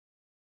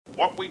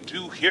What we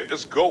do here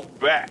is go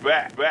back.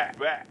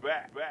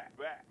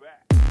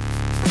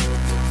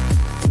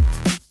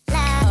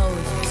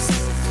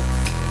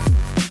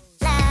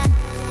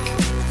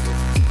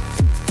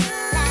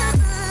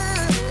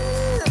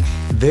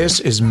 This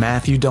is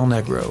Matthew Del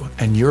Negro,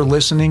 and you're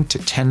listening to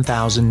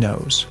 10,000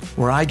 No's,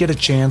 where I get a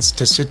chance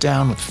to sit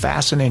down with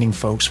fascinating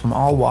folks from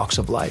all walks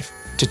of life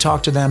to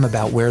talk to them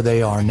about where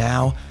they are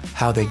now,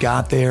 how they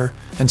got there,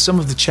 and some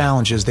of the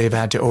challenges they've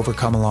had to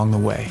overcome along the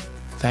way.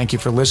 Thank you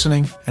for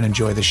listening, and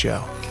enjoy the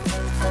show.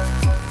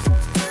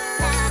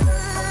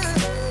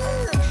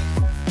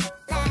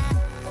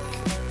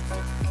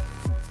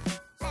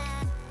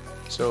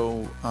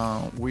 So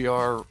we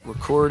are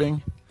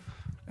recording,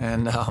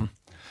 and I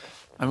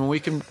mean, we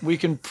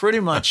can pretty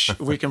much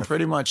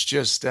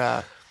just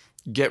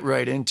get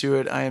right into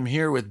it. I am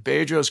here with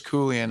Bedros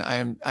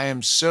Keuilian. I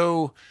am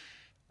so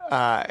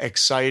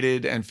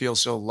excited and feel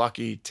so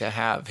lucky to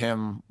have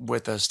him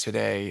with us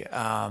today.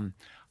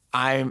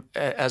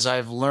 As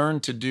I've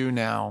learned to do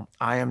now,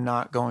 I am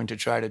not going to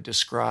try to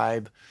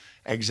describe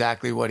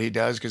exactly what he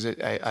does, because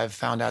I've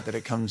found out that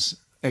it comes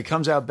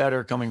out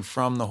better coming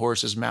from the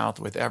horse's mouth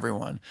with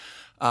everyone.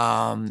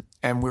 And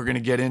we're going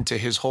to get into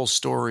his whole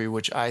story,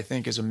 which I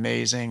think is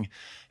amazing.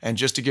 And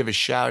just to give a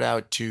shout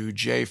out to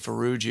Jay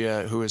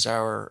Ferrugia, who is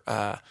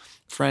our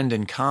friend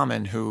in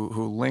common,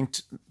 who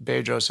linked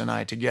Bedros and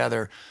I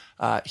together.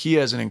 He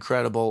has an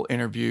incredible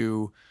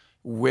interview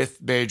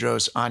with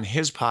Bedros on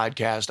his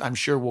podcast. I'm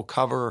sure we'll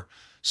cover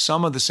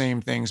some of the same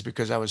things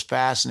because I was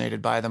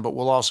fascinated by them, but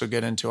we'll also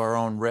get into our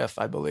own riff,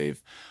 I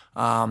believe.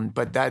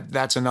 But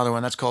that's another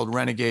one that's called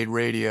Renegade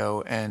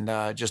Radio.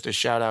 And just a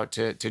shout out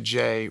to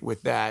Jay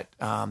with that.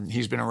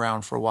 He's been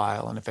around for a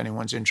while. And if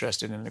anyone's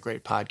interested in a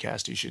great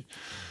podcast, you should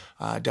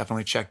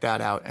definitely check that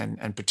out.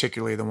 And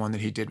particularly the one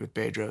that he did with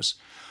Bedros.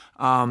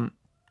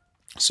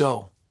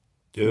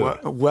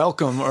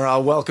 Welcome, or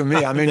I'll welcome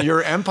me. I'm in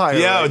your empire.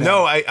 Yeah, right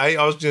no, now.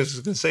 I was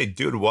just going to say,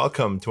 dude,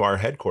 welcome to our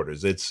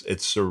headquarters. It's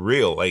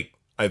surreal. Like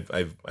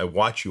I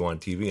watch you on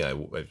TV.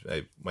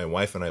 My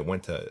wife and I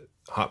went to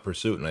Hot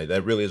Pursuit, and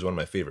that really is one of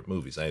my favorite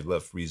movies. I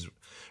love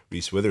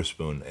Reese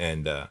Witherspoon,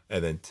 and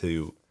then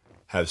to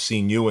have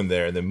seen you in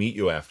there and then meet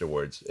you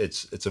afterwards,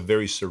 it's a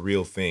very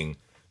surreal thing,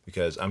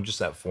 because I'm just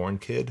that foreign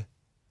kid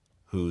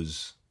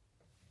who's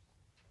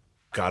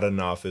got an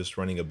office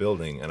running a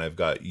building, and I've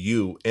got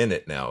you in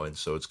it now, and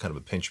so it's kind of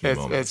a pinch me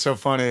moment. It's so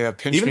funny, a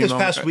pinch me moment. Even this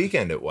moment. past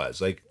weekend, it was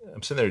like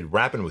I'm sitting there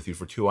rapping with you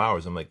for 2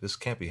 hours. I'm like, this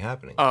can't be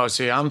happening. Oh,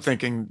 see, I'm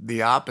thinking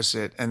the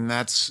opposite, and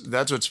that's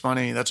what's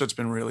funny. That's what's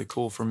been really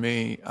cool for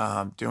me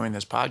doing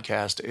this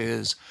podcast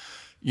is,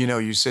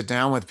 you sit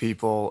down with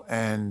people,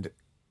 and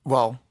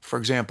well, for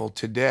example,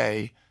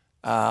 today,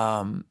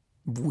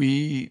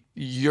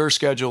 your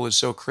schedule is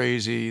so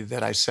crazy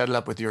that I set it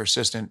up with your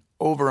assistant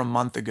over a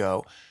month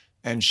ago.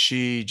 And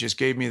she just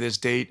gave me this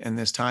date and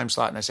this time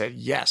slot. And I said,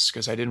 yes,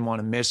 because I didn't want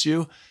to miss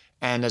you.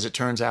 And as it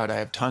turns out, I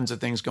have tons of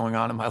things going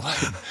on in my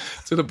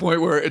life to the point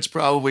where it's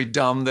probably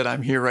dumb that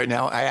I'm here right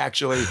now. I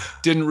actually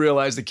didn't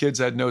realize the kids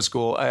had no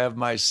school. I have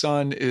my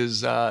son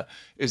is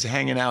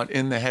hanging out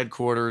in the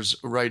headquarters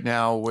right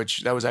now,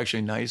 which that was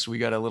actually nice. We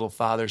got a little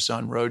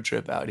father-son road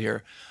trip out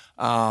here.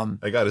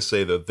 I got to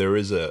say that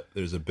there's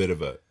a bit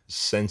of a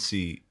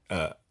sensey,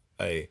 a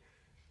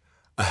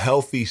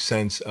healthy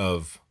sense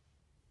of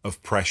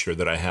pressure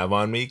that I have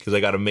on me, because I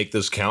got to make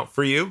this count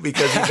for you,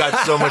 because you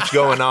got so much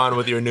going on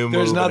with your new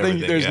move.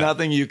 There's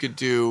nothing you could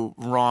do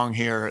wrong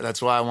here. That's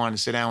why I wanted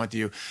to sit down with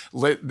you.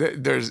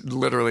 There's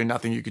literally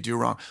nothing you could do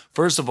wrong.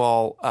 First of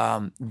all,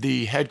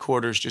 the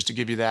headquarters, just to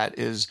give you that,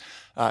 is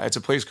it's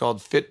a place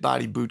called Fit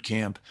Body Boot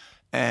Camp.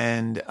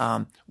 And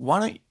why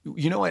don't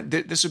you know what?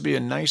 This would be a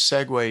nice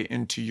segue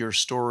into your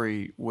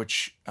story,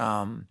 which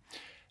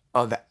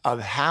of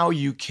how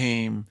you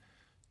came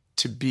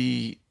to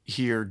be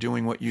here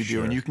doing what you do.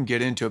 Sure. And you can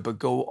get into it, but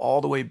go all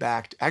the way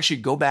back. Actually,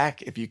 go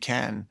back if you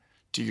can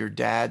to your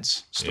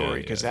dad's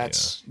story, because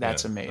that's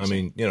amazing. I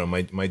mean,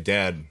 my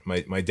dad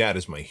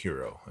is my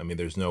hero. I mean,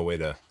 there's no way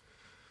to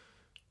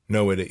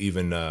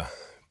even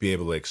be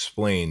able to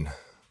explain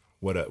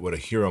what a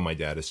hero my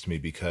dad is to me,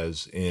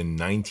 because in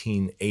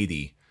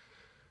 1980,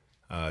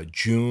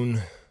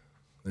 June,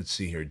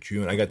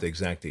 I got the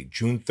exact date,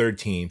 June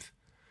 13th,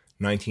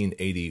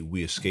 1980,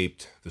 we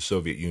escaped the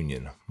Soviet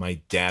Union.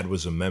 My dad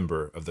was a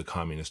member of the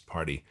Communist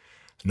Party,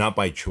 not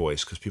by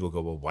choice, because people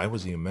go, well, why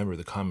was he a member of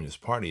the Communist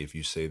Party if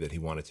you say that he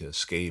wanted to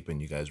escape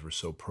and you guys were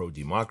so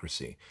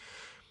pro-democracy?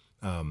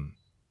 When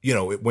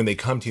they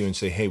come to you and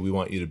say, hey, we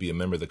want you to be a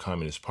member of the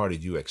Communist Party,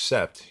 do you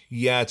accept?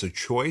 Yeah, it's a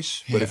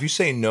choice. But if you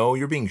say no,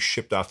 you're being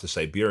shipped off to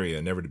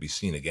Siberia, never to be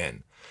seen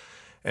again.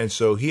 And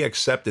so he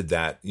accepted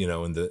that,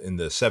 in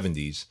the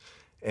 70s.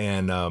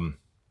 And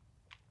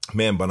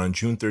but on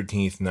June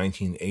 13th,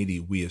 1980,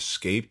 we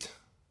escaped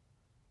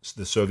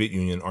the Soviet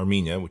Union,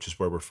 Armenia, which is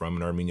where we're from,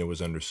 and Armenia was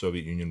under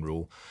Soviet Union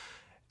rule.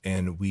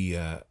 And we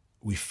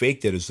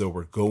faked it as though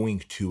we're going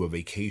to a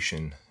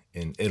vacation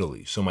in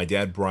Italy. So my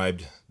dad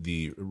bribed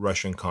the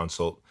Russian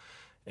consul,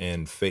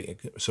 and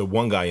so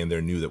one guy in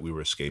there knew that we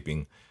were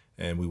escaping,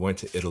 And we went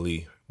to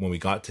Italy. When we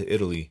got to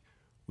Italy,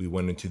 we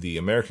went into the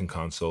American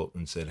consul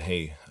and said,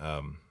 hey,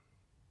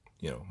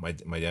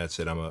 my dad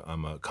said,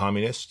 I'm a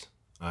communist.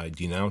 I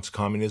denounce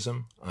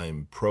communism.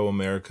 I'm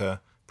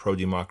pro-America,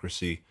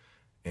 pro-democracy,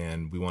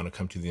 and we want to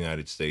come to the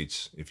United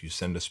States. If you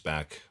send us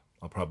back,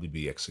 I'll probably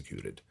be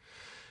executed.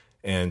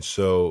 And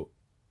so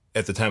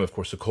at the time, of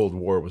course, the Cold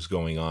War was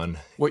going on.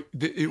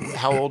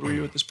 How old were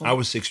you at this point? I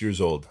was 6 years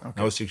old.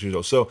 Okay. I was 6 years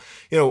old. So,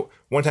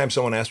 one time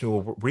someone asked me,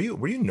 well,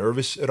 were you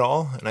nervous at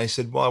all? And I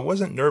said, well, I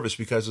wasn't nervous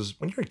because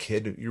when you're a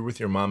kid, you're with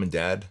your mom and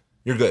dad.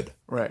 You're good.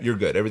 Right. You're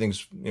good.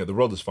 Everything's, the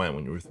world is fine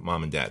when you're with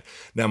mom and dad.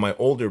 Now, my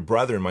older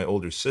brother and my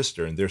older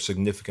sister, and they're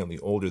significantly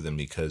older than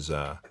me because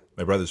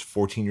my brother's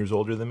 14 years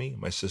older than me.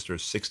 My sister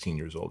is 16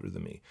 years older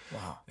than me.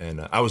 Wow.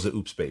 And I was the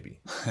oops baby.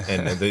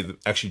 And they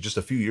actually, just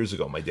a few years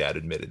ago, my dad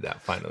admitted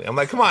that finally. I'm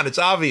like, come on, it's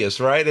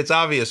obvious, right? It's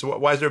obvious.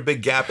 Why is there a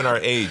big gap in our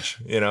age,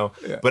 Yeah.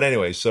 But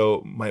anyway,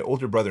 so my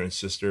older brother and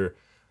sister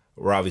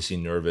were obviously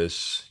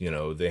nervous.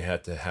 They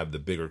had to have the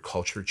bigger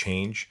culture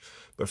change.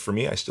 But for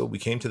me, we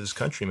came to this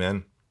country,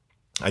 man.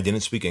 I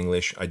didn't speak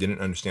English. I didn't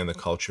understand the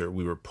culture.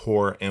 We were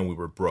poor and we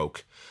were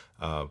broke.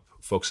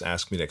 Folks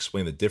ask me to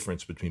explain the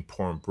difference between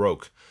poor and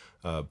broke.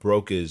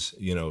 Broke is,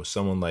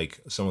 someone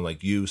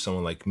like you,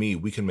 someone like me.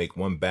 We can make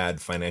one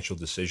bad financial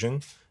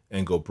decision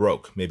and go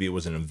broke. Maybe it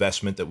was an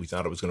investment that we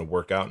thought it was going to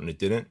work out and it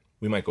didn't.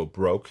 We might go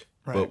broke,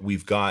 right. But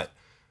we've got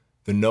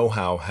the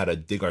know-how how to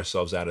dig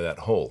ourselves out of that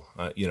hole.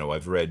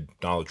 I've read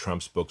Donald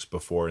Trump's books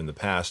before in the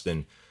past,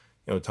 and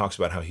it talks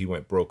about how he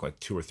went broke like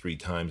 2 or 3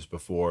 times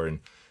before, and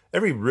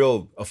every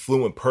real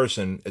affluent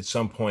person at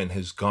some point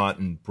has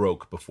gotten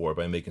broke before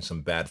by making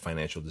some bad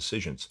financial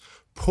decisions.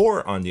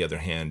 Poor, on the other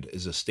hand,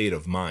 is a state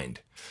of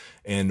mind.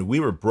 And we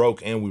were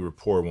broke and we were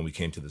poor when we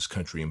came to this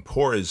country. And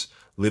poor is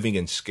living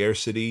in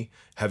scarcity,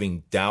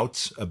 having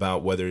doubts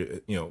about whether,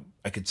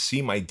 I could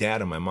see my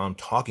dad and my mom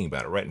talking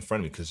about it right in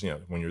front of me because,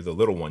 when you're the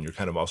little one, you're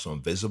kind of also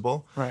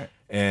invisible. Right.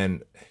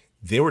 And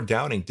they were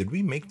doubting, did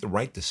we make the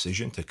right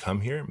decision to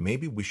come here?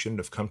 Maybe we shouldn't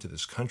have come to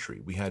this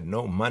country. We had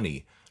no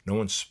money. No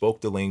one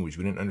spoke the language.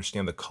 We didn't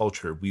understand the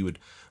culture.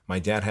 My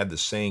dad had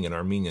this saying in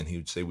Armenian. He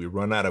would say, we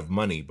run out of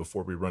money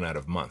before we run out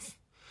of month.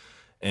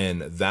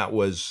 And that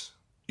was,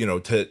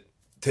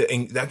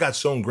 that got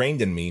so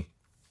ingrained in me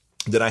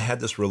that I had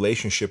this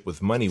relationship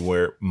with money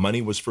where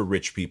money was for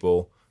rich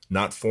people,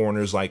 not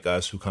foreigners like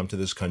us who come to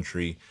this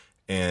country.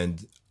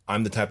 And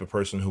I'm the type of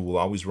person who will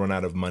always run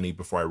out of money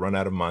before I run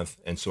out of month.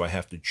 And so I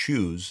have to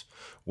choose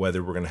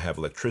whether we're going to have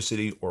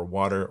electricity or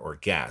water or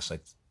gas.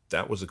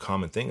 That was a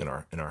common thing in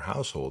our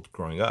household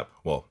growing up.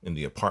 Well, in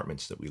the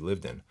apartments that we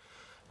lived in.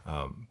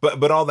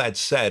 But all that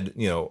said,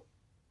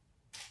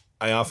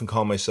 I often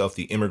call myself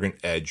the immigrant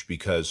edge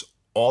because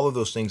all of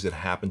those things that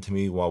happened to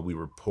me while we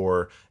were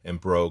poor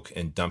and broke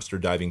and dumpster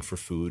diving for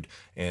food.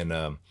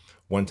 And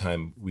one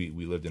time we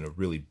lived in a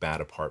really bad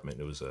apartment.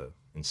 It was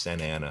in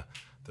Santa Ana,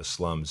 the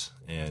slums,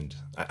 and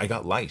I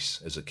got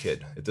lice as a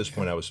kid. At this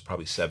point, I was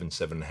probably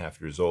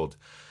 7.5 years old.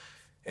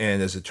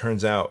 And as it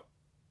turns out,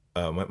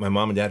 my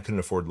mom and dad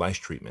couldn't afford lice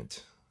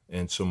treatment.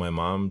 And so my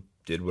mom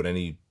did what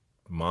any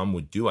mom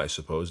would do, I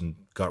suppose, and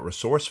got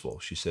resourceful.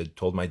 She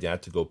told my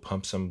dad to go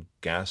pump some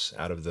gas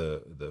out of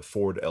the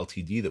Ford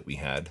LTD that we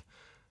had.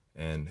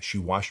 And she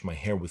washed my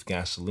hair with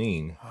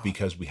gasoline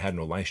because we had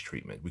no lice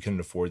treatment. We couldn't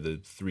afford the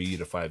 $3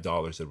 to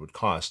 $5 that it would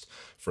cost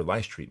for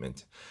lice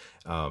treatment.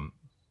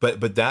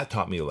 But that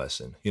taught me a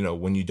lesson.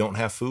 When you don't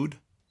have food,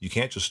 you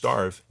can't just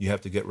starve. You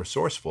have to get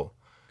resourceful.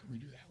 Can we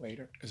do that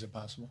later? Is it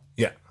possible?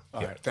 Yeah.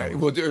 All right.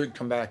 We'll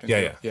come back. And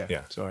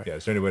Yeah. Sorry. Yeah.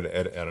 Is there any way to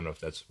edit? I don't know if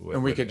that's.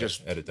 And we could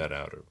just edit that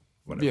out or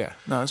whatever. Yeah.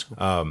 No, that's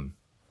cool.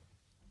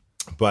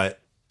 But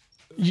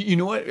you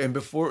know what? And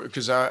before,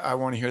 because I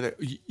want to hear that.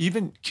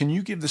 Even can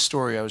you give the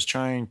story? I was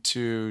trying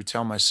to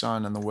tell my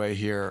son on the way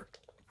here.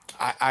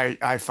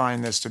 I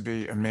find this to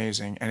be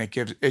amazing, and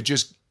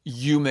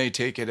you may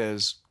take it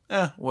as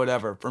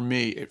whatever. For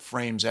me, it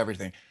frames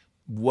everything.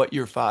 What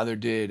your father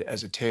did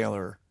as a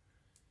tailor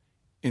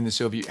in the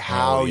Soviet,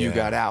 how you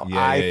got out.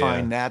 Yeah, I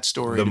find that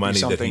story to be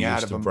something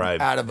out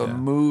of a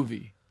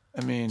movie.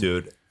 I mean,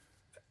 dude.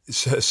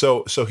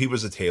 So he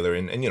was a tailor,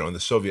 and in the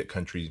Soviet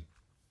country,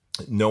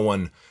 no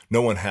one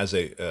has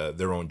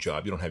their own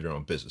job. You don't have your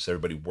own business.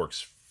 Everybody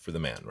works for the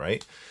man,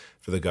 right?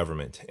 For the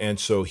government. And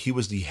so he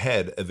was the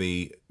head of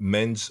a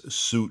men's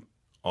suit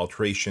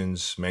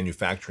alterations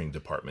manufacturing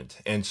department.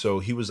 And so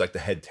he was like the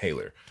head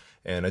tailor.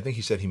 And I think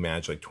he said he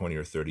managed like 20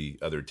 or 30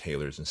 other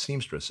tailors and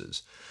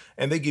seamstresses.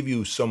 And they give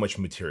you so much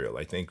material.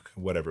 I think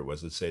whatever it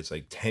was, let's say it's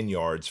like 10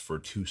 yards for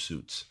 2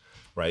 suits,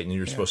 right? And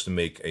you're supposed to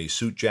make a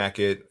suit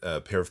jacket,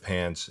 a pair of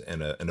pants,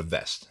 and a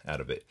vest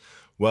out of it.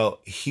 Well,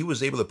 he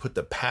was able to put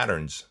the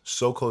patterns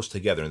so close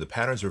together. And the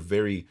patterns are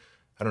very,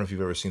 I don't know if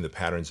you've ever seen the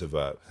patterns of,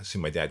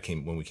 my dad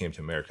when we came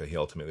to America, he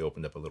ultimately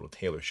opened up a little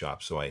tailor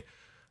shop. So I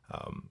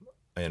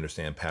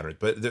understand patterns,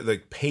 but they're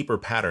like paper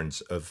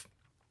patterns of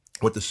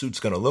what the suit's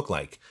going to look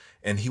like.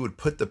 And he would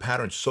put the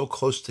patterns so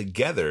close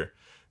together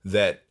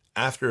that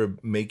after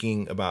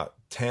making about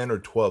 10 or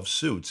 12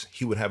 suits,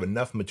 he would have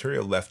enough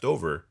material left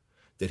over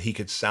that he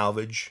could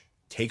salvage,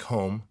 take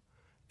home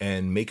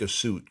and make a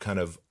suit kind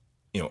of,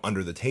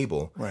 under the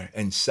table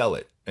and sell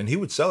it. And he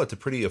would sell it to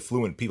pretty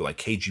affluent people like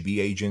KGB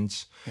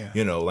agents,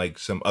 like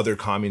some other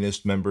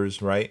communist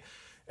members, right?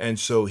 And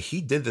so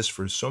he did this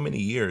for so many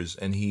years,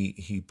 and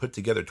he put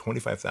together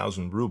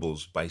 25,000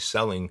 rubles by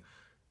selling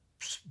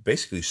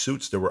basically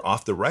suits that were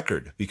off the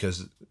record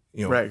because,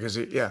 Right, because,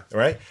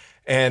 Right?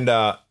 And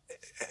I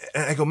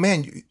go,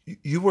 man,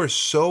 you were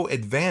so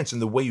advanced in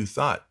the way you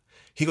thought.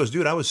 He goes,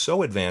 dude, I was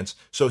so advanced.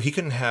 So he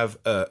couldn't have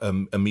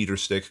a meter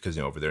stick because,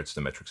 over there it's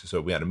the metric system.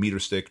 So we had a meter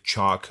stick,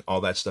 chalk,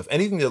 all that stuff.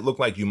 Anything that looked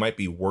like you might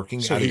be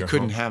working so out of your home. So he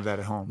couldn't have that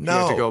at home. No. He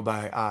had to go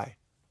by eye.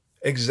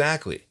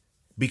 Exactly.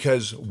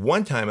 Because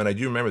one time, and I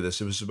do remember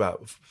this, it was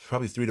about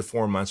probably 3 to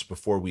 4 months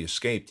before we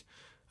escaped.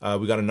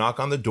 We got a knock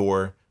on the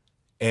door,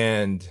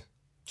 and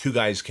 2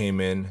 guys came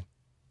in,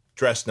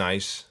 dressed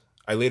nice.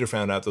 I later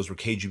found out those were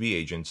KGB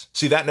agents.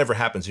 See, that never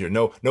happens here.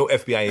 No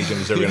FBI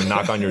agent is ever going to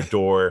knock on your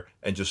door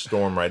and just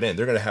storm right in.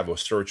 They're going to have a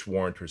search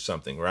warrant or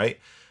something, right?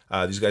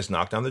 These guys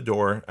knocked on the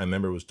door. I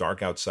remember it was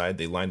dark outside.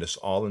 They lined us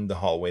all in the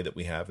hallway that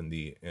we have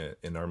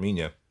in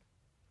Armenia,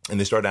 and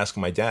they started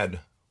asking my dad,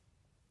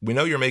 "We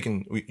know you're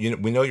making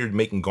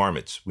making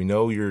garments. We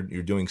know you're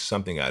doing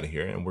something out of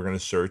here, and we're going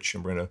to search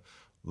and we're going to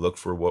look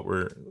for what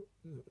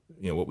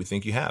what we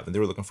think you have." And they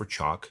were looking for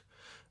chalk,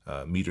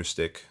 meter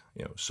stick,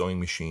 sewing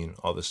machine,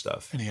 all this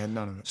stuff. And he had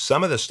none of it.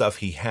 Some of the stuff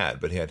he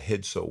had, but he had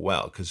hid so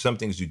well, because some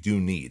things you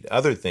do need.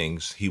 Other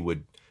things he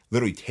would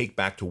literally take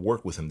back to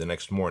work with him the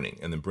next morning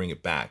and then bring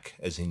it back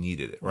as he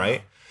needed it, right?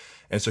 Wow.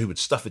 And so he would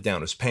stuff it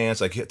down his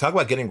pants. Like, talk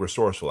about getting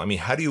resourceful. I mean,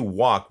 how do you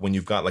walk when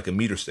you've got like a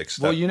meter stick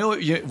stuff? Well,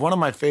 one of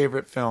my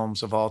favorite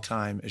films of all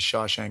time is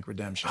Shawshank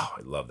Redemption. Oh,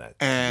 I love that.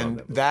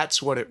 And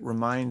that's what it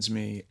reminds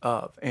me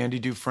of. Andy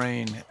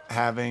Dufresne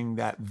having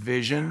that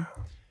vision,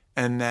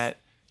 and that,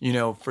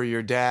 for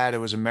your dad, it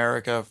was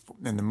America.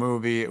 In the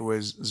movie, it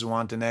was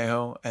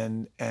Zihuatanejo.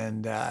 And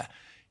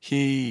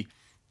he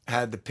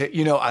had the pick.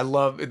 I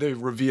love, they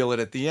reveal it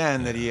at the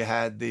end that he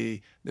had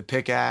the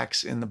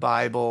pickaxe in the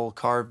Bible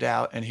carved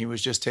out, and he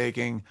was just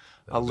taking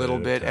a little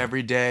bit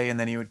every day, and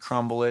then he would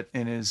crumble it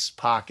in his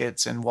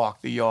pockets and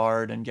walk the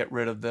yard and get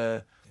rid of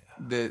the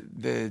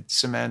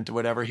cement or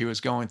whatever he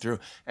was going through.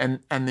 And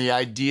the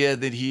idea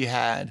that he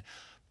had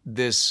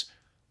this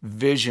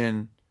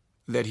vision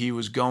that he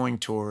was going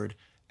toward,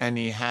 and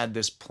he had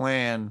this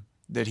plan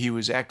that he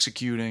was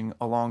executing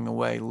along the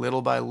way,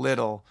 little by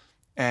little.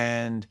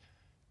 And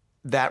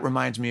that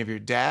reminds me of your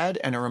dad,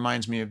 and it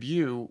reminds me of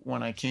you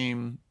when I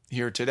came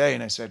here today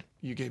and I said,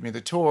 you gave me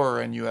the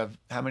tour, and you have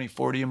how many,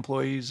 40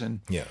 employees?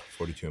 And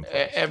 42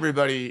 employees.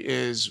 Everybody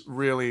is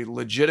really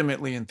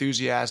legitimately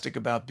enthusiastic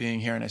about being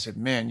here. And I said,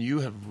 man, you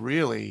have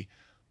really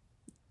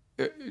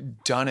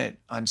done it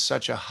on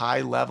such a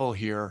high level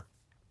here.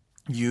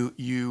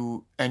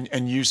 You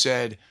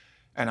said,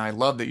 and I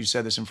love that you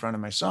said this in front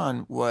of my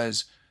son,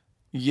 was,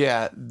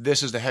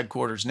 this is the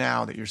headquarters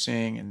now that you're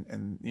seeing,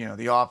 and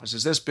the office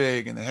is this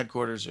big, and the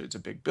headquarters, it's a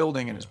big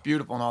building, and it's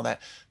beautiful and all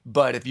that.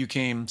 But if you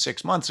came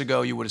 6 months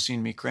ago, you would have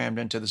seen me crammed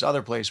into this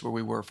other place where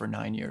we were for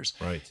 9 years.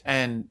 Right.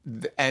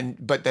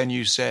 But then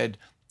you said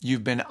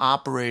you've been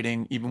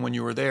operating, even when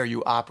you were there,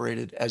 you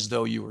operated as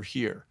though you were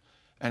here.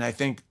 And I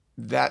think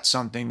that's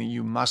something that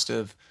you must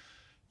have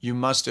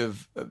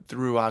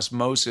through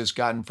osmosis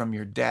gotten from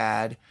your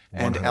dad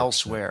and 100%.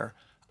 Elsewhere.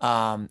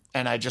 And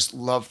I just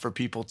love for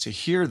people to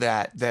hear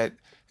that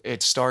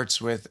it starts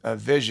with a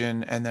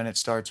vision, and then it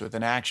starts with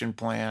an action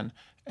plan,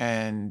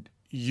 and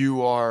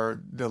you are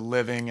the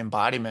living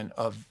embodiment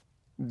of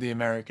the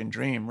American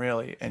dream,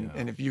 really.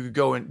 And if you could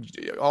go in,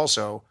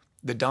 also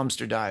the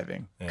dumpster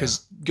diving,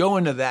 because go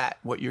into that,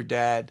 what your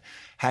dad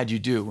had you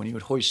do when he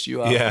would hoist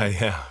you up.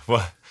 Yeah.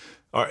 Well,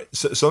 all right.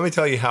 So let me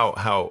tell you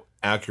how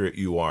accurate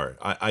you are.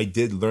 I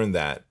did learn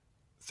that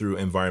through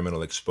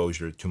environmental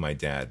exposure to my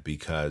dad,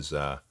 because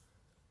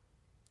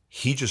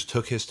he just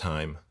took his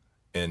time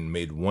and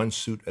made one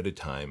suit at a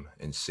time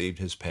and saved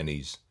his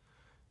pennies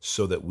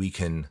so that we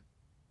can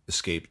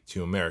escape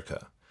to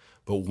America.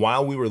 But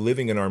while we were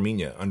living in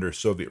Armenia under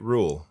Soviet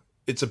rule,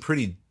 it's a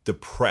pretty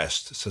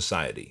depressed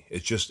society.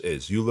 It just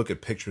is. You look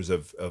at pictures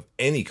of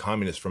any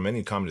communist from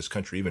any communist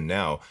country, even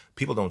now,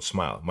 people don't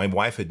smile. My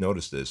wife had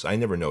noticed this. I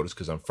never noticed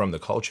because I'm from the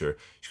culture.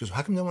 She goes,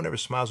 how come no one ever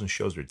smiles and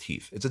shows their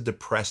teeth? It's a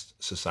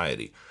depressed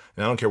society.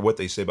 And I don't care what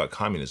they say about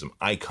communism.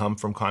 I come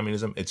from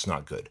communism. It's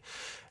not good.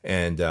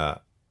 And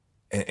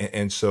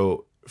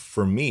so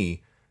for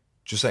me,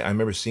 just like I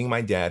remember seeing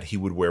my dad, he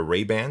would wear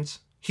Ray-Bans.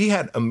 He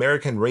had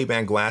American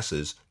Ray-Ban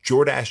glasses,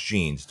 Jordache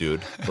jeans,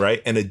 dude,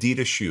 right? And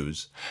Adidas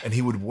shoes. And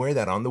he would wear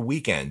that on the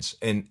weekends.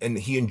 And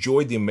he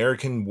enjoyed the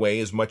American way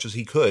as much as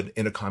he could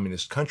in a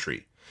communist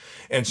country.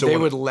 And so they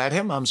would let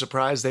him? I'm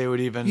surprised they would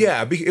even...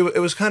 Yeah,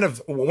 it was kind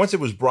of, once it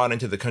was brought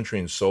into the country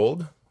and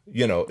sold,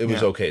 it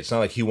was okay. It's not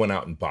like he went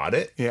out and bought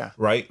it,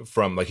 right?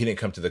 From, like, he didn't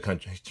come to the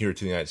country, here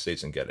to the United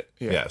States and get it.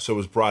 Yeah, so it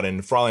was brought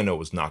in. For all I know, it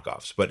was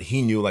knockoffs. But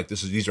he knew, like,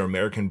 these are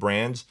American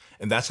brands.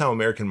 And that's how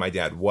American my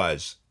dad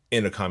was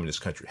in a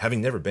communist country,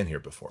 having never been here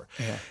before.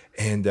 Yeah.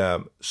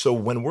 And so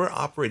when we're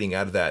operating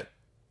out of that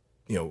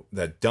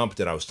that dump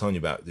that I was telling you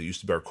about that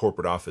used to be our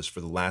corporate office for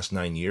the last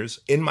 9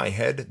 years, in my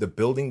head, the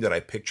building that I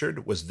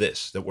pictured was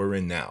this that we're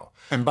in now.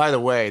 And by the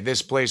way,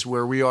 this place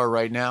where we are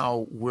right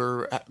now,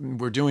 we're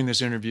doing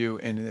this interview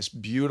in this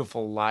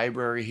beautiful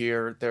library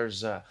here.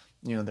 There's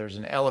there's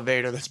an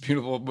elevator that's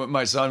beautiful. But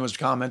my son was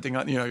commenting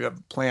on, you have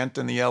a plant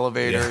in the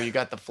elevator. Yeah. You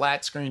got the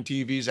flat screen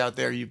TVs out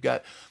there. You've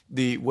got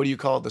the, what do you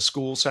call it, the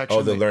school section?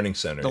 Oh, the learning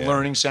center. The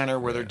learning center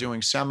where they're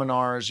doing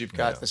seminars. You've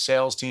got the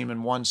sales team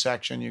in one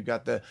section. You've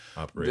got the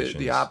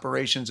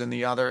operations in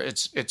the other.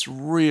 It's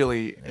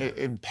really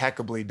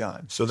impeccably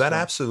done. So that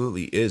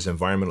absolutely is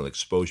environmental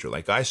exposure.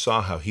 Like I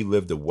saw how he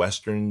lived a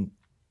Western,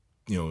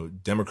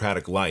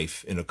 democratic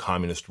life in a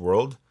communist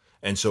world.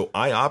 And so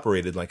I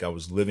operated like I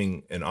was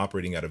living and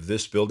operating out of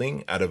this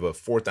building, out of a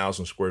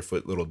 4,000 square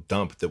foot little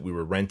dump that we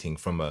were renting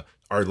from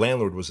our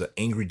landlord was an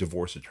angry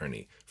divorce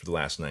attorney for the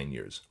last 9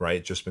 years, right?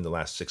 It's just been the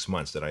last 6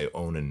 months that I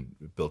own and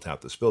built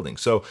out this building.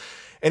 So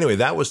anyway,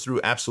 that was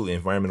through absolutely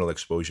environmental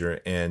exposure.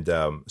 And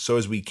so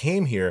as we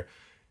came here,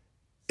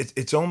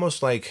 it's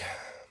almost like,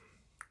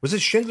 was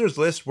it Schindler's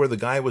List where the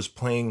guy was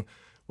playing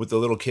with the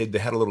little kid? They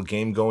had a little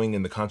game going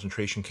in the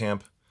concentration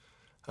camp.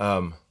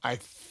 I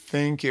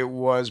think it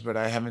was, but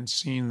I haven't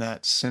seen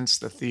that since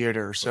the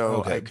theater. So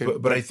okay. I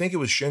could, but I think it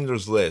was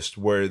Schindler's List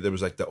where there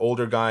was like the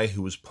older guy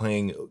who was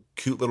playing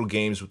cute little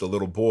games with the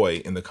little boy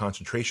in the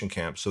concentration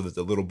camp, so that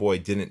the little boy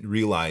didn't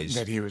realize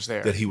that he was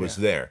there.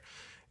 There.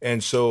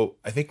 And so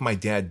I think my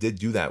dad did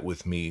do that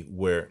with me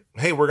where,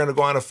 hey, we're going to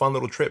go on a fun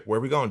little trip. Where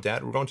are we going,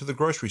 Dad? We're going to the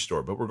grocery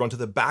store, but we're going to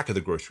the back of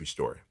the grocery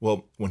store.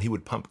 Well, when he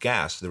would pump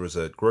gas, there was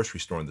a grocery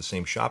store in the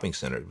same shopping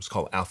center. It was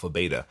called Alpha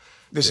Beta.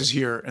 This is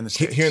here in the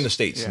States. Here in the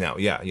States now.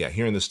 Yeah,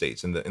 here in the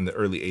States in the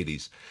early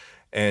 80s.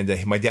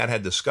 And my dad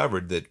had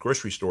discovered that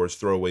grocery stores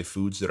throw away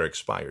foods that are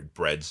expired.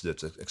 Breads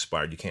that's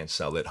expired, you can't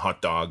sell it.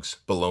 Hot dogs,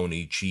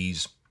 bologna,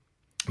 cheese,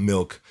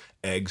 milk,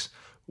 eggs.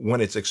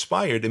 When it's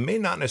expired, it may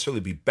not necessarily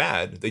be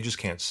bad. They just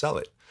can't sell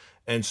it.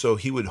 And so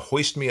he would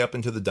hoist me up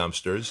into the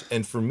dumpsters.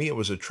 And for me, it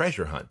was a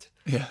treasure hunt.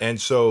 Yeah. And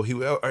so he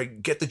would, all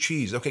right, get the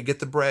cheese. Okay, get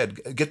the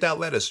bread. Get that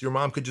lettuce. Your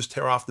mom could just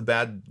tear off the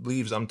bad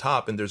leaves on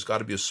top, and there's got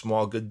to be a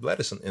small, good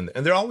lettuce in there.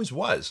 And there always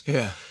was.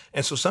 Yeah.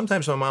 And so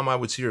sometimes my mom, I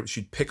would see her,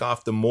 she'd pick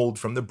off the mold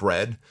from the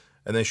bread,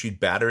 and then she'd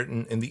batter it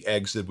in the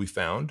eggs that we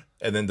found,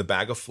 and then the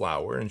bag of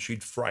flour, and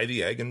she'd fry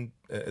the egg and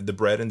the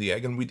bread and the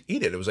egg, and we'd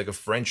eat it. It was like a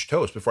French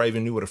toast before I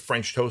even knew what a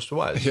French toast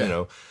was,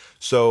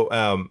 So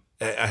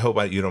I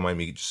hope you don't mind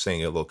me just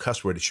saying a little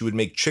cuss word. She would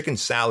make chicken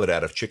salad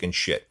out of chicken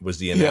shit was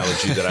the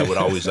analogy that I would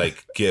always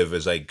like give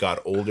as I got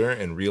older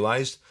and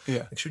realized. Yeah.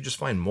 Like she would just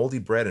find moldy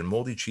bread and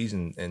moldy cheese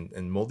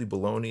and moldy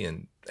bologna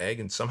and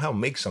egg and somehow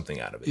make something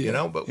out of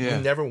it, But we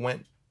never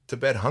went to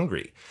bed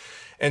hungry.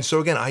 And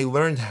so again, I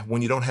learned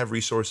when you don't have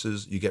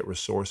resources, you get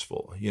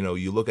resourceful.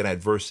 You look at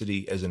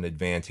adversity as an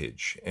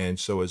advantage. And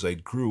so as I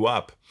grew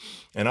up,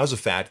 and I was a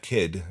fat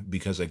kid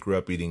because I grew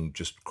up eating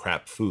just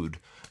crap food,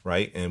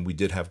 right? And we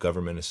did have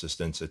government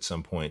assistance at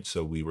some point.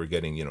 So we were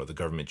getting, the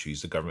government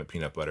cheese, the government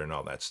peanut butter and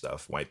all that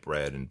stuff, white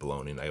bread and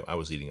bologna. And I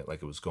was eating it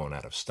like it was going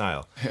out of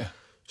style. Yeah.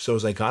 So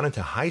as I got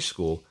into high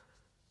school,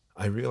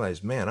 I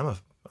realized, man, I'm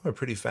a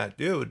pretty fat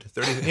dude.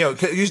 30,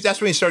 'cause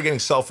that's when you start getting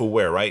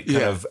self-aware, right?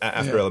 Kind of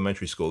after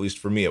elementary school, at least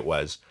for me it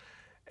was.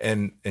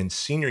 And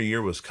senior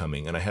year was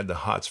coming, and I had the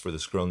hots for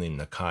this girl named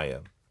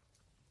Nakaya.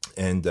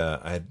 And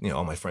I had,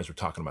 all my friends were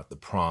talking about the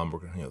prom.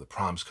 The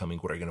prom's coming.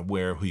 What are you going to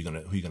wear? Who you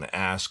going to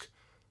ask?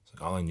 It's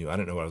like all I knew. I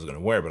didn't know what I was going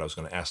to wear, but I was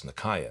going to ask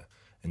Nakaya.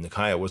 And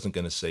Nakaya wasn't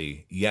going to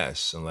say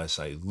yes unless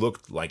I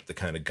looked like the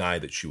kind of guy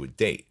that she would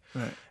date.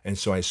 Right. And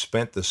so I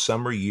spent the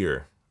summer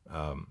year,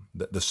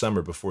 the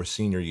summer before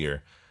senior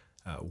year,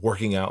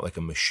 working out like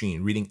a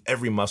machine, reading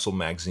every muscle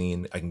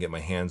magazine I can get my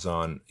hands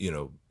on,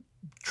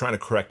 trying to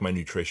correct my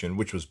nutrition,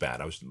 which was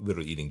bad. I was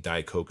literally eating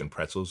Diet Coke and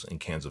pretzels and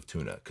cans of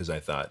tuna because I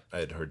thought I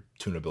had heard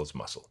tuna builds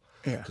muscle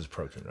because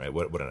protein, right?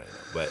 What did I know?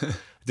 But I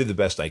did the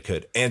best I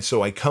could. And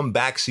so I come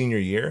back senior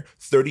year,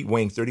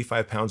 weighing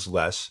 35 pounds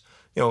less.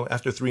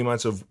 After 3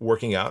 months of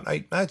working out,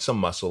 I had some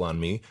muscle on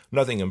me,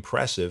 nothing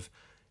impressive.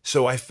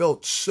 So I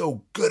felt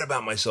so good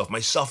about myself. My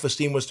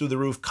self-esteem was through the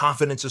roof.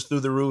 Confidence is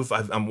through the roof.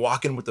 I'm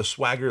walking with the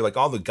swagger. Like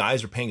all the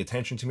guys are paying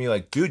attention to me.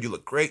 Like, dude, you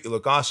look great. You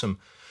look awesome.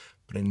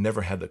 But I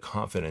never had the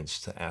confidence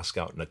to ask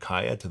out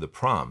Nakaya to the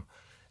prom.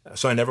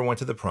 So I never went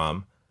to the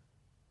prom.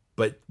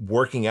 But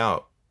working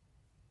out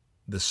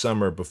the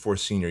summer before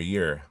senior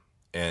year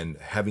and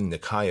having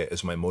Nakaya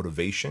as my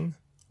motivation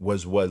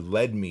was what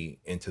led me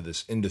into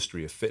this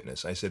industry of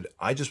fitness. I said,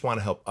 I just want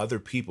to help other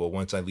people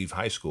once I leave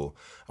high school.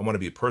 I want to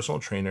be a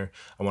personal trainer.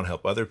 I want to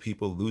help other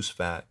people lose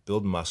fat,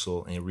 build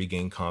muscle, and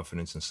regain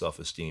confidence and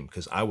self-esteem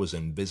because I was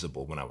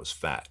invisible when I was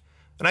fat.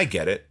 And I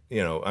get it.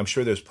 I'm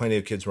sure there's plenty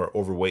of kids who are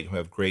overweight who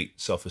have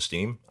great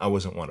self-esteem. I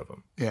wasn't one of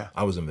them. Yeah.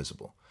 I was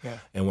invisible. Yeah.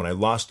 And when I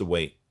lost the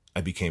weight, I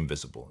became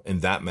visible.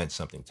 And that meant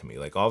something to me.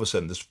 Like all of a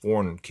sudden, this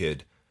foreign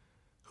kid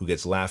who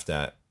gets laughed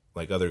at,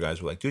 like other guys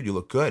were like, dude, you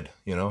look good.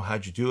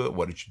 How'd you do it?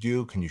 What did you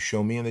do? Can you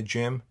show me in the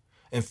gym?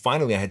 And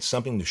finally, I had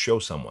something to show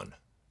someone.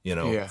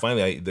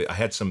 Finally, I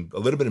had a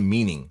little bit of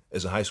meaning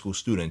as a high school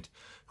student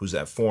who's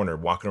that foreigner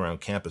walking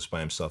around campus by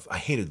himself. I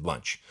hated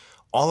lunch.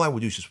 All I would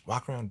do is just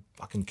walk around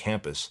fucking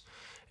campus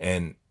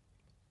and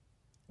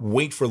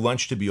wait for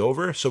lunch to be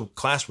over so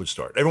class would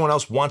start. Everyone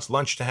else wants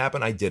lunch to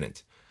happen. I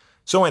didn't.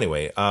 So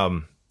anyway,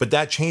 but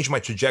that changed my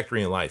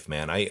trajectory in life,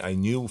 man. I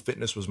knew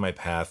fitness was my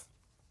path.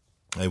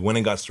 I went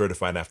and got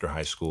certified after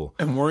high school.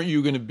 And weren't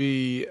you going to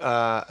be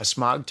a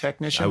smog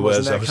technician? I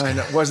was.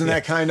 Wasn't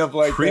that kind of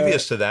like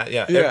previous to that?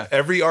 Yeah. Yeah.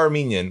 Every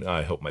Armenian.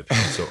 I hope my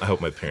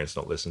parents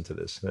don't listen to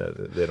this.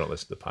 They don't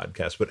listen to the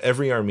podcast. But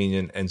every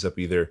Armenian ends up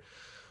either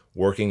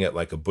working at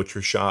like a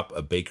butcher shop,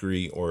 a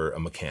bakery, or a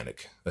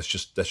mechanic. That's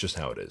just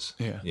how it is.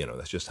 Yeah.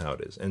 That's just how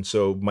it is. And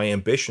so my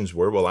ambitions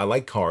were, well, I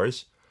like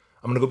cars.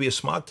 I'm going to go be a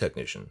smog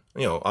technician.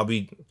 I'll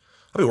be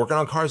working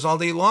on cars all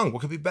day long.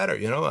 What could be better?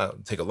 I'll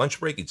take a lunch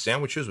break, eat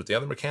sandwiches with the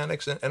other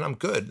mechanics, and I'm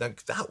good.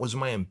 That was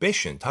my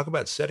ambition. Talk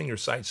about setting your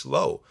sights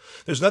low.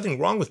 There's nothing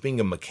wrong with being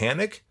a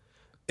mechanic.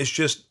 It's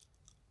just,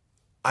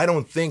 I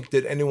don't think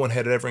that anyone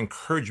had ever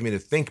encouraged me to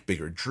think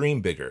bigger,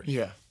 dream bigger.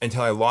 Yeah.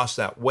 Until I lost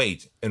that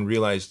weight and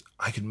realized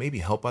I could maybe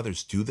help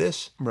others do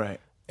this. Right.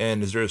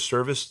 And is there a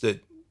service is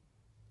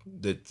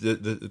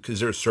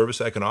there a service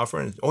that I can offer?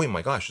 And oh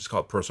my gosh, it's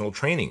called personal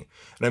training.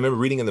 And I remember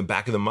reading in the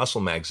back of the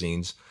muscle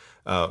magazines,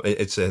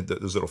 it said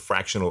those little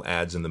fractional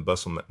ads in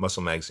the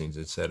muscle magazines.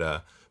 It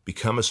said,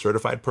 become a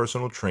certified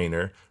personal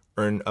trainer,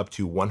 earn up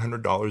to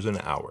 $100 an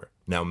hour.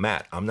 Now,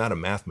 Matt, I'm not a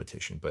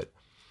mathematician, but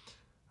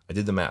I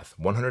did the math.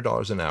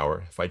 $100 an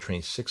hour. If I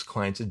train 6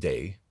 clients a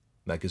day,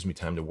 that gives me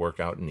time to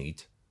work out and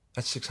eat.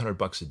 That's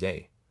 $600 a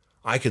day.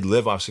 I could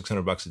live off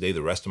 $600 a day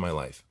the rest of my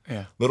life.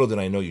 Yeah. Little did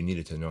I know you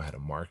needed to know how to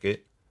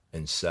market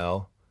and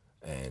sell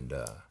and,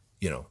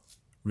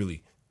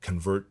 really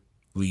convert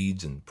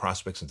leads and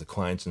prospects into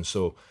clients. And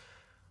so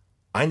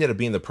I ended up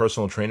being the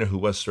personal trainer who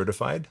was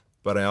certified,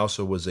 but I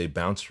also was a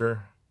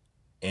bouncer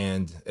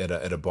and at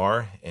a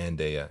bar, and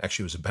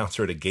actually was a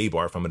bouncer at a gay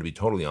bar, if I'm going to be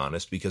totally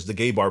honest, because the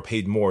gay bar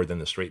paid more than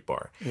the straight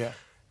bar. Yeah.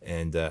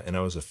 And I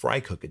was a fry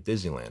cook at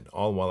Disneyland,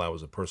 all while I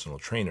was a personal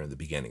trainer in the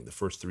beginning, the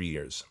first 3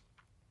 years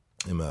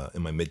in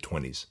my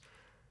mid-20s.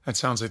 That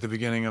sounds like the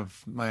beginning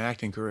of my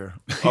acting career.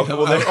 Okay,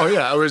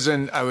 I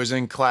was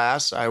in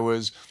class. I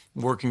was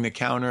working the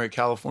counter at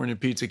California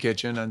Pizza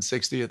Kitchen on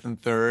 60th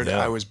and 3rd.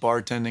 Yeah. I was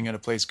bartending at a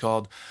place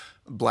called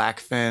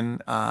Blackfin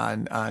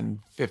on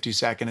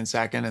 52nd and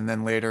 2nd, and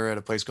then later at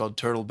a place called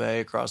Turtle Bay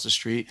across the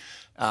street.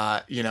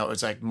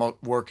 It's like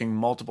working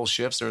multiple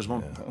shifts. There was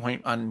one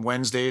point on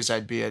Wednesdays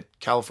I'd be at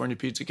California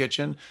Pizza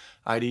Kitchen.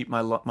 I'd eat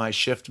my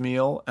shift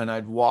meal, and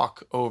I'd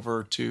walk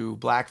over to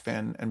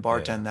Blackfin and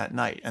bartend that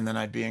night. And then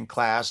I'd be in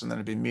class, and then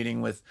I'd be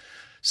meeting with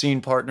scene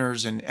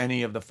partners in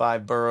any of the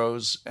 5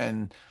 boroughs.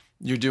 And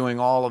you're doing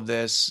all of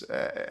this,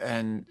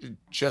 and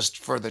just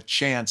for the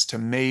chance to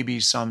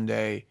maybe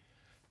someday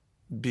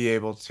be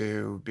able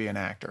to be an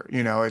actor.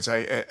 It's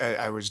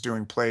I was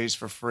doing plays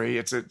for free.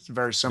 It's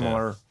very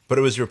similar. Yeah. But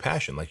it was your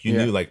passion. Like you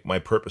knew, like my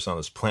purpose on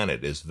this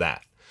planet is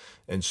that.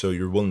 And so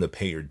you're willing to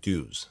pay your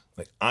dues.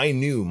 Like I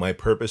knew my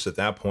purpose at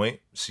that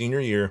point,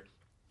 senior year.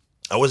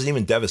 I wasn't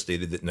even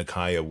devastated that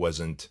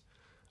Nakaya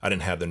I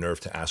didn't have the nerve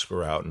to ask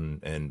her out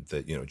and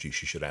that, gee,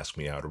 she should ask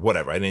me out or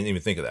whatever. I didn't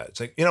even think of that. It's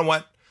like, you know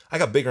what? I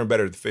got bigger and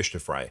better fish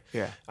to fry.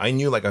 Yeah. I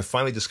knew I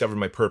finally discovered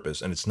my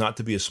purpose, and it's not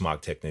to be a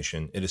smog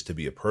technician. It is to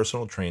be a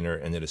personal trainer,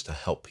 and it is to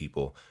help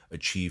people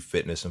achieve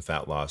fitness and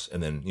fat loss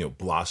and then,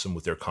 blossom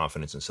with their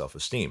confidence and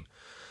self-esteem,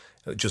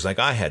 just like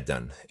I had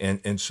done.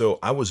 And so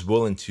I was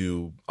willing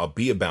I'll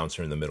be a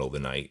bouncer in the middle of the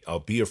night. I'll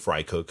be a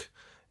fry cook,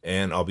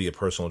 and I'll be a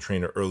personal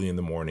trainer early in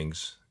the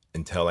mornings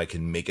until I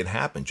can make it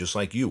happen. Just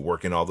like you,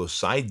 working all those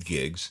side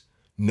gigs,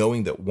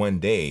 knowing that one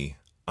day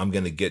I'm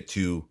going to get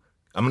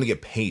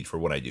paid for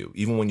what I do.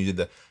 Even when you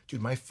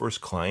did my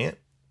first client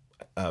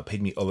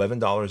paid me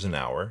 $11 an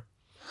hour,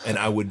 and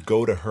I would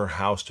go to her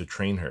house to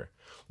train her.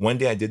 One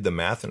day I did the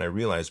math, and I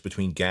realized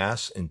between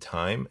gas and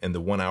time and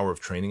the 1 hour of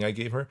training I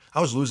gave her, I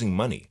was losing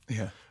money.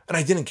 Yeah. And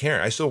I didn't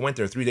care. I still went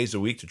there 3 days a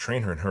week to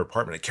train her in her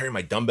apartment. I carried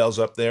my dumbbells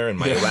up there and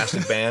my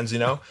elastic bands,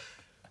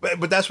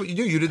 But that's what you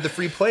do. You did the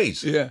free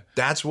plays. Yeah.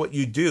 That's what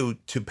you do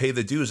to pay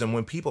the dues. And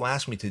when people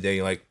ask me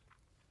today, like,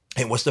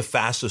 hey, what's the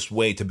fastest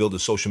way to build a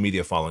social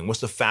media following?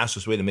 What's the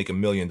fastest way to make $1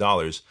 million?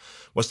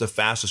 What's the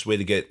fastest way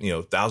to get,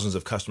 thousands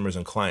of customers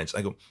and clients?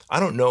 I go, I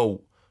don't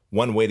know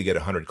one way to get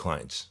 100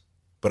 clients,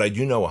 but I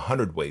do know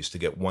 100 ways to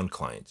get one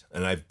client.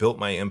 And I've built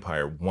my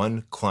empire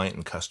one client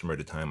and customer at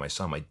a time. I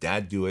saw my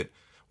dad do it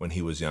when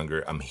he was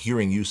younger. I'm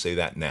hearing you say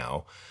that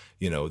now,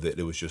 that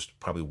it was just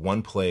probably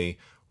one play,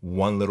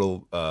 one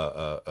little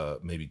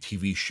maybe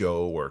TV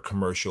show or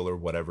commercial or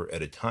whatever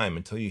at a time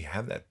until you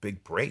have that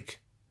big break.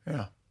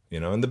 Yeah.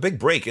 And the big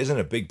break isn't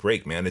a big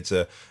break, man. It's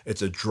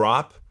a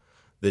drop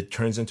that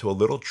turns into a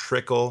little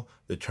trickle,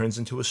 that turns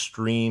into a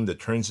stream, that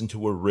turns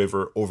into a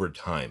river over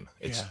time.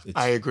 It's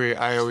I agree.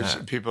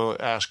 People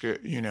ask,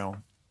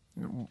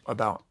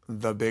 about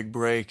the big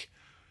break.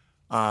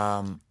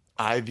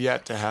 I've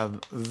yet to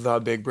have the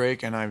big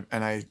break, and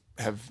I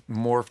have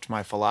morphed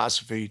my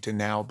philosophy to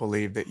now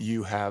believe that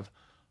you have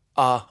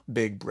a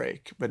big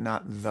break, but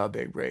not the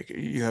big break.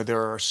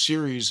 There are a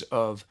series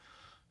of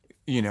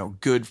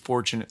good,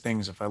 fortunate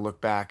things if I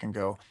look back and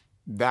go,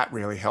 that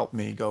really helped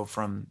me go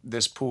from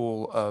this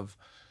pool of,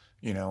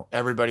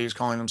 everybody who's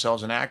calling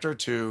themselves an actor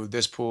to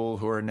this pool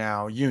who are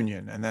now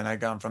union. And then I've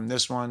gone from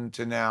this one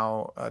to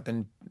now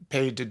been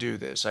paid to do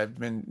this. I've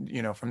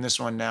been, from this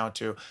one now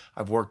to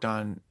I've worked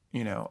on,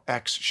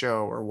 X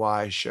show or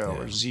Y show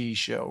or Z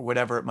show,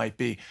 whatever it might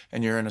be.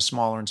 And you're in a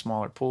smaller and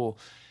smaller pool.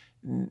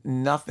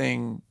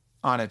 Nothing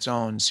on its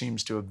own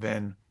seems to have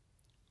been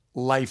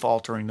life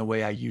altering the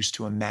way I used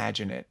to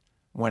imagine it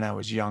when I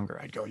was younger.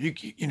 I'd go,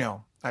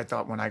 I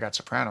thought when I got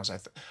Sopranos,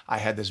 I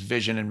had this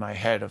vision in my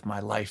head of my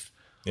life.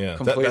 Yeah,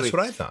 completely. That's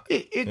what I thought.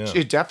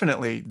 It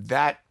definitely,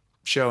 that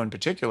show in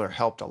particular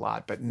helped a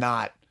lot, but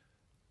not,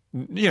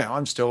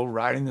 I'm still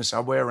riding the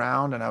subway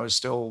around, and I was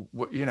still,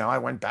 I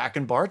went back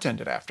and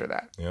bartended after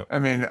that. Yep. I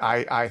mean,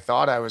 I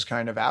thought I was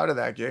kind of out of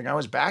that gig. I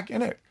was back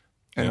in it.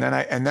 And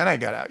then I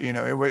got out,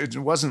 it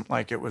wasn't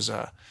like it was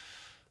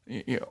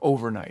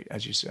overnight,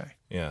 as you say.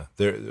 Yeah.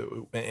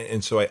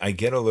 And so I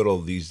get a little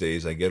these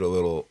days,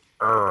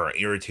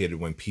 irritated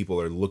when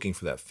people are looking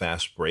for that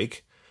fast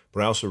break,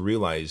 but I also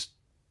realize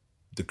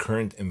the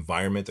current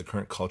environment, the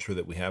current culture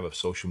that we have of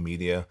social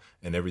media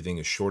and everything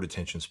is short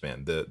attention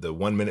span. The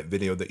 1 minute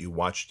video that you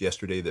watched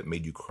yesterday that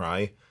made you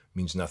cry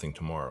means nothing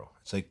tomorrow.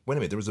 It's like, wait a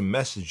minute, there was a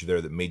message there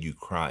that made you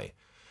cry.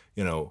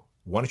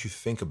 Why don't you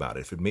think about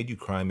it? If it made you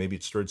cry, maybe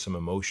it stirred some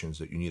emotions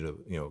that you need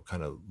to,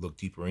 kind of look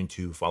deeper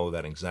into, follow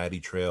that anxiety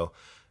trail.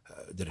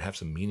 Did it have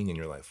some meaning in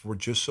your life? We're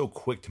just so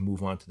quick to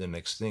move on to the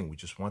next thing. We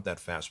just want that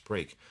fast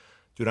break.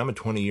 Dude, I'm a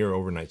 20-year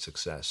overnight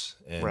success.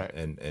 And, right.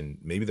 and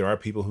maybe there are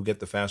people who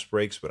get the fast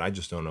breaks, but I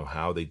just don't know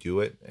how they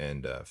do it.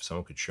 And if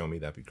someone could show me,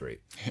 that'd be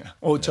great. Yeah.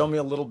 Well, tell me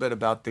a little bit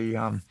about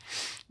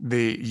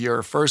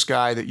your first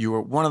guy that you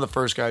were, one of the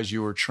first guys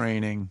you were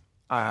training.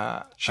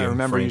 I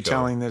remember you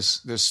telling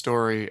this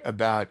story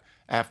about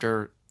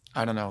after,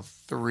 I don't know,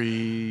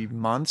 3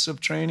 months of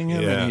training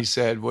him. Yeah. And he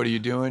said, "What are you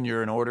doing?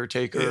 You're an order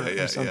taker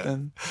or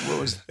something." Yeah. What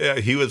was? Yeah,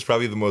 he was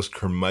probably the most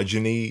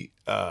curmudgeon-y,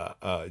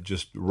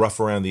 just rough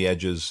around the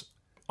edges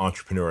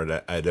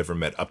entrepreneur I'd ever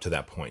met up to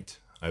that point.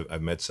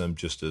 I've met some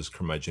just as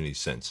curmudgeon-y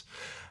since.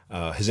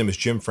 His name is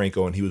Jim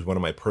Franco, and he was one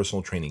of my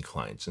personal training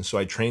clients. And so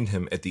I trained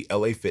him at the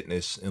LA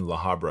Fitness in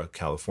La Habra,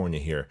 California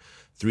here,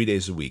 3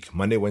 days a week,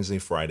 Monday, Wednesday,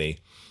 Friday,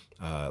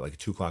 like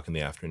 2 o'clock in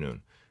the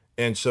afternoon.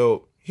 And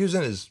so he was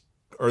in his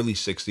early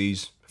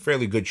 60s,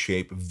 fairly good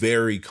shape,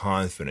 very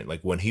confident.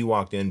 Like when he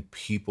walked in,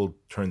 people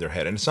turned their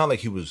head. And it's not like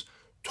he was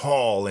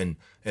tall and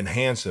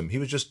handsome. He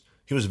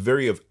was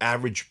very of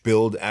average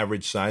build,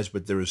 average size,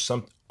 but there was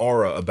some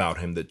aura about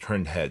him that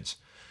turned heads.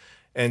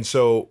 And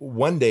so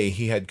one day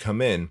he had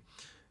come in,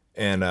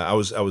 and I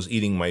was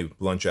eating my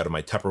lunch out of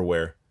my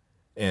Tupperware,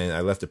 and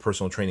I left the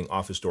personal training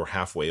office door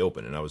halfway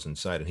open, and I was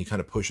inside, and he kind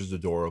of pushes the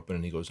door open,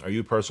 and he goes, "Are you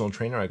a personal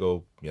trainer?" I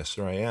go, "Yes,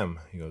 sir, I am."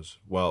 He goes,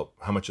 "Well,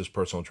 how much does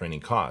personal training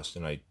cost?"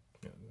 And I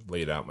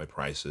laid out my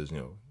prices,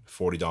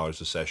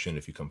 $40 a session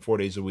if you come 4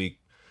 days a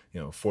week,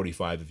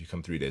 $45 if you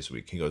come 3 days a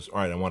week. He goes, "All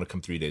right, I want to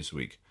come 3 days a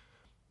week."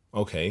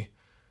 Okay.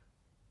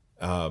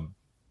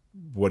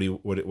 What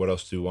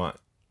else do you want?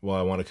 Well,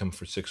 I want to come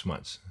for 6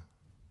 months.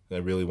 I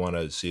really want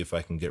to see if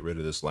I can get rid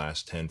of this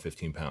last 10,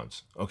 15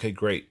 pounds. Okay,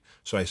 great.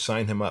 So I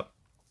signed him up.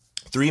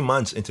 3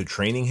 months into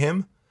training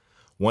him,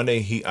 one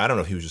day I don't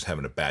know if he was just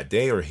having a bad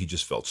day or he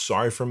just felt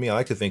sorry for me. I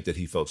like to think that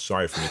he felt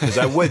sorry for me because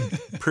I would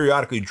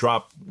periodically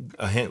drop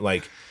a hint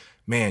like,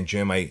 "Man,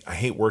 Jim, I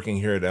hate working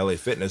here at LA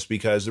Fitness,"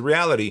 because the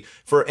reality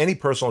for any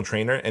personal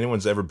trainer,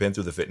 anyone's ever been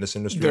through the fitness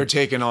industry, they're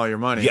taking all your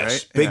money,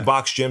 yes, right? Big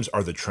box gyms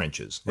are the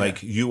trenches.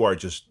 Like you are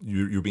just,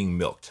 you're being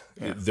milked.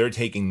 Yeah. They're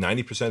taking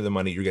 90% of the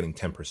money, you're getting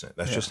 10%.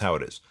 That's just how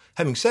it is.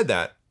 Having said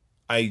that,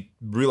 I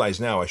realize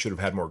now I should have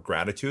had more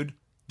gratitude.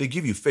 They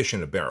give you fish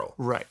in a barrel.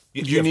 Right.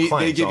 They give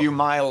you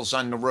miles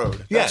on the road.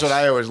 That's Yes. what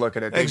I always look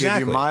at it. They give you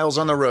Exactly. miles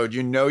on the road.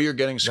 You're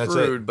getting That's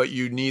screwed, it. but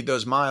you need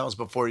those miles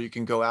before you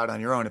can go out on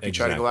your own. If you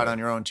try to go out on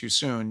your own too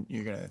soon,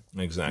 you're going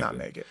to not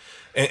make it.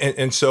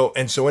 And so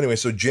anyway,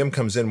 so Jim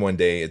comes in one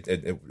day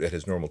at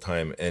his normal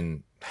time,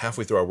 and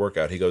halfway through our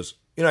workout, he goes,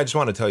 "I just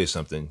want to tell you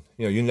something.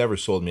 You never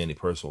sold me any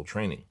personal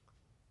training."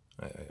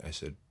 I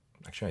said,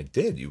 "Actually, I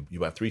did. You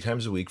bought 3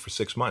 times a week for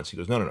 6 months." He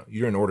goes, No.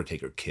 You're an order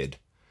taker, kid."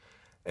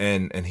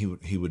 And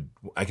he would,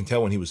 I can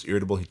tell when he was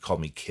irritable, he'd call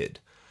me kid.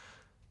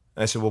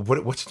 And I said, "Well,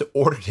 what's the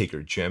order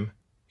taker, Jim?"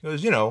 He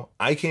goes,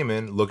 "I came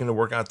in looking to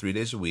work out 3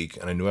 days a week,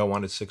 and I knew I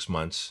wanted 6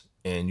 months,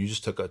 and you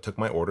just took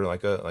my order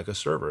like a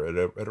server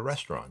at a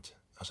restaurant."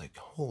 I was like,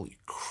 "Holy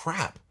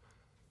crap!"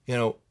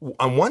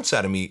 On one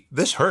side of me,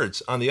 this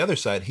hurts. On the other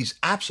side, he's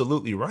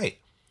absolutely right.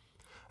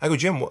 I go,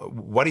 "Jim,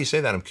 why do you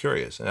say that? I'm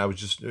curious." And I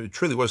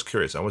truly was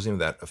curious. I wasn't even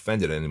that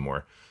offended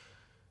anymore.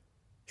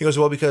 He goes,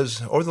 "Well,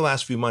 because over the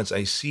last few months,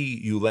 I see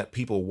you let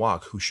people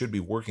walk who should be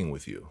working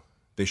with you.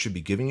 They should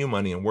be giving you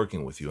money and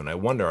working with you. And I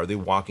wonder, are they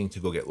walking to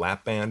go get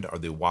lap band? Are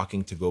they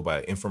walking to go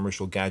buy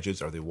infomercial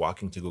gadgets? Are they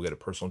walking to go get a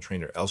personal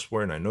trainer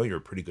elsewhere? And I know you're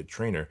a pretty good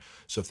trainer.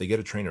 So if they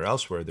get a trainer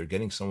elsewhere, they're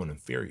getting someone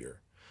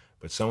inferior,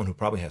 but someone who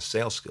probably has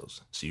sales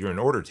skills. So you're an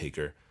order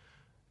taker.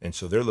 And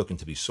so they're looking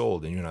to be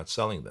sold and you're not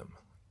selling them."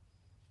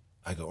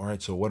 I go, all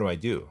right, so what do I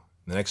do?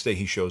 The next day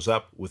he shows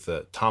up with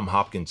a Tom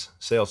Hopkins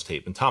sales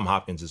tape. And Tom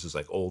Hopkins is this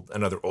like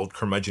another old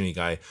curmudgeon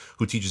guy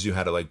who teaches you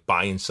how to like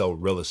buy and sell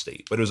real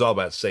estate, but it was all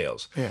about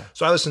sales. Yeah.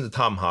 So I listened to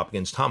Tom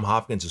Hopkins. Tom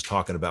Hopkins is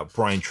talking about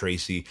Brian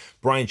Tracy.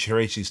 Brian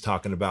Tracy's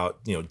talking about,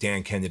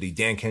 Dan Kennedy.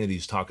 Dan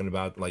Kennedy's talking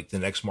about like the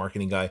next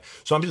marketing guy.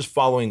 So I'm just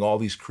following all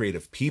these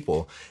creative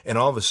people. And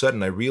all of a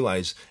sudden I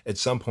realize at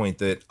some point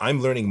that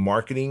I'm learning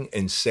marketing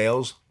and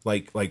sales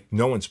like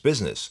no one's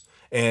business.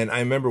 And I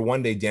remember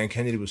one day Dan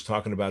Kennedy was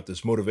talking about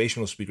this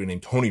motivational speaker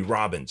named Tony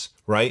Robbins,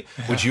 right?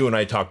 Which you and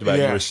I talked about.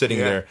 You were sitting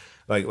there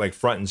like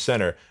front and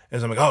center.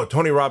 And so I'm like, oh,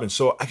 Tony Robbins.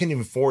 So I couldn't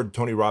even afford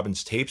Tony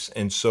Robbins tapes.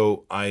 And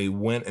so I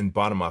went and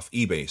bought them off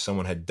eBay.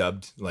 Someone had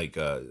dubbed like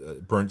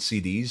burnt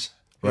CDs,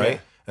 right? Yeah.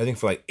 I think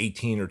for like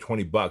 18 or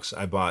 20 bucks,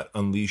 I bought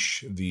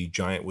Unleash the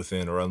Giant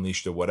Within or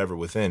Unleash the whatever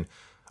within.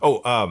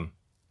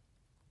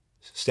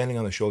 Standing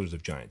on the Shoulders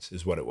of Giants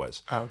is what it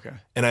was. Oh, okay.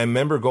 And I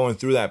remember going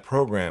through that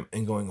program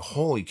and going,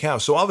 holy cow.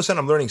 So all of a sudden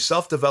I'm learning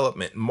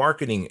self-development,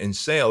 marketing, and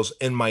sales,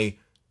 and my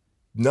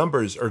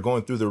numbers are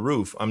going through the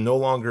roof. I'm no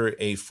longer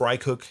a fry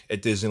cook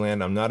at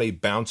Disneyland. I'm not a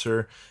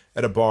bouncer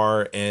at a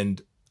bar.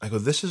 And I go,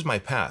 this is my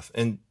path.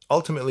 And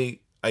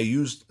ultimately, I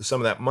used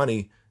some of that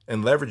money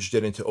and leveraged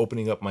it into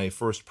opening up my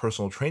first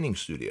personal training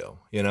studio,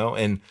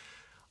 and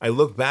I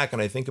look back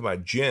and I think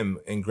about Jim,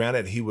 and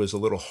granted, he was a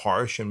little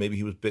harsh and maybe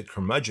he was a bit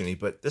curmudgeon-y,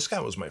 but this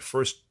guy was my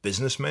first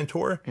business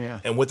mentor. Yeah.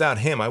 And without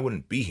him, I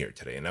wouldn't be here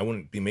today, and I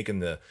wouldn't be making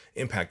the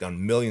impact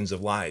on millions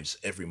of lives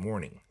every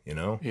morning,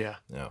 Yeah.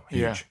 No,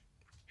 huge.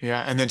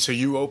 Yeah. And then so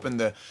you opened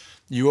the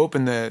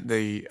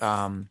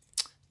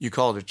you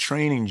call it a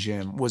training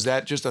gym. Was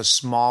that just a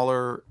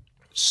smaller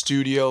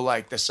studio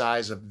like the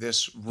size of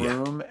this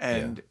room?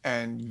 Yeah.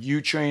 And you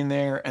train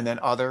there, and then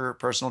other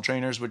personal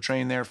trainers would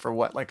train there for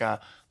what, like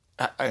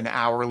an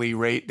hourly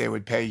rate they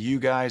would pay you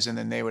guys, and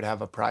then they would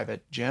have a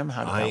private gym?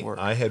 How did that work?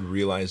 I had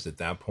realized at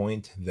that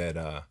point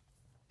that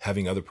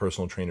having other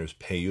personal trainers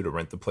pay you to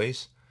rent the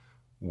place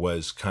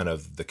was kind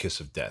of the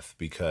kiss of death,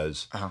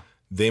 because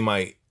they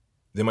might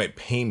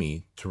pay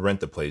me to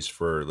rent the place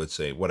for, let's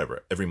say,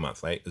 whatever, every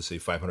month, right? Let's say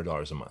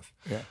 $500 a month.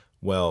 Yeah.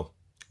 Well,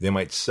 they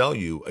might sell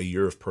you a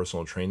year of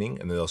personal training,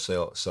 and then they'll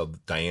sell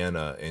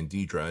Diana and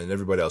Deidre and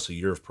everybody else a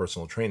year of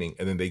personal training,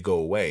 and then they go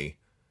away.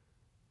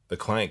 The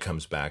client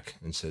comes back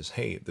and says,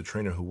 hey, the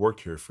trainer who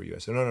worked here for you. I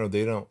said, no,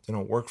 they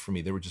don't work for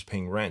me. They were just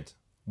paying rent.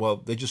 Well,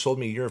 they just sold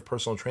me a year of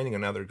personal training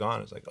and now they're gone.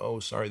 It's like, oh,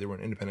 sorry, they were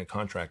an independent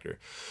contractor.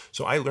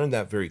 So I learned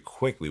that very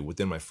quickly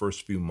within my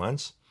first few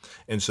months.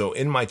 And so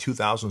in my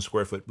 2,000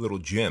 square foot little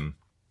gym,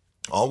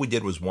 all we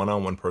did was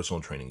one-on-one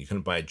personal training. You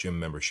couldn't buy a gym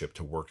membership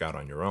to work out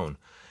on your own.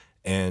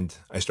 And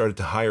I started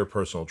to hire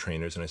personal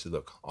trainers, and I said,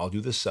 look, I'll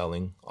do the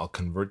selling. I'll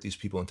convert these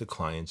people into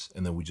clients,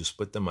 and then we just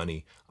split the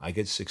money. I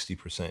get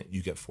 60%,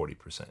 you get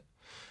 40%.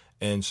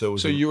 And so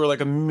you were like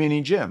a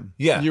mini gym.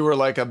 Yeah. You were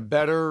like a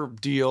better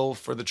deal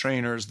for the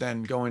trainers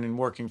than going and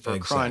working for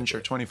Crunch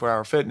or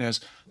 24-hour fitness.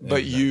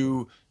 But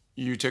you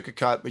took a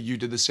cut, but you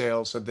did the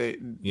sales. So they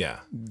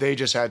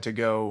just had to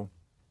go.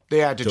 They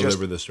had to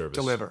deliver the service.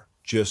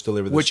 Just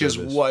deliver the service. Which is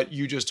what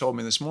you just told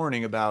me this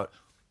morning about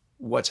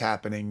what's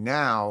happening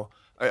now.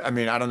 I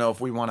mean, I don't know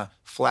if we want to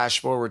flash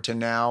forward to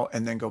now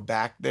and then go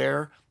back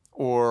there,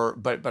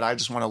 but I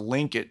just want to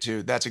link it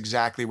to, that's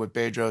exactly what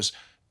Bedros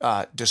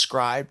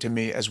described to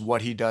me as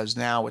what he does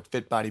now with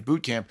Fit Body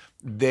Bootcamp.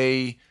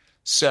 They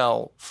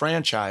sell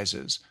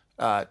franchises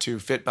to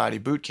Fit Body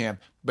Bootcamp,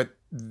 but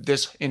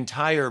this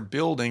entire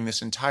building,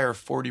 this entire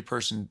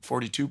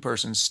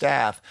 42-person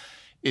staff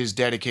is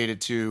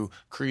dedicated to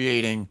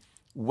creating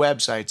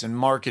websites and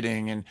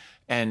marketing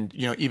and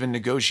even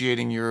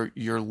negotiating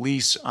your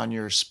lease on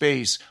your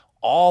space,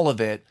 all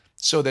of it,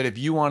 so that if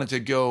you wanted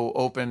to go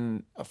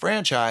open a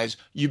franchise,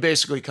 you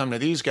basically come to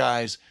these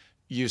guys,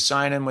 you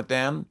sign in with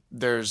them,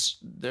 there's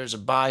a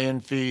buy-in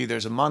fee,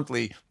 there's a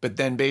monthly, but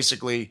then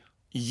basically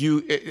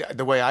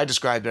the way I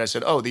described it, I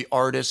said, the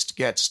artist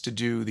gets to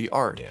do the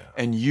art,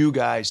 and you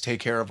guys take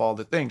care of all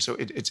the things. So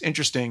it's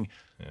interesting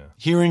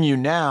hearing you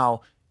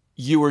now.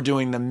 You were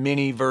doing the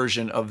mini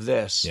version of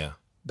this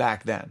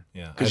back then,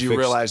 because you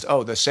realized,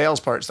 the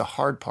sales part is the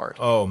hard part.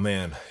 Oh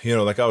man,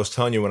 like I was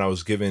telling you when I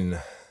was giving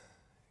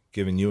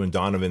you and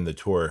Donovan the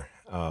tour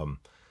of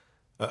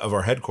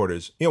our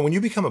headquarters. When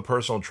you become a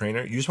personal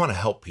trainer, you just want to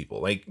help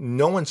people. Like,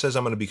 no one says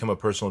I'm going to become a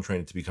personal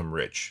trainer to become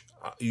rich.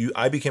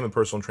 I became a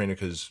personal trainer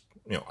because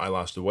I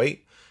lost the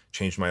weight,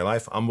 changed my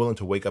life. I'm willing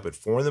to wake up at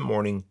 4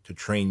 a.m. to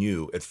train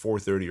you at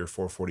 4:30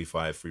 or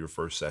 4:45 for your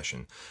first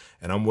session.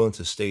 And I'm willing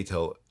to stay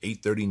till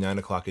 8:30, 9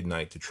 o'clock at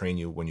night to train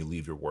you when you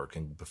leave your work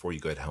and before you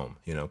get home,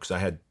 because I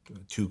had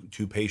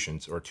two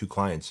patients or two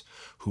clients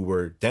who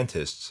were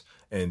dentists,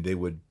 and they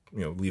would,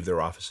 leave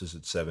their offices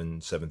at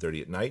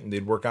 7:30 at night, and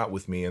they'd work out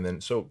with me. And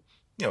then, so,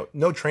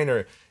 no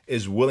trainer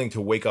is willing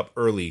to wake up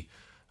early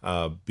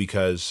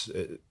because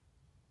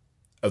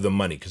of the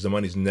money, because the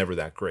money's never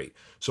that great.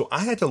 So I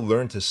had to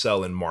learn to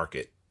sell and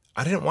market.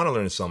 I didn't want to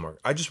learn to sell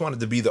marketing. I just wanted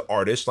to be the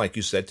artist, like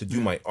you said, to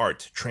do my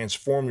art,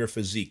 transform your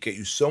physique, get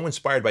you so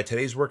inspired by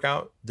today's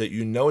workout that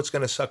you know it's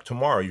going to suck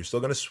tomorrow. You're still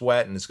going to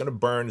sweat and it's going to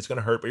burn, it's going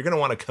to hurt, but you're going to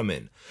want to come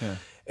in. Yeah.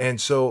 And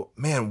so,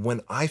 man,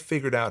 when I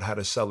figured out how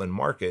to sell and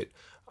market,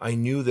 I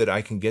knew that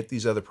I can get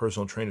these other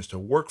personal trainers to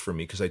work for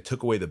me because I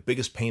took away the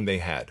biggest pain they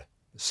had,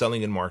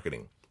 selling and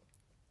marketing.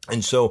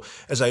 And so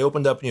as I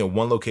opened up,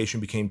 one location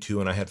became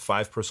 2, and I had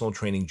 5 personal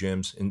training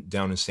gyms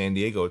down in San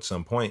Diego at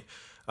some point.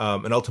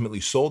 And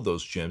ultimately sold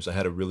those gyms. I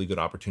had a really good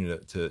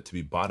opportunity to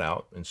be bought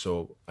out. And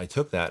so I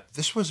took that.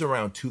 This was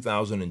around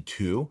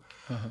 2002.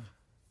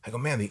 I go,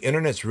 man, the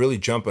internet's really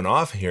jumping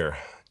off here.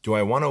 Do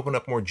I want to open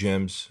up more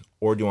gyms,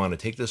 or do I want to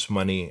take this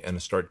money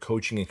and start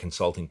coaching and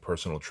consulting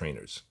personal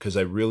trainers? Because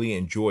I really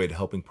enjoyed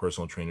helping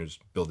personal trainers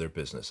build their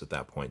business at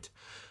that point.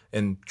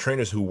 And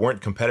trainers who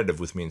weren't competitive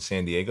with me in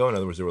San Diego, in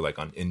other words, they were like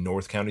in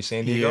North County,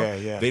 San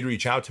Diego, they'd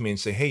reach out to me and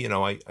say, hey,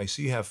 I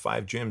see you have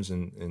 5 gyms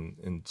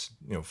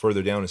in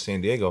further down in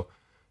San Diego.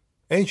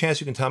 Any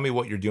chance you can tell me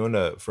what you're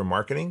doing for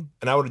marketing?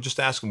 And I would just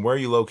ask them, where are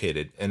you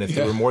located? And if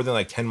they were more than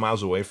like 10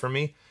 miles away from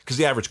me, because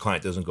the average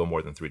client doesn't go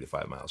more than 3 to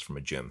 5 miles from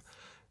a gym,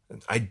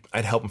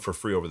 I'd help them for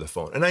free over the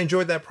phone. And I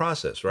enjoyed that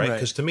process, right?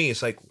 Because to me,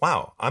 it's like,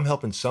 wow, I'm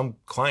helping some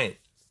client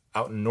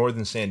out in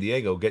northern San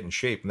Diego get in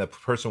shape, and that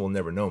person will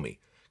never know me.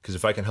 Because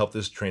if I can help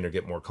this trainer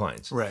get more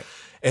clients. Right.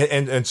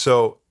 And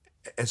so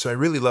I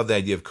really love the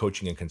idea of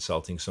coaching and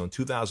consulting. So in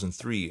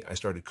 2003, I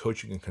started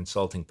coaching and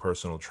consulting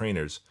personal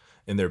trainers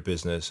in their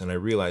business. And I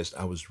realized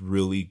I was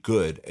really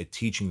good at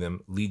teaching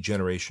them lead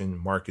generation,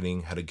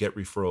 marketing, how to get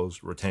referrals,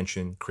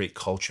 retention, create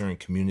culture and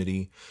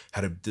community,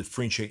 how to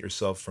differentiate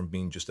yourself from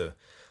being just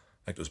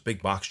like those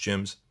big box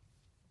gyms.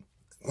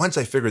 Once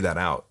I figured that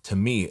out, to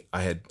me,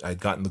 I'd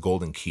gotten the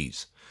golden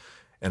keys.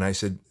 And I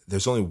said,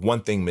 there's only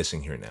one thing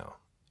missing here now.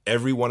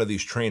 Every one of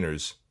these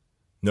trainers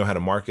know how to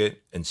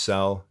market and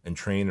sell and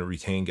train and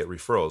retain, get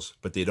referrals,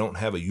 but they don't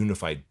have a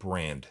unified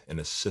brand and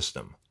a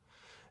system.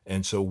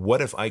 And so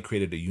what if I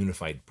created a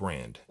unified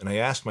brand? And I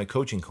asked my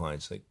coaching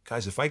clients, like,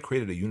 guys, if I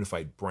created a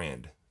unified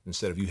brand,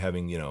 instead of you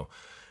having,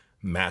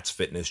 Matt's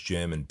fitness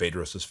gym and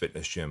Bedros'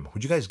 fitness gym,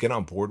 would you guys get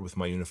on board with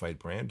my unified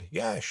brand?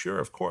 Yeah, sure,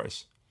 of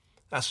course.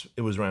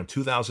 It was around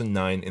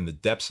 2009 in the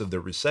depths of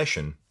the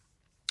recession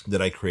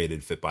that I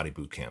created Fit Body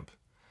Bootcamp.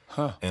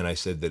 And I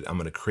said that I'm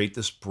going to create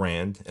this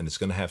brand, and it's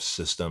going to have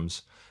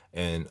systems,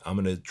 and I'm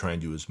going to try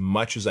and do as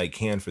much as I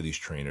can for these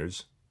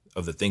trainers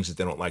of the things that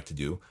they don't like to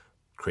do,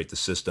 create the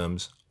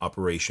systems,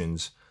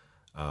 operations,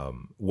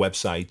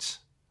 websites,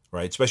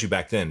 right? Especially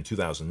back then in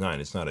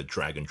 2009, it's not a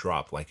drag and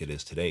drop like it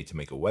is today to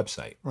make a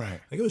website. Right.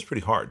 Like it was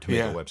pretty hard to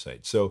make a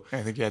website. So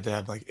I think you had to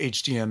have like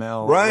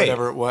HTML,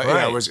 whatever it was. Right.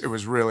 Yeah, it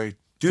was really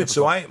Dude,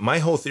 difficult. So my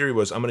whole theory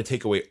was I'm going to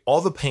take away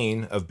all the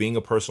pain of being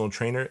a personal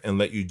trainer and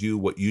let you do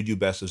what you do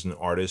best as an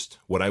artist,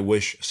 what I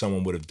wish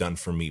someone would have done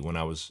for me when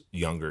I was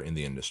younger in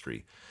the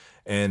industry.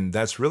 And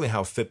that's really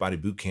how Fit Body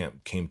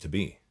Bootcamp came to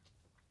be.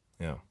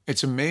 Yeah.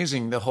 It's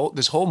amazing.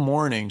 This whole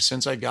morning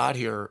since I got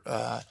here,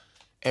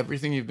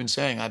 everything you've been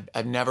saying,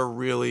 I've never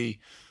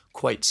really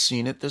quite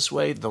seen it this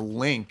way. The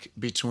link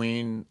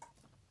between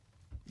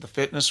the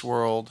fitness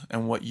world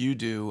and what you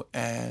do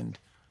and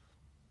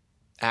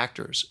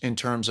actors in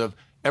terms of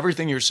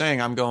everything you're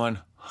saying, I'm going,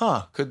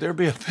 could there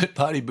be a Fit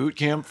Body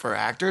Bootcamp for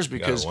actors?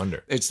 Because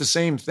it's the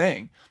same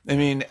thing. I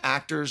mean,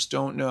 actors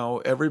don't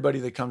know. Everybody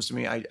that comes to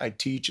me, I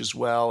teach as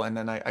well. And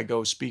then I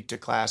go speak to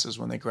classes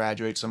when they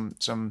graduate,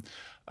 some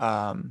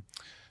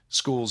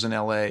schools in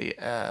LA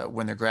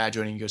when they're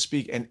graduating, you go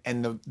speak.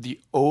 And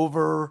the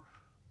overriding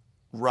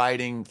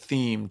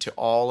theme to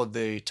all of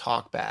the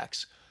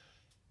talkbacks,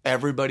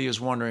 everybody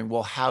is wondering,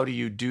 well, how do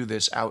you do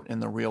this out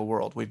in the real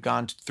world? We've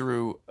gone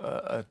through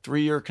a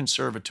 3-year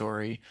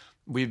conservatory.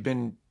 We've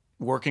been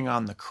working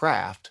on the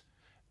craft.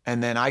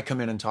 And then I come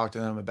in and talk to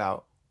them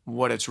about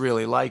what it's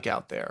really like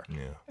out there.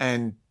 Yeah.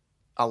 And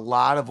a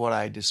lot of what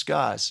I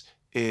discuss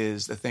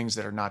is the things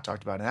that are not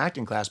talked about in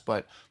acting class,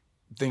 but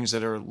things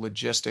that are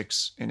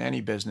logistics in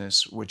any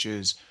business, which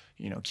is,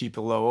 keep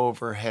a low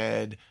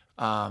overhead,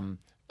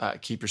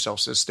 keep yourself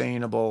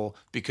sustainable,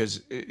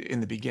 because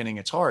in the beginning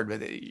it's hard,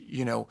 but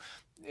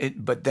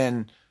but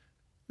then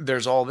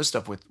there's all this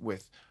stuff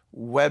with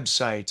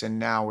websites and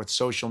now with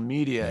social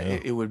media. Yeah.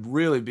 It would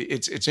really be,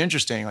 it's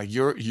interesting. Like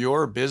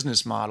your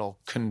business model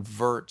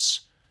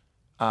converts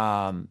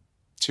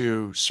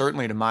to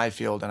certainly to my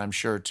field, and I'm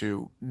sure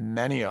to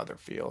many other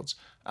fields.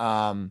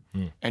 And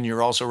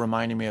you're also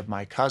reminding me of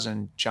my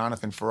cousin,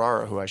 Jonathan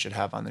Ferrara, who I should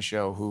have on the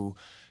show, who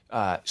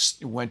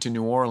went to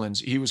New Orleans.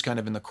 He was kind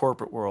of in the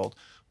corporate world,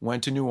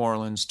 went to New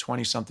Orleans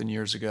 20-something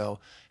years ago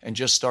and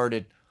just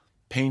started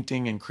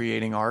painting and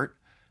creating art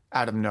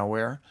out of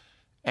nowhere.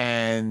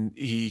 And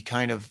he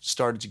kind of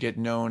started to get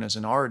known as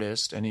an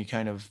artist, and he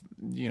kind of,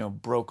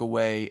 broke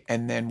away.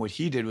 And then what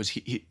he did was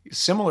he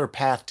similar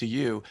path to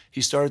you.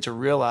 He started to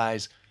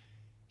realize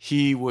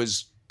he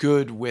was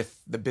good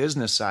with the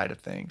business side of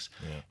things.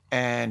 Yeah.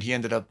 And he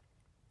ended up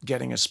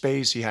getting a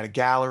space. He had a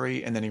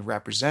gallery, and then he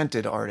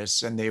represented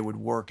artists, and they would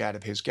work out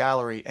of his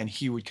gallery, and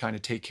he would kind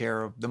of take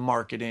care of the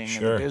marketing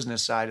and the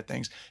business side of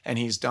things. And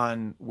he's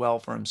done well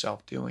for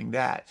himself doing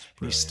that.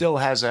 He still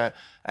has a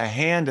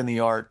hand in the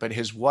art, but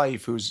his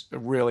wife, who's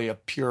really a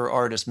pure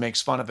artist,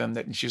 makes fun of him,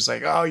 and she's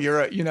like, "Oh, you're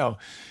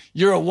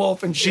a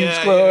wolf in sheep's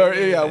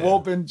clothes.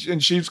 Wolf in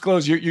sheep's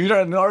clothes. You're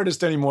not an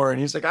artist anymore."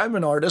 And he's like, "I'm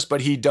an artist,"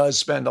 but he does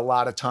spend a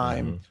lot of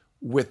time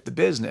with the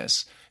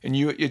business. And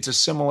it's a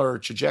similar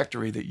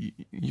trajectory that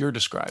you're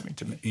describing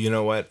to me. You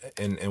know what?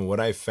 And what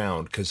I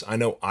found, because I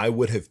know I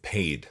would have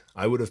paid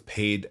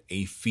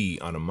a fee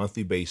on a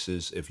monthly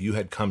basis if you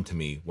had come to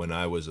me when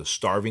I was a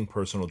starving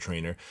personal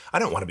trainer. I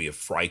don't want to be a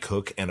fry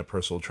cook and a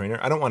personal trainer.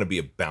 I don't want to be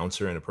a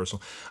bouncer and a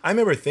personal. I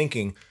remember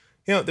thinking,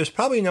 there's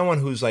probably no one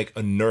who's like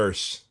a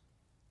nurse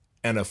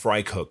and a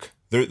fry cook.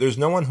 There's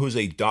no one who's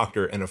a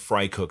doctor and a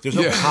fry cook. There's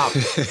no cop,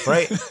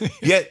 right?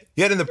 Yet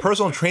in the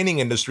personal training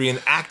industry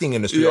and acting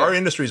industry, our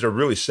industries are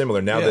really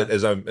similar now that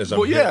as I'm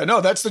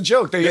that's the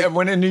joke.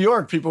 When in New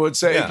York, people would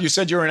say, if you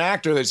said you're an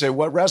actor, they'd say,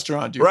 "What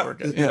restaurant do you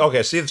work at?"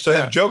 Okay, see, so they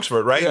have jokes for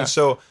it, right? And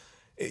so,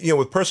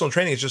 with personal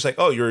training, it's just like,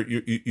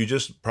 you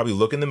just probably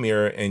look in the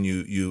mirror and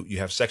you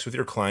have sex with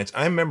your clients.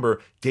 I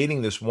remember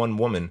dating this one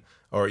woman,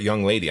 or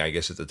young lady, I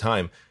guess at the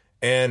time,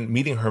 and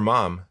meeting her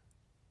mom,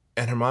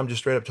 and her mom just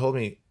straight up told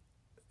me,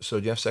 "So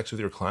do you have sex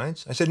with your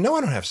clients?" I said, "No,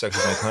 I don't have sex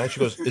with my clients."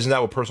 She goes, "Isn't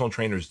that what personal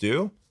trainers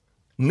do?"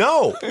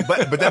 No,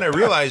 but then I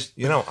realized,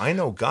 I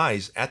know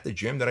guys at the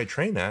gym that I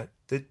train at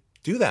that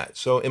do that.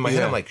 So in my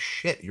head, I'm like,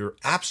 shit, you're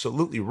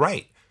absolutely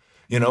right.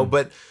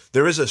 But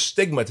there is a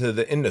stigma to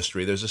the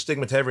industry. There's a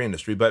stigma to every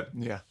industry. But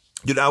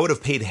dude, I would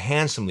have paid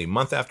handsomely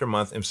month after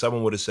month if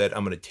someone would have said,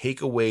 "I'm going to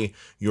take away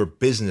your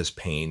business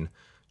pain,"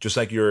 just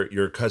like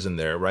your cousin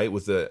there, right,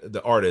 with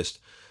the artist,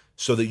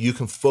 so that you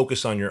can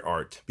focus on your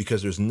art,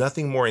 because there's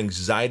nothing more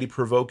anxiety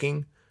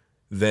provoking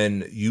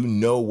than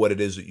what it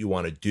is that you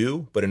want to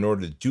do. But in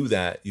order to do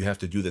that, you have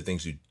to do the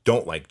things you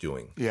don't like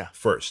doing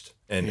first.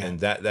 And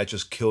that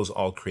just kills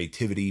all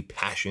creativity,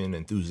 passion,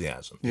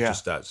 enthusiasm. It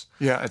just does.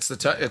 Yeah, it's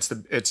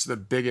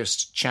the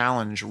biggest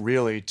challenge,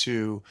 really,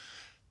 to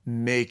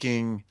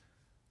making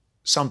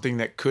something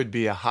that could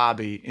be a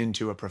hobby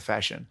into a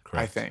profession.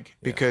 Correct. I think,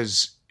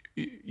 because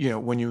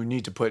when you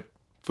need to put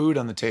food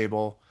on the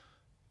table,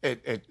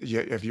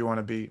 if you want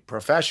to be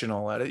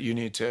professional at it, you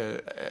need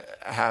to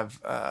have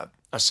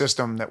a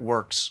system that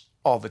works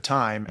all the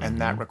time,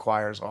 and that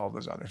requires all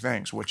those other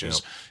things, which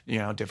is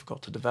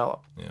difficult to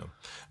develop. Yeah.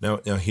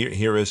 Now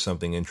here is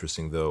something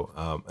interesting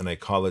though, and I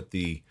call it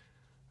the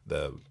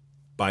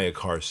buy a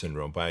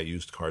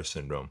used car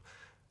syndrome.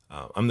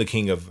 I'm the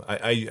king of.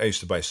 I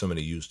used to buy so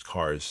many used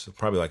cars,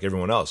 probably like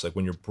everyone else. Like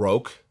when you're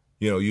broke,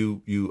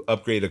 you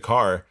upgrade a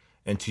car,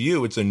 and to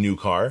you it's a new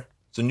car.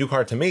 It's a new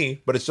car to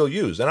me, but it's still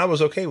used, and I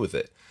was okay with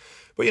it.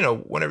 But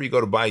whenever you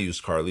go to buy a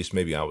used car, at least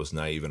maybe I was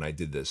naive and I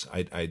did this.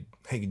 Hey,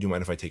 do you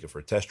mind if I take it for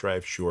a test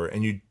drive? Sure.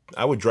 And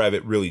I would drive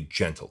it really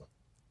gentle,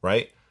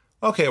 right?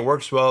 Okay, it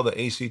works well. The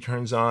AC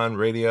turns on,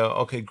 radio.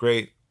 Okay,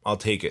 great. I'll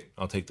take it.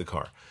 I'll take the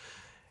car.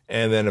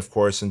 And then, of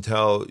course,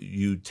 until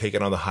you take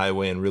it on the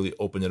highway and really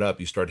open it up,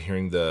 you start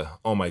hearing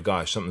oh my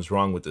gosh, something's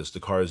wrong with this. The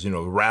car is,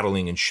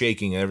 rattling and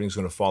shaking and everything's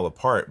going to fall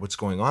apart. What's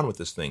going on with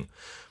this thing?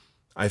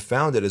 I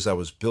found it as I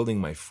was building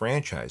my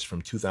franchise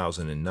from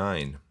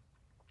 2009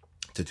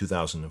 to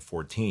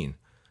 2014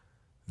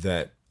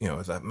 that,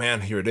 I thought,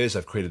 man, here it is.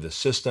 I've created a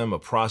system, a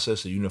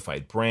process, a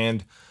unified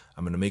brand.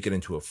 I'm going to make it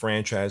into a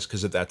franchise,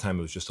 because at that time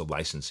it was just a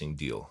licensing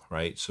deal,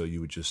 right? So you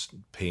would just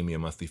pay me a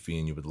monthly fee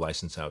and you would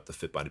license out the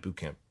Fit Body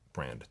Bootcamp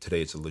brand.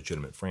 Today it's a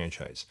legitimate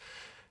franchise.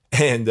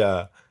 And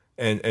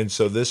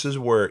so this is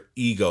where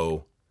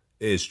ego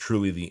is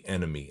truly the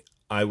enemy.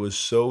 I was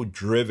so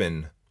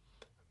driven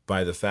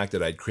by the fact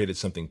that I'd created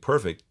something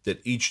perfect that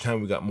each time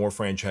we got more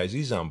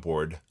franchisees on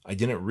board, I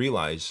didn't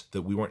realize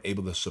that we weren't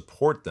able to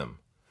support them.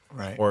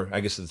 Right. Or I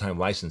guess at the time,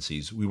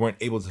 licensees. We weren't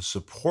able to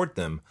support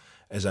them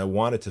as I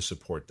wanted to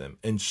support them.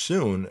 And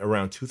soon,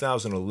 around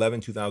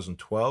 2011,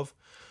 2012,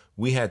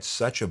 we had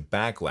such a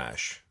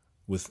backlash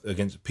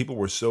against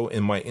people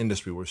in my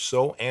industry were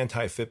so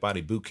anti-Fit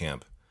Body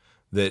Bootcamp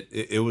that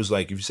it was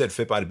like, if you said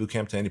Fit Body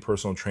Bootcamp to any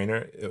personal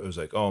trainer, it was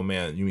like, oh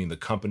man, you mean the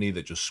company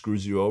that just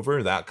screws you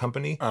over, that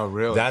company? Oh,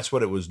 really? That's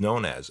what it was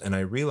known as. And I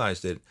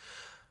realized that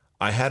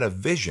I had a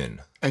vision.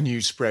 And you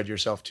spread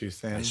yourself too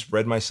thin. I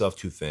spread myself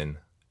too thin,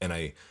 and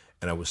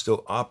I was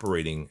still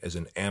operating as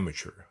an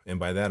amateur. And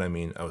by that, I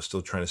mean, I was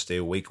still trying to stay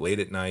awake late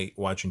at night,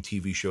 watching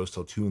TV shows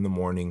till 2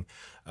 a.m,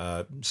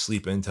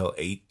 sleep until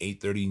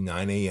 8:30,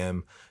 9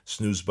 a.m.,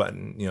 snooze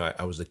button.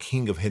 I was the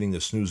king of hitting the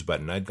snooze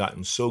button. I'd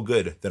gotten so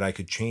good that I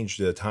could change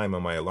the time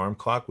on my alarm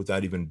clock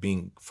without even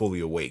being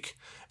fully awake.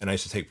 And I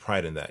used to take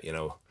pride in that,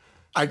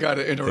 I got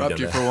to interrupt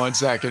you for 1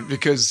 second,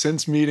 because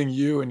since meeting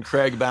you and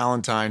Craig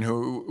Ballantyne,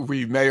 who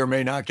we may or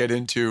may not get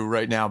into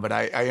right now, but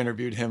I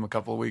interviewed him a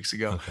couple of weeks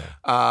ago.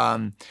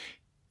 Okay.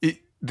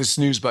 The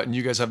snooze button,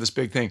 you guys have this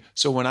big thing.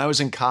 So when I was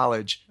in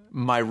college,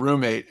 my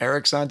roommate,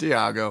 Eric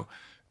Santiago,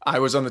 I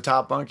was on the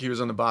top bunk, he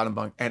was on the bottom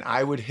bunk, and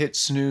I would hit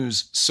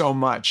snooze so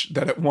much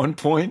that at one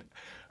point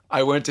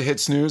I went to hit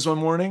snooze one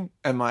morning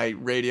and my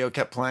radio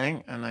kept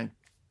playing and I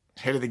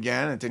hit it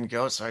again. It didn't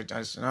go. So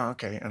I said, oh,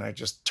 okay. And I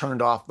just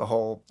turned off the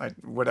whole,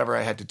 whatever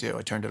I had to do,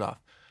 I turned it off.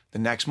 The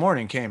next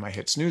morning came, I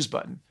hit snooze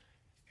button.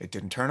 It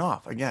didn't turn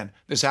off again.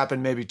 This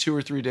happened maybe 2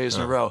 or 3 days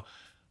in a row.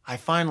 I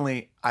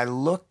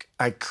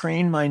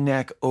crane my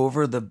neck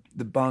over the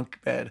bunk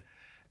bed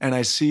and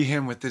I see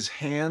him with his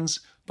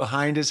hands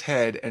behind his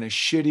head and a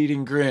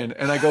shit-eating grin.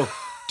 And I go,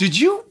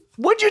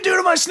 what'd you do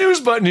to my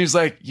snooze button? He's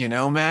like,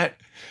 Matt,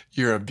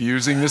 you're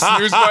abusing the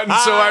snooze button.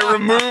 So I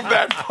removed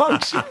that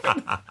function.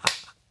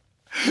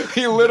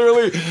 He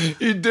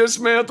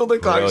dismantled the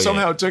clock,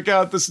 somehow took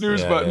out the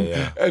snooze button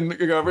and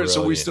covered it.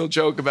 So we still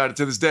joke about it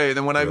to this day. And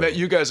then when I met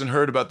you guys and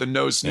heard about the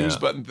no snooze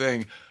button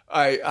thing,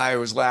 I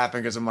was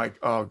laughing because I'm like,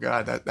 oh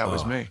God, that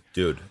was me.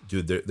 Dude,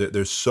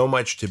 there's so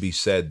much to be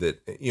said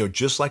that,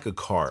 just like a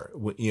car,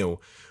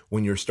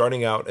 when you're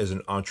starting out as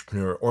an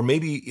entrepreneur or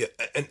maybe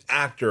an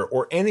actor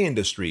or any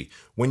industry,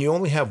 when you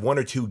only have 1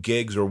 or 2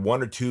 gigs or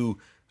 1 or 2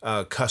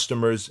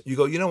 customers, you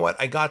go, you know what?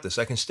 I got this.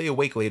 I can stay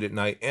awake late at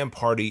night and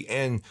party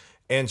and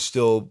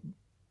still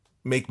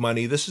make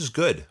money. This is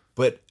good.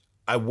 But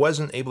I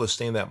wasn't able to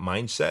stay in that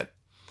mindset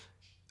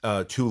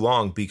too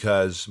long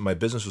because my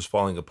business was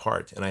falling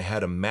apart. And I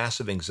had a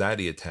massive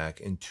anxiety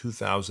attack in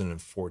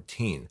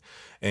 2014.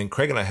 And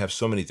Craig and I have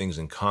so many things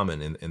in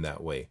common in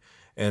that way.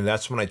 And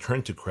that's when I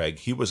turned to Craig.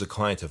 He was a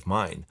client of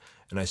mine.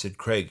 And I said,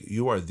 Craig,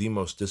 you are the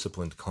most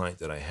disciplined client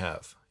that I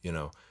have.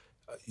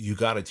 You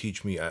got to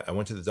teach me. I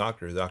went to the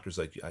doctor. The doctor's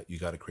like, you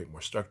got to create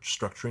more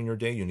structure in your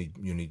day. You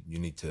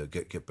need to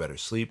get better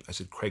sleep. I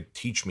said, Craig,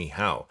 teach me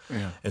how.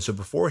 Yeah. And so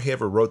before he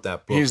ever wrote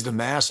that book, he's the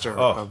master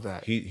of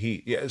that.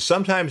 He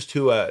sometimes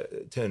to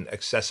an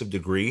excessive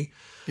degree.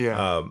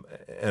 Yeah.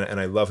 And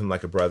I love him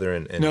like a brother.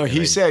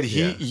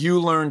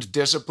 You learned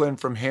discipline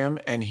from him,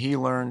 and he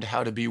learned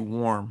how to be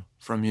warm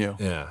from you.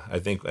 Yeah, I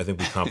think we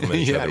complement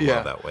each other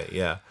well that way.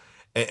 Yeah.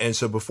 And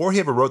so before he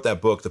ever wrote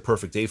that book, The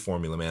Perfect Day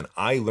Formula, man,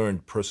 I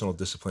learned personal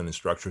discipline and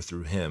structure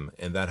through him.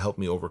 And that helped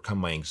me overcome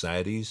my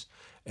anxieties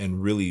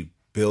and really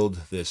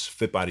build this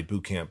Fit Body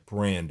Bootcamp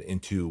brand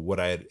into what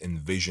I had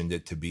envisioned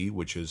it to be,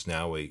 which is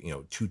now a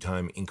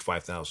 2-time Inc.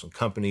 5000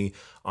 company,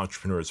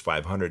 Entrepreneurs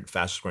 500,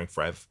 fastest growing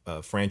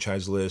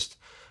franchise list.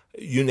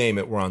 You name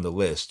it, we're on the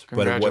list.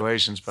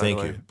 Congratulations, by the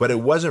way. Thank you. But it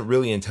wasn't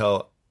really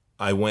until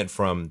I went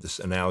from this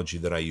analogy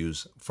that I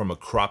use from a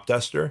crop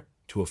duster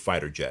to a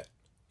fighter jet.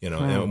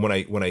 And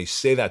when I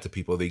say that to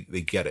people, they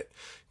get it,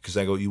 because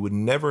I go, you would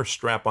never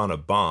strap on a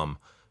bomb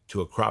to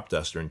a crop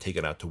duster and take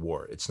it out to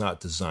war. It's not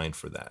designed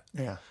for that.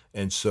 Yeah.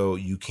 And so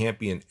you can't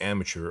be an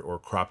amateur or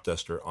crop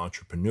duster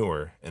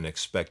entrepreneur and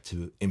expect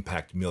to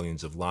impact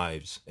millions of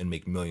lives and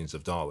make millions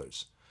of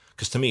dollars.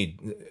 Because to me,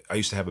 I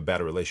used to have a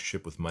bad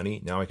relationship with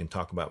money. Now I can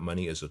talk about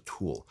money as a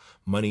tool.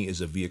 Money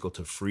is a vehicle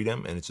to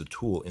freedom, and it's a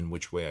tool in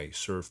which way I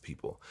serve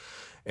people.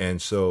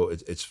 And so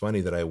it's funny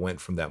that I went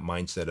from that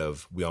mindset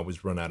of we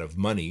always run out of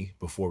money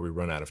before we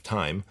run out of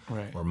time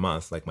or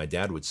month, like my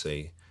dad would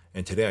say.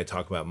 And today I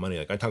talk about money.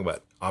 Like I talk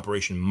about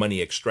Operation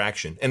Money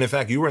Extraction. And in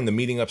fact, you were in the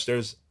meeting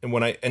upstairs. And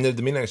when I ended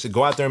the meeting, I said,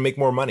 go out there and make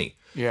more money.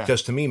 Yeah.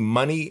 Because to me,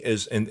 money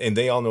is, and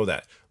they all know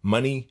that,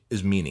 money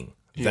is meaning.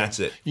 Yeah. That's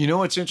it. You know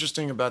what's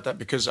interesting about that?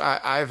 Because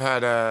I've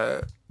had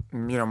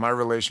my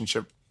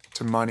relationship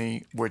to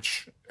money,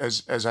 which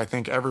as I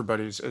think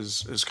everybody's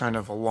is kind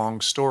of a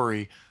long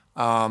story.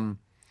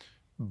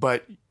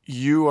 But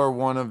you are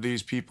one of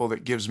these people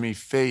that gives me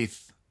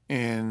faith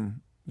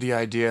in the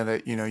idea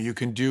that, you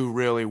can do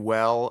really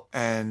well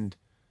and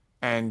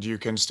you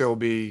can still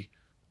be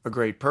a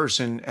great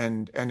person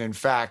and in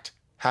fact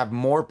have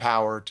more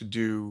power to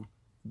do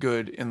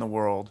good in the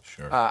world.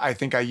 Sure. I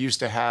think I used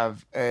to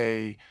have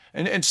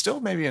and still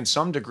maybe in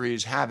some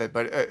degrees have it,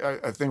 but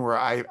a thing where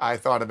I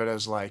thought of it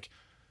as like,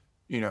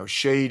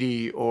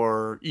 shady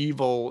or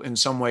evil in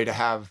some way to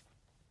have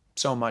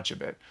so much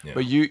of it. Yeah.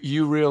 But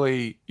you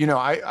really,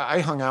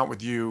 I hung out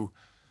with you,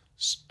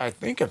 I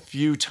think a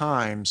few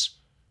times,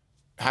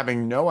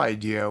 having no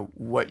idea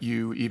what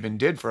you even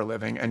did for a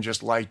living, and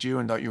just liked you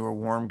and thought you were a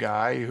warm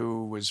guy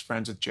who was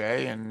friends with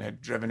Jay and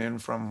had driven in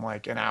from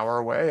like an hour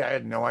away. I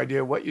had no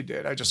idea what you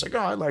did. I just like, oh,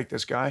 I like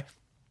this guy.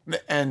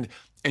 And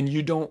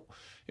you don't,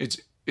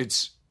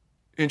 it's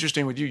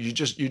interesting with you.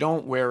 You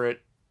don't wear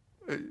it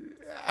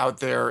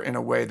out there in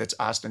a way that's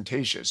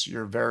ostentatious.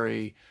 You're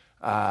very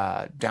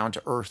down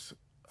to earth.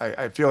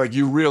 I feel like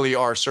you really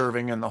are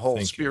serving, and the whole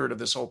spirit of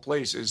this whole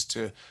place is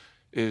to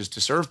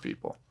serve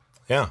people.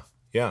 Yeah.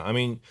 Yeah. I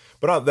mean,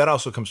 but that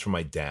also comes from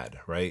my dad,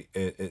 right?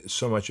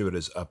 So much of it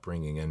is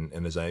upbringing.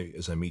 And as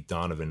I meet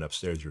Donovan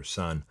upstairs, your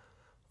son,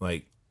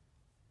 like,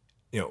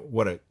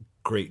 what a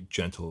great,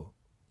 gentle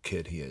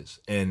kid he is.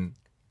 And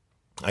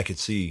I could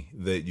see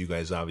that you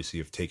guys obviously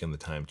have taken the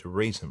time to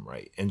raise him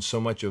right. And so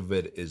much of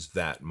it is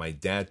that my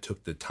dad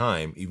took the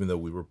time, even though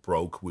we were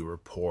broke, we were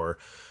poor.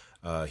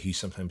 He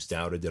sometimes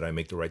doubted, did I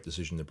make the right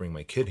decision to bring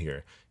my kid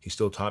here? He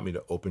still taught me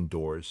to open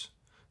doors,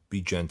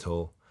 be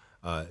gentle,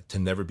 to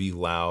never be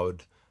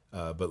loud,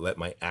 but let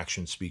my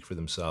actions speak for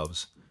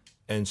themselves.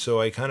 And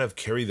so I kind of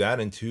carry that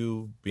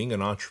into being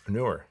an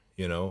entrepreneur.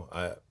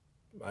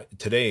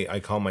 today I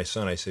call my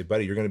son, I say,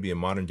 buddy, you're going to be a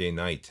modern day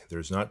knight.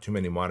 There's not too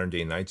many modern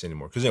day knights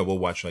anymore. Because we'll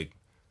watch like...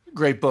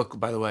 Great book,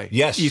 by the way.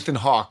 Yes. Ethan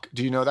Hawke.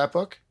 Do you know that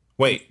book?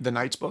 Wait. The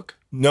Knight's book?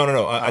 No.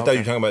 I thought you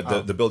were talking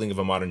about the building of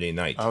a modern day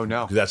knight. Oh,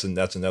 no. Because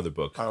that's another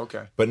book. Oh,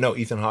 okay. But no,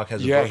 Ethan Hawke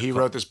has a book. Yeah, he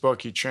wrote this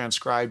book. He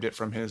transcribed it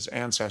from his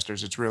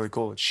ancestors. It's really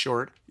cool. It's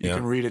short. You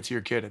can read it to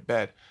your kid at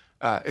bed.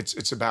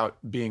 It's about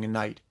being a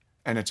knight,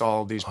 and it's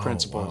all these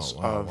principles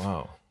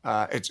Wow.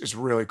 It's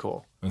really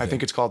cool. Okay. I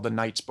think it's called the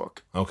Knight's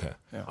book. Okay.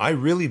 Yeah. I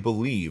really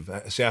believe,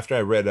 see, after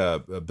I read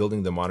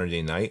Building the Modern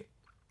Day Knight,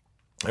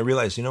 I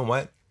realized, you know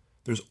what?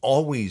 There's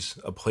always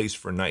a place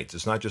for knights.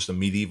 It's not just a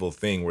medieval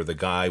thing where the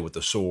guy with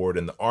the sword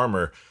and the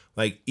armor.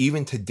 Like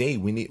even today,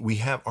 we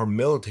have our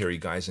military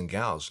guys and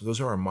gals. Those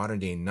are our modern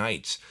day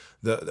knights.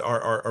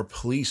 Our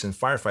police and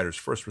firefighters,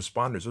 first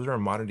responders. Those are our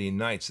modern day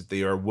knights that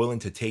they are willing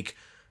to take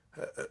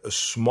a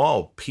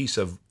small piece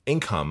of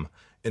income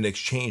in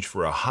exchange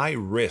for a high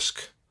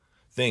risk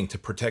thing to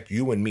protect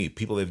you and me,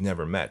 people they've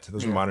never met.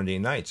 Those are modern day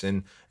knights,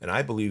 and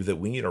I believe that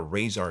we need to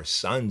raise our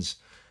sons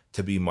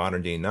to be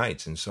modern day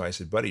knights. And so I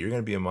said, buddy, you're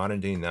going to be a modern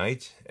day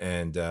knight,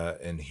 and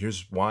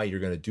here's why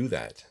you're going to do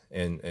that.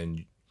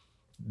 And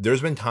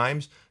there's been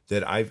times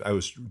that I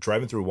was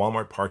driving through a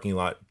Walmart parking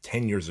lot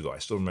 10 years ago. I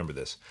still remember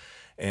this.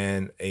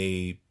 And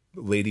a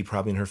lady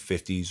probably in her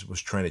 50s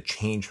was trying to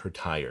change her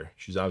tire.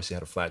 She's obviously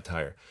had a flat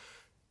tire.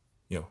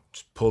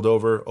 Just pulled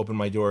over, opened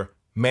my door.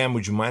 Ma'am,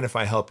 would you mind if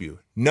I help you?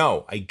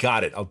 No, I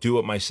got it. I'll do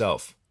it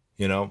myself.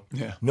 Yeah.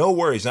 No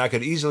worries. And I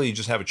could easily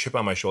just have a chip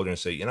on my shoulder and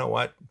say, you know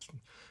what?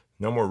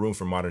 No more room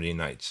for modern day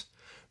knights.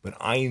 But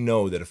I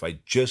know that if I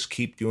just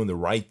keep doing the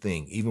right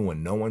thing, even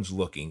when no one's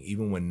looking,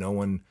 even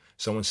when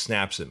someone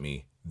snaps at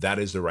me, that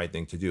is the right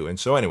thing to do. And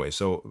so anyway,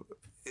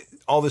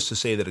 all this to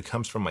say that it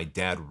comes from my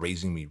dad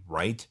raising me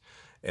right,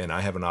 and I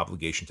have an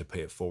obligation to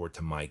pay it forward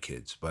to my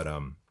kids. But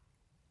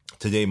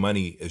today,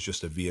 money is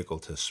just a vehicle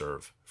to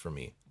serve for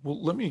me.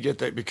 Well, let me get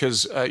that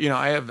because,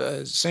 I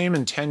have same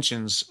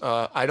intentions.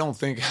 I don't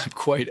think I've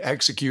quite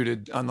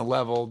executed on the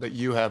level that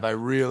you have. I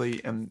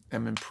really am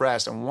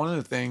impressed. And one of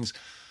the things,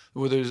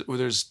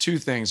 there's two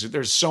things.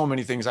 There's so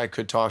many things I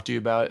could talk to you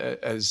about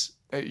as,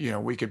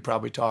 we could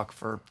probably talk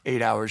for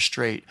 8 hours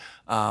straight,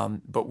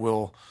 but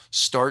we'll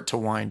start to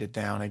wind it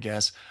down, I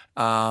guess.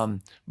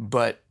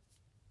 But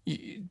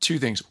two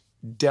things,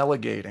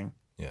 delegating.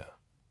 Yeah.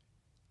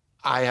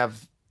 I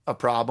have a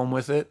problem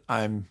with it.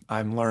 I'm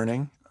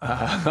learning.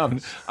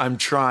 I'm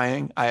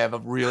trying. I have a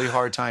really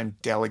hard time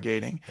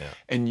delegating,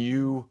 and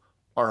you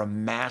are a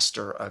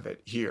master of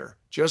it here.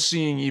 Just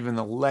seeing even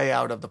the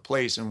layout of the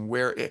place and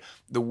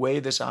the way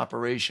this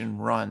operation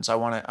runs. I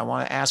want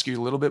to ask you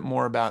a little bit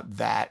more about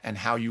that and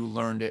how you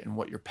learned it and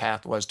what your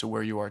path was to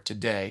where you are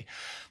today.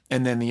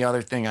 And then the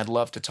other thing I'd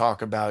love to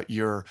talk about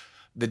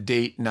the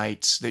date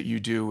nights that you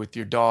do with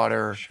your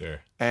daughter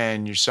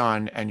and your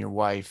son and your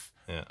wife.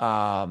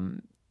 Yeah.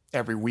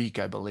 Every week,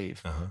 I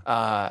believe.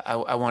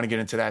 I want to get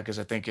into that because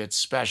I think it's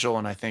special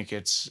and I think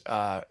it's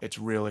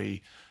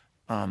really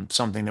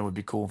something that would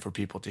be cool for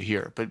people to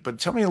hear. But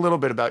tell me a little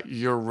bit about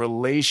your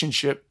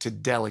relationship to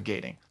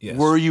delegating. Yes.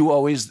 Were you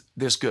always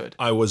this good?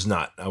 I was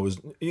not. I was,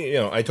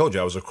 I told you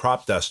I was a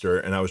crop duster,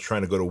 and I was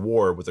trying to go to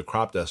war with a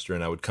crop duster,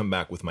 and I would come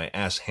back with my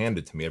ass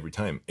handed to me every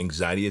time.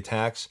 Anxiety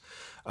attacks.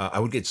 I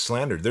would get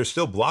slandered. There's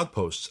still blog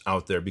posts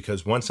out there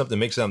because once something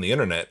makes it on the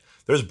internet,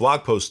 there's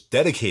blog posts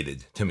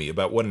dedicated to me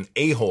about what an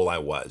a-hole I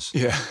was.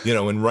 Yeah.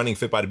 In running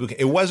Fit Body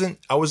Bootcamp.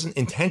 I wasn't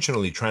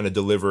intentionally trying to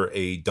deliver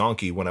a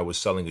donkey when I was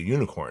selling a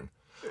unicorn.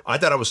 I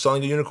thought I was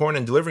selling a unicorn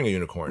and delivering a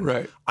unicorn.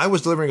 Right. I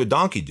was delivering a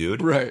donkey,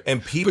 dude. Right.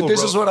 And people. But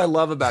this is what I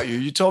love about you.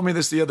 You told me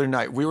this the other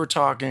night. We were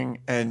talking,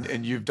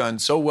 and you've done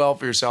so well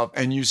for yourself.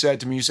 And you said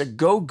to me,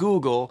 go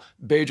Google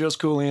Bedros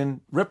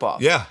Keuilian ripoff.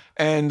 Yeah.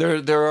 And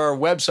there are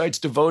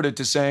websites devoted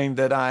to saying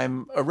that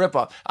I'm a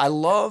ripoff. I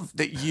love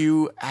that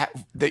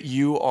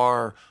you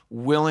are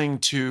willing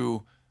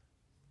to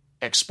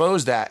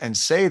expose that and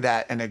say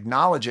that and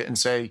acknowledge it and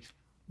say,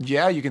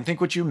 yeah, you can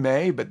think what you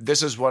may, but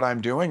this is what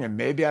I'm doing, and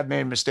maybe I've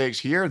made mistakes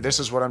here. This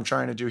is what I'm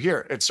trying to do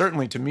here. It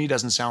certainly, to me,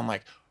 doesn't sound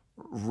like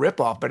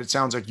ripoff, but it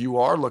sounds like you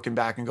are looking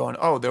back and going,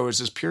 oh, there was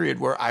this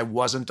period where I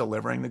wasn't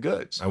delivering the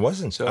goods. I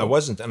wasn't,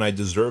 and I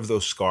deserve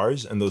those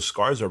scars, and those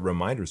scars are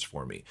reminders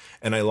for me,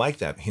 and I like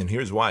that, and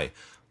here's why.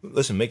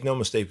 Listen, make no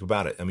mistake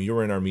about it. I mean, you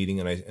were in our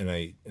meeting, and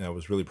I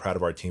was really proud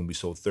of our team. We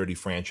sold 30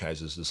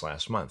 franchises this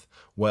last month.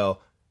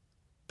 Well,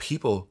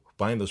 people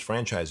buying those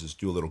franchises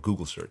do a little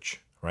Google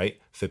search.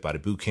 Right? Fit Body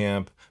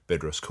Bootcamp,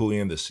 Bedros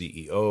Keuilian, the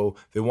CEO.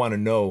 They want to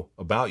know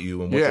about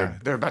you and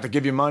what they're about to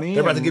give you money.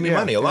 They're about to give you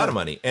money, a lot of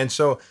money. And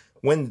so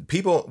when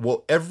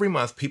people, every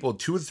month, people,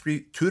 two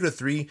to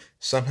three,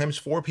 sometimes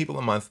 4 people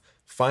a month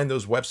find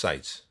those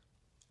websites,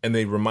 and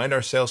they remind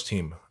our sales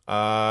team,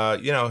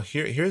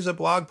 here's a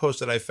blog post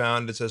that I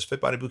found that says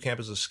Fit Body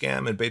Bootcamp is a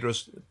scam, and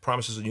Bedros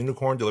promises a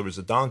unicorn, delivers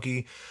a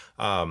donkey.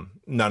 Not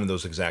in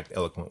those exact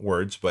eloquent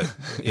words, but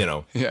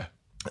Yeah.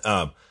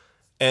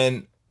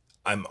 And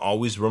I'm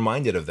always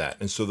reminded of that.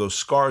 And so those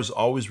scars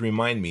always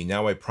remind me,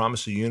 now I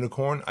promise a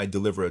unicorn, I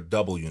deliver a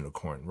double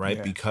unicorn, right?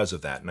 Yeah. Because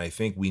of that. And I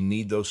think we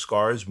need those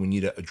scars. We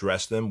need to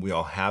address them. We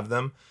all have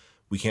them.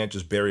 We can't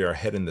just bury our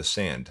head in the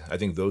sand. I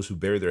think those who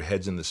bury their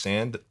heads in the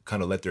sand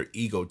kind of let their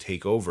ego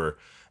take over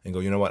and go,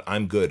 you know what,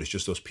 I'm good. It's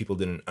just those people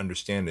didn't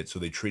understand it, so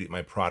they treated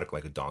my product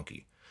like a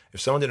donkey.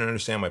 If someone didn't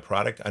understand my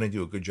product, I didn't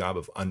do a good job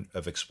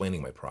of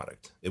explaining my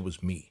product. It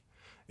was me.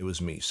 It was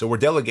me. So where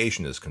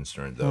delegation is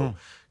concerned, though,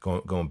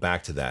 going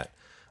back to that,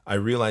 I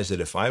realized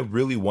that if I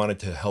really wanted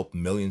to help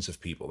millions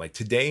of people, like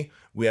today,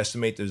 we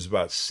estimate there's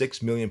about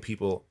 6 million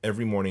people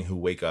every morning who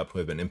wake up who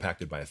have been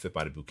impacted by a Fit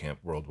Body Bootcamp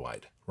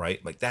worldwide,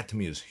 right? Like that to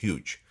me is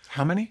huge.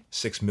 How many?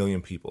 6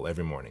 million people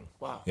every morning.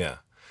 Wow. Yeah.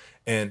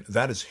 And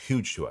that is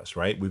huge to us,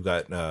 right? We've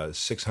got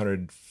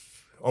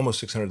almost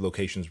 600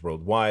 locations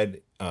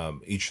worldwide.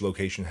 Each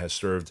location has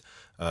served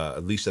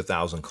at least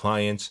 1,000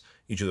 clients.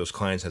 Each of those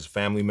clients has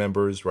family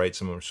members, right?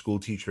 Some are school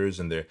teachers,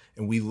 and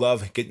we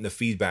love getting the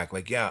feedback.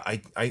 Like, yeah,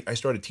 I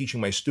started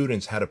teaching my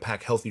students how to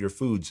pack healthier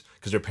foods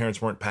because their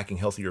parents weren't packing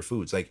healthier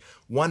foods. Like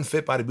one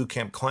Fit Body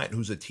Bootcamp client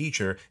who's a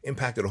teacher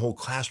impacted a whole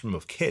classroom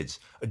of kids,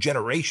 a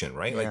generation,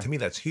 right? Yeah. Like to me,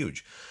 that's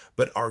huge.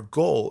 But our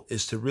goal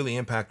is to really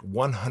impact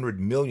 100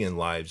 million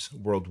lives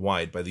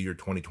worldwide by the year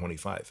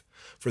 2025.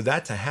 For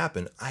that to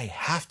happen, I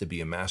have to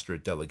be a master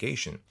at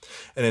delegation.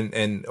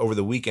 And over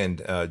the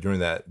weekend, during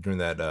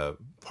that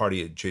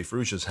party at Jay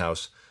Ferruccia's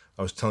house,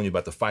 I was telling you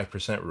about the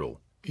 5%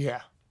 rule.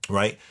 Yeah.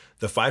 Right?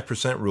 The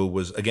 5% rule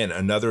was, again,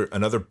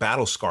 another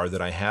battle scar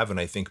that I have and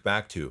I think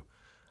back to.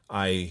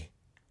 I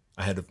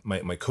had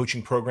my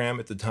coaching program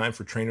at the time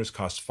for trainers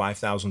cost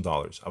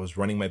 $5,000. I was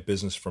running my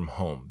business from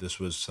home. This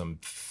was some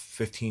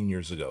 15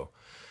 years ago.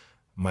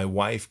 My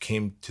wife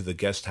came to the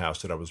guest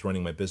house that I was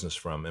running my business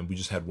from, and we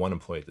just had one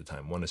employee at the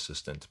time, one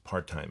assistant,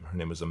 part-time. Her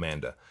name was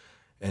Amanda.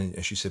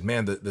 And she said,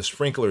 man, the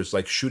sprinkler's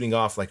like shooting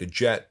off like a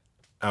jet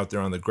out there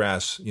on the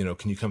grass. You know,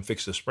 can you come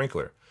fix the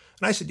sprinkler?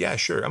 And I said, yeah,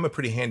 sure. I'm a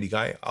pretty handy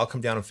guy. I'll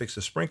come down and fix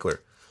the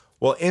sprinkler.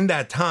 Well, in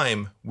that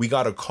time, we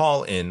got a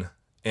call in,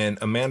 and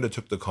Amanda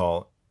took the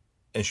call,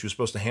 and she was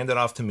supposed to hand it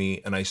off to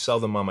me, and I sell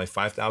them on my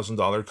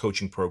 $5,000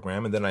 coaching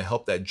program, and then I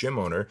help that gym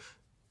owner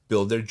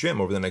build their gym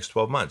over the next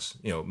 12 months,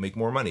 you know, make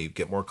more money,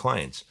 get more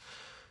clients.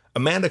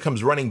 Amanda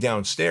comes running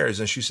downstairs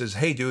and she says,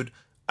 hey, dude,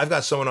 I've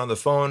got someone on the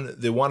phone.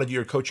 They want to do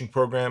your coaching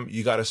program.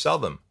 You got to sell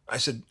them. I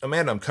said,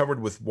 Amanda, I'm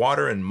covered with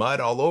water and mud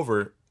all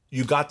over.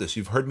 You got this.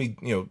 You've heard me,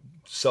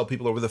 sell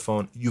people over the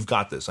phone. You've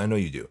got this. I know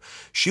you do.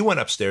 She went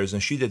upstairs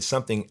and she did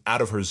something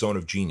out of her zone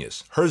of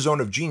genius. Her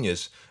zone of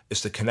genius is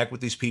to connect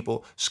with these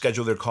people,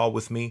 schedule their call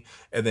with me,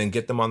 and then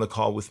get them on the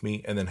call with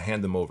me and then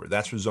hand them over.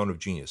 That's her zone of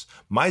genius.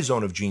 My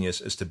zone of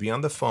genius is to be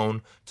on the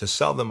phone, to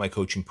sell them my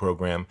coaching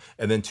program,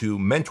 and then to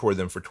mentor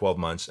them for 12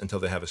 months until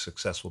they have a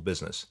successful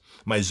business.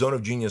 My zone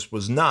of genius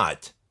was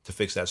not to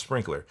fix that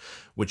sprinkler,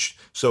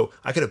 so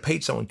I could have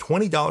paid someone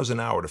 $20 an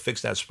hour to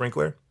fix that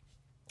sprinkler.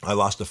 I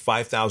lost a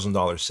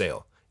 $5,000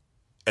 sale.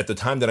 At the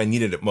time that I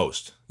needed it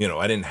most,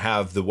 I didn't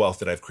have the wealth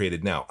that I've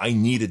created now. I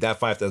needed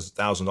that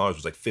 $5,000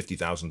 was like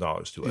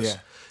 $50,000 to us. Yeah.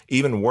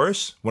 Even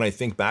worse, when I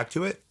think back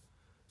to it,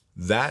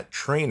 that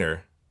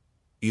trainer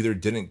either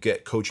didn't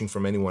get coaching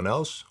from anyone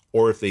else,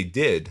 or if they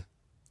did,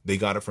 they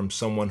got it from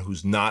someone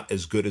who's not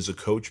as good as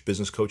a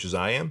business coach as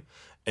I am.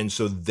 And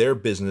so their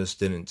business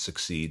didn't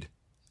succeed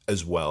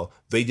as well.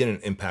 They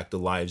didn't impact the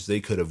lives they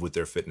could have with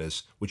their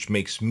fitness, which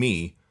makes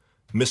me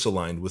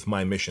misaligned with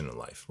my mission in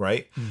life,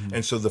 right? Mm-hmm.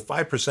 And so the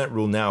 5%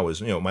 rule now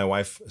is, my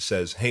wife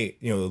says, hey,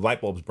 the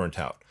light bulb's burnt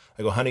out.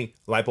 I go, honey,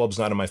 light bulb's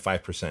not in my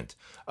 5%.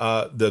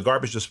 The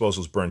garbage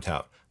disposal's burnt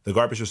out. The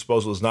garbage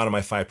disposal is not in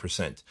my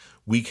 5%.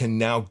 We can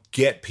now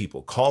get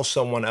people, call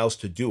someone else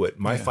to do it.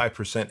 My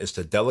 5% is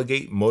to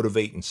delegate,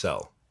 motivate, and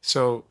sell.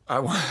 So I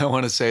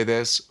want to say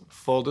this,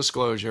 full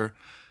disclosure.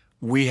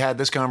 We had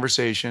this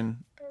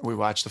conversation. We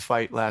watched the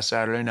fight last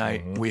Saturday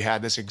night. Mm-hmm. We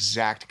had this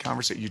exact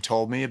conversation. You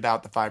told me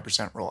about the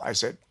 5% rule. I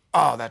said,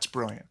 oh, that's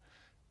brilliant.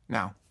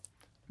 Now,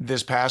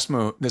 this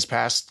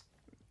past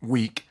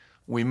week,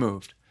 we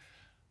moved.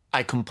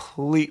 I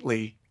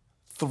completely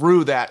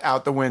threw that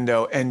out the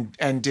window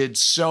and did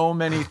so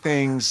many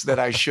things that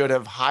I should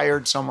have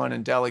hired someone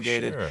and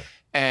delegated. Sure.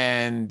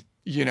 And,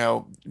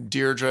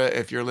 Deirdre,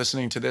 if you're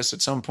listening to this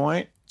at some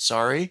point,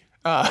 sorry.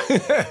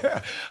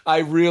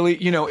 I really,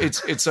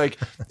 it's like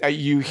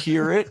you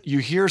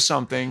hear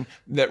something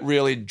that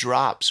really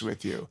drops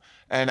with you.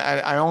 And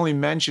I only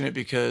mention it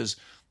because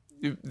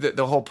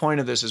the whole point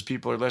of this is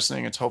people are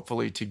listening. It's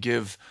hopefully to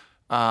give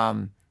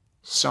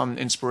some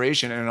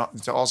inspiration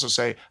and to also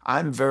say,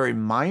 I'm very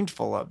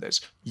mindful of this.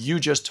 You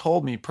just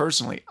told me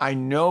personally, I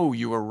know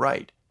you were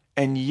right.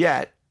 And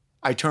yet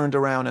I turned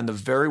around and the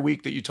very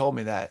week that you told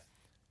me that,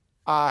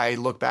 I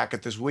look back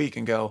at this week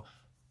and go,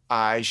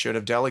 I should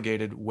have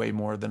delegated way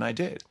more than I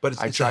did. But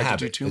I tried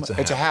to do too much.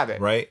 It's a habit,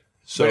 right?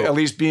 So but at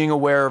least being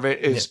aware of it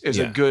is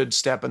a good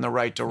step in the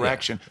right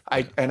direction.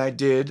 Yeah.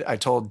 I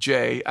told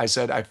Jay, I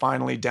said I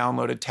finally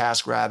downloaded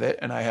TaskRabbit,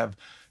 and I have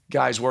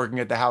guys working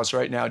at the house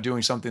right now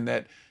doing something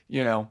that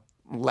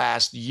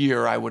last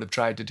year I would have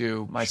tried to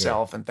do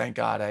myself, and thank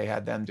God I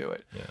had them do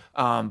it.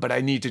 Yeah. But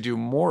I need to do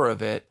more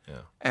of it.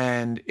 Yeah.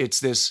 And it's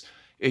this,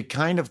 it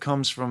kind of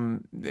comes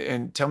from,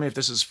 and tell me if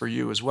this is for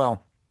you as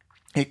well.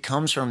 It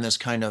comes from this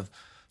kind of,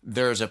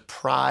 there's a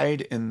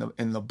pride in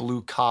the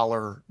blue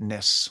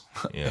collarness,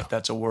 if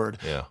that's a word,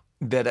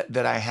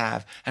 that I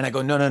have. And I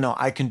go, no,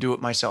 I can do it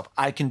myself.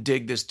 I can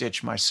dig this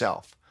ditch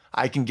myself.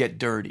 I can get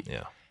dirty.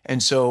 Yeah.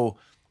 And so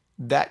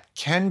that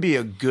can be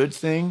a good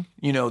thing.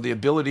 You know, the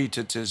ability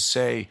to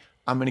say,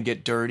 I'm going to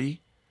get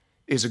dirty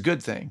is a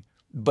good thing,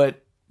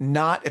 but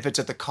not if it's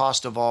at the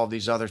cost of all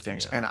these other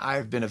things. And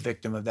I've been a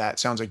victim of that.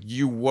 Sounds like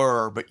you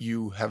were, but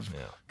you have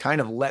kind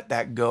of let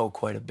that go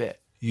quite a bit.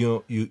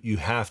 You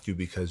have to,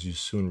 because you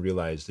soon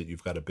realize that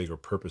you've got a bigger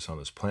purpose on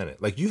this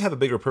planet. Like, you have a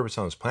bigger purpose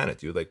on this planet,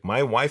 dude. Like,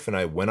 my wife and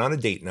I went on a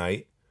date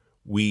night.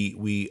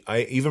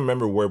 I even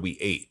remember where we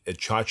ate at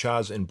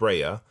Cha-Cha's in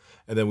Brea,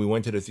 and then we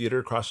went to the theater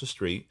across the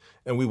street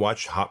and we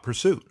watched Hot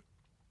Pursuit.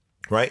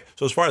 Right?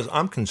 So as far as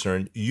I'm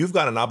concerned, you've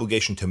got an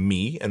obligation to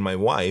me and my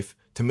wife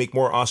to make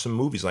more awesome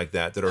movies like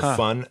that are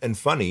fun and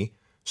funny,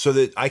 so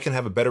that I can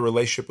have a better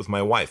relationship with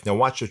my wife. Now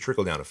watch the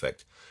trickle-down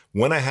effect.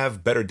 When I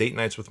have better date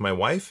nights with my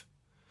wife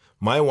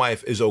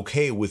is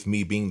okay with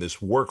me being this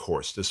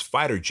workhorse, this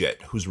fighter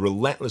jet who's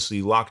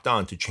relentlessly locked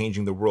on to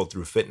changing the world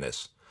through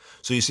fitness.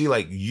 So you see,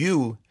 like,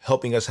 you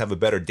helping us have a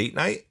better date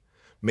night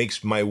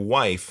makes my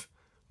wife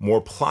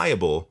more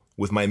pliable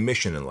with my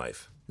mission in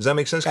life. Does that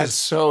make sense? That's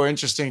so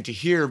interesting to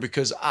hear,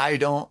 because I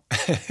don't,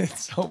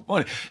 it's so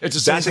funny. It's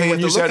the same thing when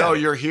you said, oh,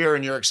 you're here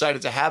and you're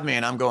excited to have me.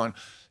 And I'm going,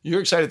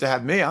 you're excited to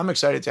have me. I'm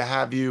excited to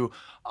have you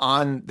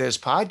on this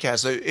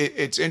podcast.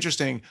 It's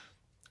interesting.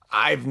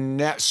 I've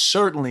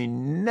certainly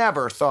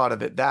never thought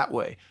of it that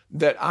way,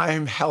 that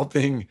I'm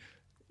helping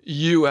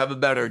you have a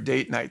better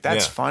date night.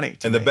 That's funny to me.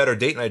 And the better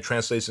date night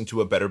translates into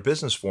a better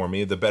business for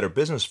me. The better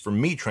business for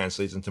me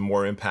translates into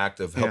more impact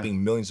of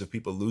helping millions of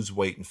people lose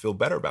weight and feel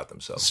better about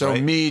themselves. So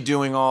me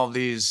doing all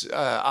these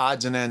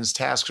odds and ends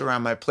tasks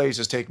around my place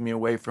is taking me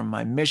away from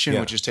my mission,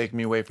 which is taking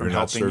me away from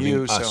helping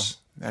you. Us. So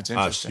that's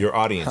interesting. Us, your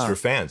audience, your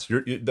fans.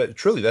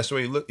 Truly, that's the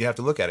way you have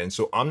to look at it. And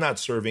so I'm not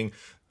serving.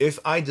 If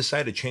I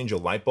decide to change a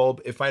light bulb,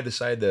 if I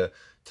decide to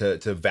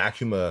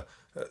vacuum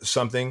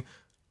something,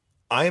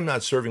 I am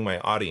not serving my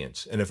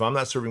audience. And if I'm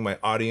not serving my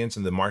audience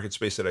in the market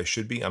space that I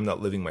should be, I'm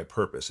not living my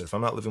purpose. And if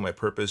I'm not living my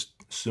purpose,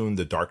 soon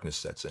the darkness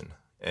sets in,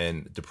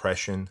 and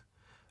depression,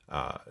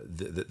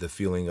 the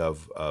feeling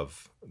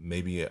of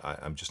maybe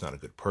I'm just not a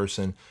good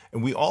person.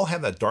 And we all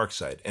have that dark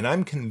side. And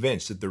I'm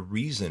convinced that the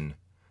reason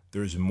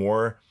there's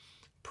more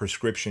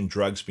prescription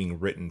drugs being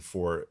written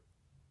for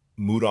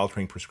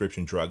mood-altering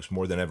prescription drugs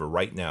more than ever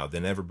right now,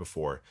 than ever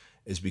before,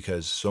 is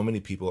because so many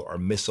people are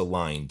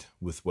misaligned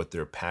with what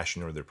their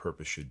passion or their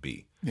purpose should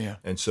be. Yeah.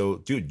 And so,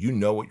 dude, you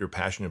know what your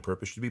passion and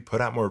purpose should be.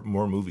 Put out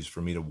more movies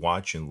for me to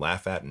watch and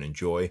laugh at and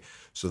enjoy,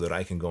 so that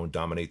I can go and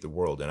dominate the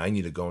world. And I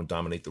need to go and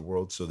dominate the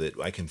world so that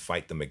I can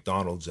fight the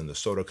McDonald's and the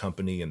soda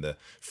company and the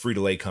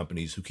Frito-Lay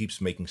companies who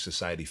keeps making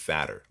society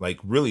fatter. Like,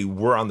 really,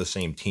 we're on the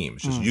same team.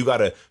 It's just you got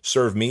to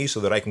serve me so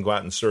that I can go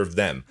out and serve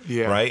them.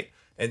 Yeah. Right?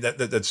 And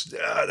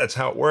that's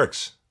how it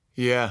works.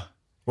 Yeah.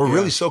 We're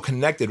really so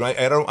connected, right?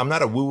 I'm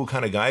not a woo-woo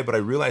kind of guy, but I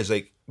realize,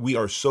 like, we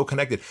are so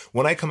connected.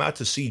 When I come out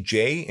to see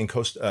Jay in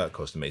Costa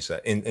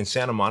Mesa, in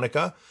Santa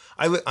Monica,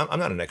 I'm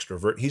not an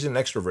extrovert. He's an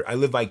extrovert. I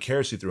live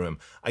vicariously through him.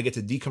 I get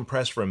to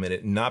decompress for a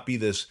minute and not be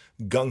this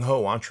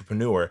gung-ho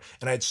entrepreneur.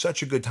 And I had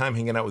such a good time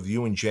hanging out with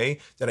you and Jay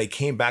that I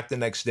came back the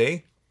next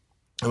day.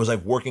 It was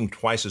like working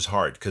twice as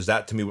hard, because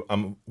that, to me,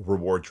 I'm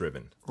reward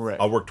driven. Right.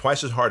 I'll work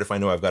twice as hard if I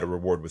know I've got a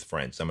reward with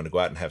friends. I'm going to go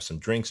out and have some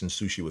drinks and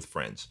sushi with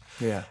friends.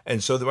 Yeah.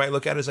 And so the way I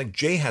look at it is, like,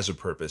 Jay has a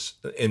purpose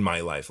in my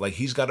life. Like,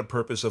 he's got a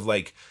purpose of,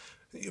 like,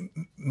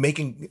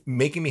 making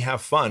me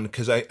have fun,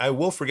 because I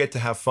will forget to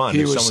have fun.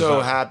 He was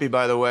so happy,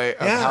 by the way.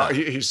 Of Yeah. how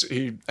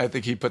he I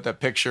think he put that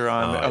picture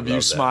on of you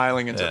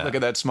smiling and said, look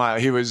at that smile.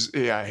 He was,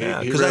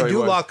 because because I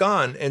do lock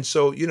on. And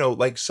so,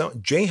 like,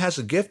 Jay has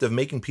a gift of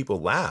making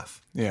people laugh.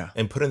 Yeah.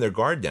 And putting their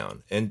guard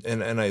down.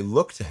 And I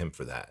look to him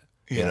for that.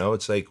 Yeah.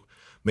 It's like,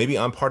 maybe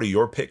I'm part of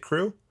your pit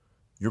crew.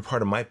 You're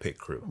part of my pit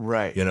crew.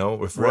 Right.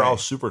 If we're all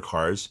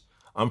supercars,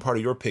 I'm part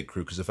of your pit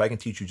crew, because if I can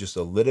teach you just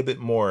a little bit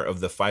more of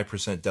the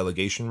 5%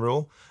 delegation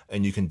rule,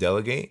 and you can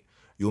delegate,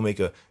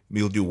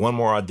 you'll do one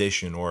more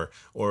audition or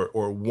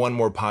one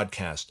more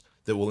podcast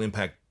that will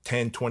impact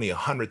 10, 20,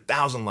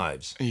 100,000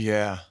 lives.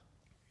 Yeah.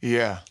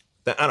 Yeah.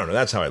 I don't know.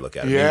 That's how I look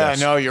at it. Yeah,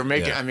 no, you're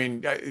making, I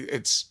mean,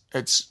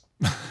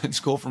 it's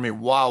cool for me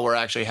while we're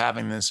actually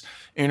having this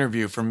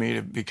interview, for me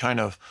to be kind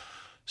of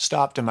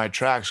stopped in my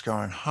tracks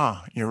going,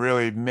 you're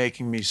really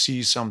making me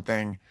see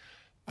something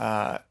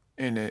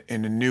in a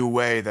new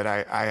way that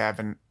I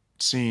haven't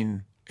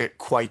seen it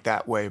quite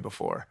that way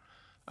before.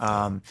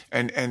 And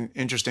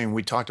interesting,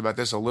 we talked about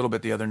this a little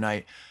bit the other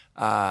night.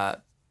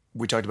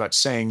 We talked about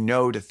saying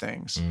no to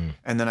things.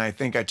 And then I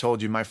think I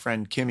told you my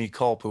friend Kimmy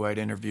Culp, who I'd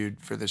interviewed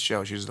for this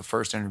show, she was the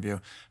first interview.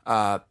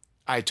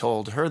 I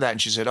told her that,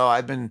 and she said,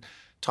 I've been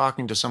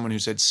talking to someone who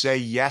said, say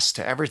yes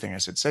to everything. I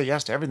said, say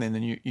yes to everything,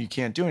 then you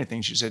can't do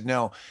anything. She said,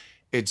 no,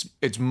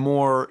 it's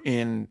more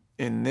in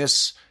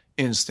this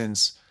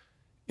instance,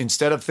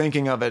 instead of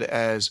thinking of it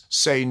as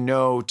say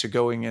no to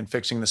going and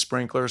fixing the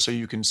sprinkler so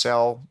you can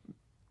sell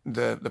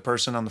the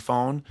person on the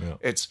phone,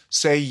 it's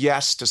say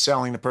yes to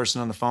selling the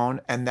person on the phone,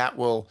 and that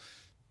will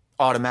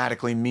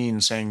automatically mean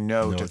saying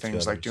no to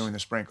things like doing the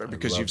sprinkler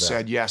because you've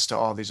said yes to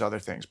all these other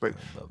things. But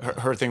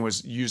her thing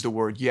was use the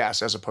word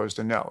yes as opposed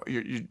to no.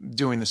 You're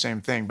doing the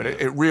same thing, but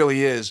it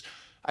really is,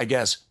 I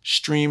guess,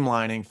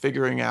 streamlining,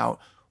 figuring out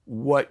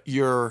what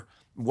your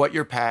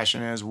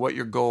passion is, what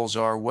your goals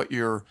are, what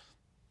the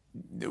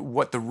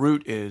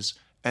route is,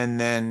 and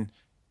then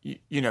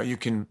you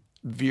can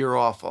veer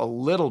off a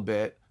little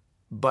bit,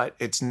 but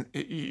it's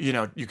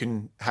you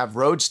can have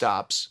road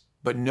stops,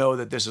 but know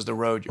that this is the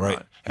road you're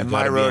on. And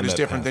my road is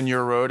different than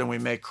your road, and we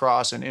may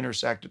cross and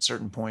intersect at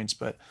certain points.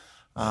 But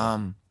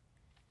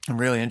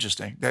really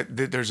interesting.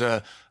 There's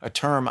a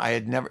term I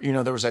had never,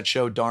 there was that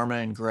show Dharma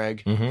and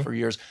Greg for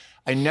years.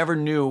 I never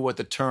knew what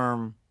the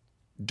term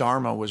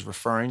Dharma was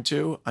referring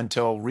to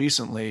until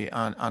recently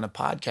on a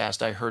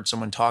podcast. I heard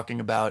someone talking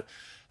about,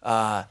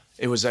 I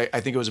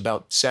think it was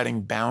about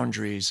setting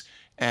boundaries.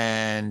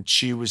 And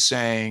she was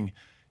saying,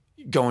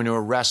 going to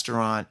a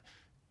restaurant,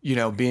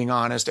 being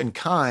honest and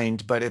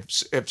kind, but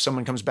if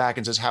someone comes back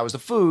and says, how was the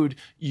food?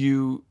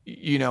 You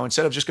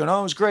instead of just going,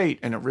 oh, it was great,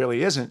 and it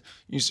really isn't,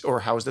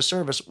 or how was the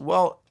service?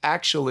 Well,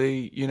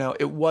 actually,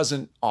 it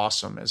wasn't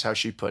awesome, is how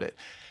she put it.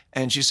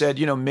 And she said,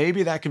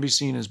 maybe that can be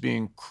seen as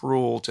being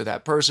cruel to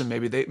that person.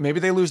 Maybe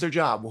they lose their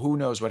job. Well, who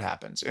knows what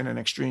happens in an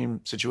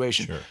extreme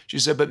situation. Sure. She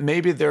said, but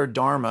maybe their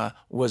dharma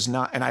was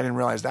not, and I didn't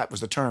realize that was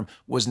the term,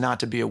 was not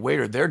to be a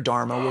waiter. Their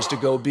dharma was to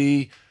go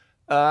be,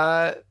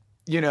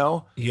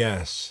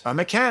 yes, a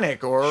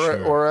mechanic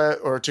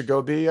or to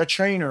go be a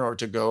trainer or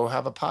to go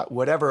have a pot,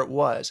 whatever it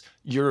was.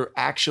 You're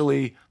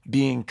actually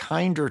being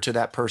kinder to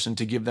that person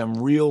to give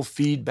them real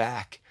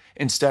feedback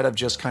instead of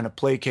just kind of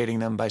placating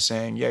them by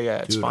saying,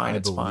 it's fine,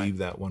 it's fine. I believe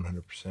that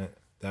 100%.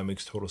 That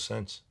makes total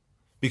sense.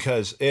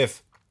 Because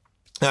if,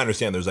 I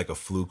understand there's like a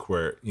fluke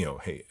where,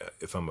 hey,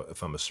 if I'm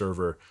a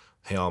server,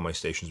 hey, all my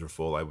stations were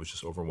full, I was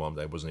just overwhelmed,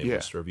 I wasn't able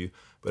to serve you.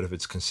 But if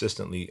it's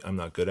consistently, I'm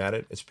not good at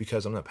it, it's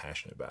because I'm not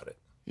passionate about it.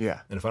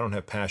 Yeah. And if I don't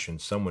have passion,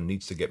 someone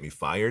needs to get me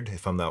fired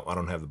if I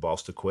don't have the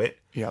balls to quit.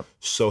 Yep.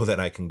 So that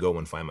I can go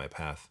and find my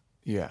path.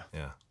 Yeah.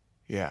 Yeah.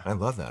 Yeah. I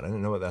love that. I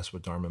didn't know that's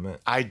what Dharma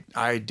meant.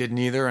 I didn't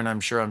either, and I'm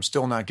sure I'm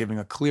still not giving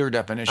a clear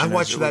definition. I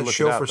watched that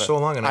show for so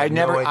long, and I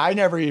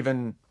never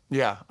even.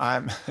 Yeah,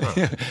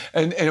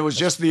 and it was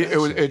just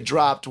it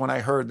dropped when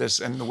I heard this,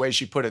 and the way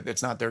she put it,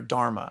 it's not their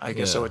dharma, I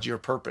guess. So it's your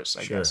purpose,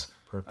 I guess.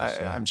 Purpose.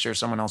 I'm sure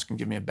someone else can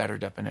give me a better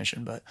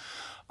definition, but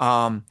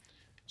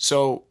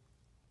so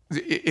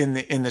in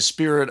the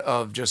spirit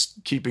of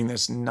just keeping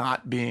this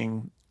not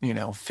being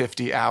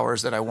 50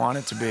 hours that I want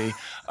it to be,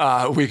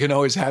 we can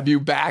always have you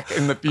back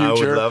in the future. I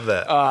would love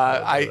that.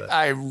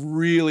 I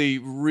really,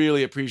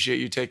 really appreciate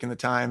you taking the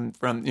time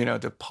from,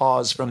 to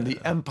pause from the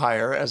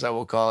empire, as I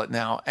will call it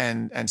now,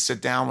 and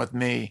sit down with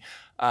me.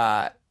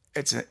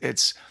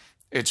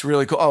 It's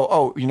really cool.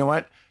 Oh, you know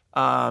what?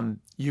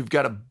 You've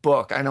got a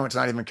book. I know it's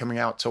not even coming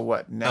out till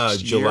what,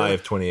 next year? July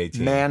of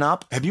 2018. Man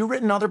Up. Have you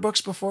written other books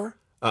before?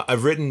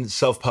 I've written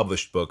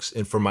self-published books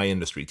for my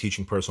industry,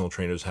 teaching personal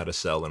trainers how to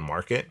sell and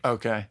market.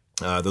 Okay.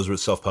 Those were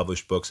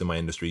self-published books in my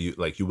industry.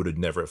 You would have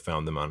never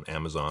found them on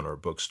Amazon or a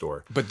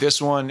bookstore. But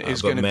this one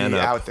is going to be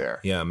out there.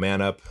 Yeah,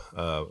 Man Up.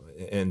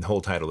 And the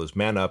whole title is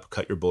Man Up,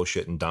 Cut Your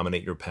Bullshit and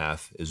Dominate Your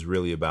Path, is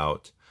really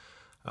about,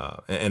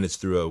 and it's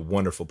through a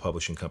wonderful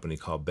publishing company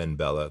called Ben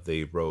Bella.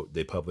 They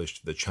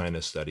published the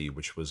China study,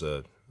 which was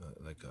it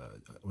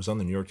was on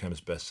the New York Times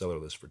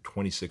bestseller list for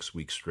 26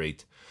 weeks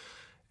straight.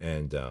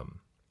 And,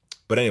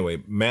 but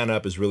anyway, Man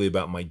Up is really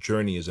about my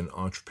journey as an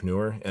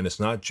entrepreneur. And it's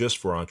not just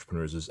for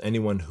entrepreneurs. It's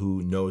anyone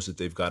who knows that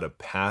they've got a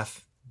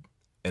path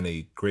and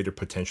a greater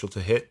potential to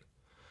hit,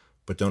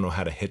 but don't know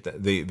how to hit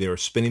that. They're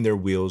spinning their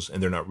wheels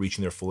and they're not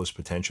reaching their fullest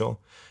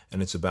potential.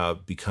 And it's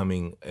about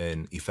becoming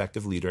an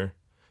effective leader,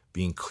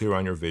 being clear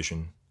on your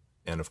vision,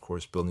 and of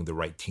course, building the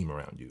right team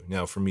around you.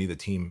 Now, for me, the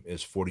team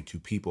is 42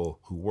 people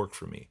who work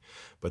for me,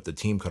 but the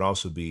team could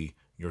also be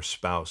your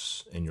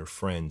spouse and your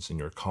friends and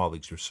your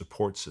colleagues, your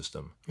support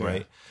system,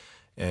 right?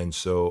 And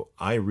so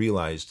I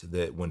realized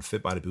that when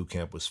Fit Body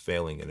Bootcamp was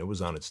failing and it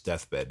was on its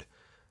deathbed,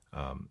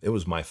 it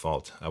was my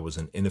fault. I was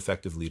an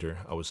ineffective leader.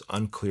 I was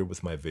unclear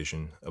with my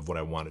vision of what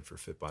I wanted for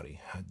Fit Body.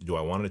 Do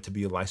I want it to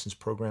be a licensed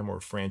program or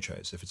a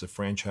franchise? If it's a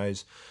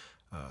franchise,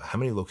 how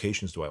many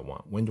locations do I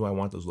want? When do I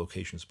want those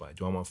locations by?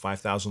 Do I want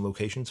 5,000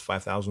 locations,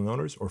 5,000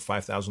 owners, or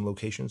 5,000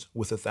 locations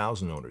with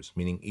 1,000 owners,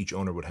 meaning each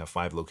owner would have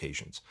 5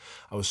 locations?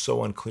 I was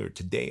so unclear.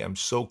 Today, I'm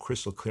so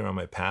crystal clear on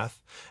my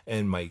path,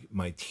 and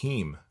my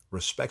team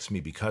respects me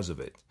because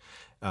of it.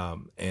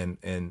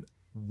 And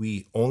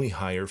we only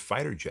hire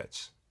fighter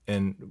jets.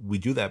 And we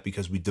do that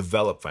because we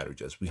develop fighter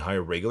jets. We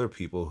hire regular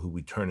people who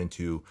we turn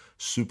into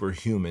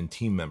superhuman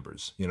team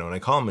members. And I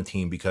call them a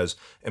team because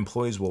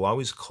employees will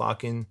always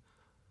clock in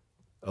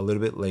a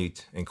little bit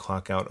late and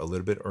clock out a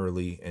little bit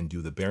early and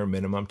do the bare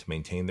minimum to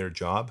maintain their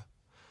job.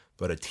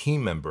 But a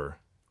team member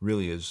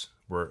really is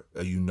We're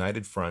a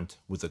united front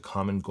with a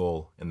common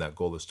goal, and that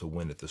goal is to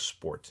win at the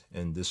sport.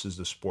 And this is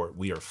the sport.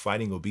 We are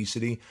fighting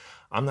obesity.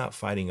 I'm not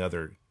fighting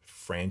other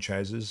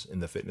franchises in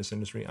the fitness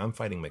industry. I'm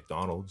fighting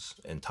McDonald's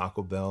and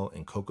Taco Bell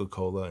and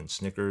Coca-Cola and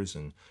Snickers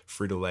and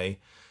Frito-Lay.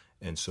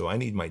 And so I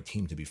need my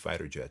team to be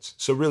fighter jets.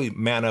 So really,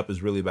 Man Up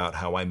is really about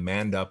how I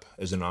manned up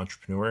as an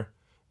entrepreneur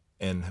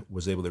and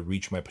was able to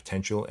reach my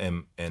potential,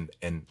 and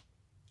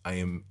I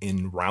am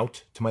en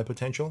route to my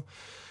potential.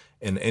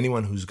 And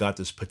anyone who's got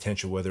this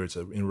potential, whether it's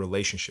in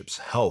relationships,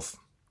 health,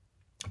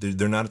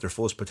 they're not at their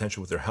fullest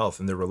potential with their health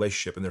and their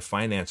relationship and their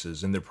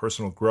finances and their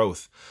personal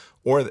growth,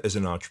 or as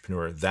an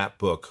entrepreneur, that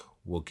book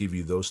will give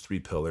you those 3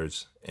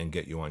 pillars and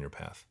get you on your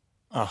path.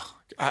 Oh,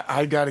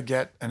 I got to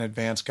get an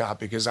advance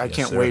copy because I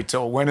can't sir. wait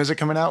till, when is it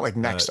coming out? Like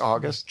next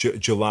August?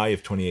 July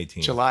of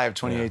 2018. July of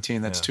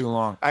 2018. That's too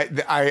long.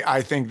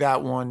 I think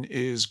that one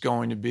is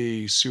going to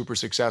be super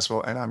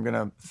successful, and I'm going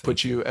to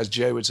put you, as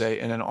Jay would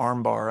say, in an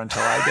arm bar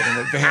until I get an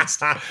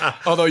advanced.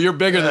 Although you're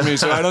bigger than me,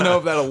 so I don't know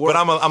if that'll work. But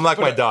I'm like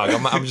my dog.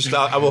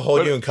 I will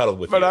hold you and cuddle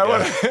with you. But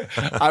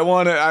I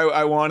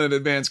want an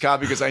advanced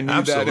copy because I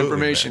need that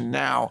information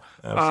now.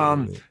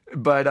 Absolutely.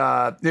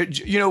 But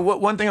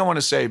one thing I want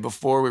to say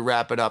before we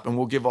wrap it up,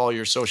 and we'll give all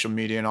your social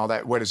media and all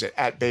that. What is it?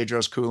 At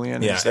Bedros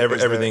Keuilian? Yeah,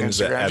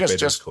 everything's at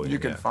Bedros Keuilian. You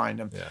can find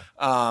him.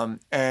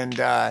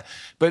 Yeah.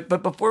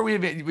 But before we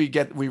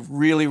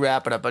really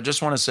wrap it up, I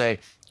just want to say,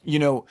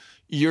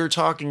 you're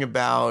talking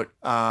about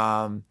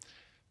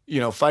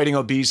fighting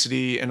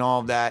obesity and all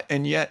of that,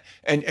 and yet,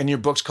 and your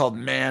book's called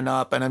Man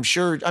Up, and I'm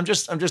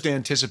just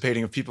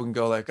anticipating if people can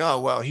go like, oh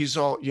well, he's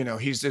all,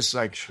 he's this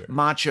like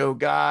macho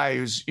guy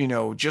who's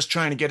just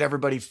trying to get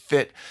everybody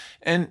fit,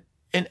 and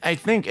I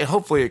think, and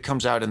hopefully it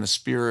comes out in the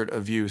spirit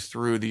of you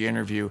through the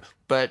interview,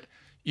 but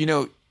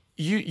you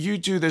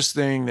do this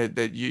thing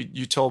that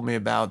you told me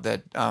about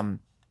that.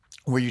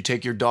 Where you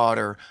take your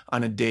daughter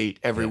on a date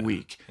every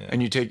week,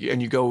 and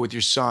you go with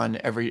your son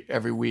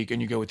every week,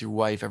 and you go with your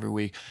wife every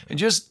week, and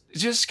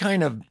just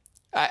kind of,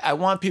 I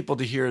want people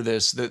to hear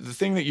this. The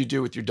thing that you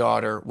do with your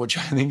daughter, which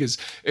I think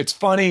it's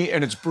funny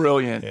and it's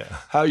brilliant. Yeah.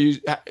 How you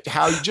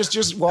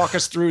just walk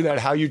us through that,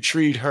 how you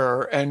treat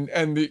her,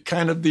 and the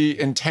kind of the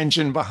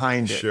intention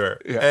behind it. Sure.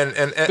 Yeah.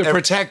 And the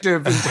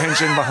protective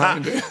intention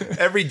behind it.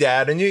 Every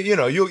dad, and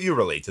you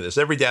relate to this.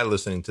 Every dad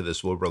listening to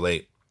this will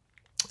relate.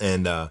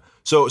 And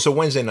so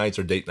Wednesday nights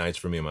are date nights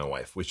for me and my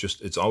wife,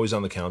 it's always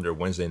on the calendar,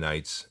 Wednesday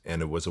nights.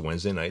 And it was a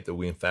Wednesday night that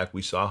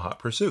we saw Hot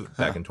Pursuit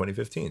back in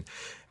 2015.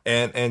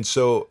 And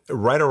so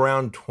right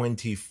around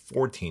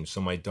 2014,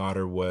 so my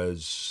daughter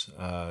was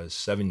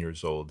 7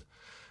 years old,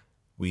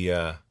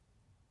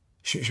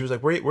 she was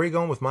like, where are you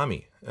going with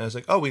mommy? And I was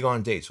like, oh, we go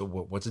on dates. So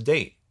what's a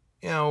date?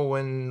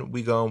 When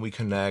we go and we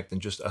connect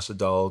and just us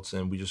adults,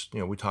 and we just,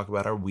 we talk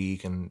about our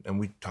week and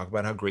we talk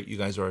about how great you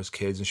guys are as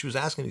kids. And she was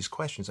asking these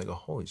questions. I go,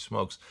 holy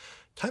smokes,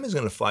 time is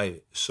going to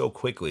fly so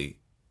quickly.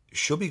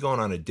 She'll be going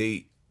on a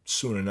date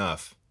soon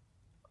enough.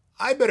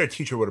 I better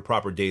teach her what a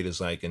proper date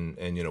is like and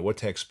what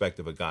to expect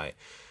of a guy.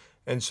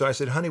 And so I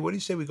said, honey, what do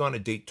you say we go on a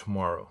date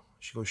tomorrow?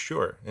 She goes,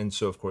 sure. And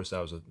so, of course,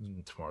 tomorrow's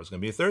going to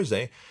be a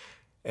Thursday.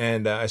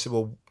 And I said,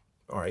 well,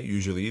 all right,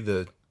 usually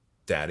the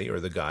daddy or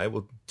the guy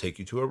will take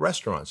you to a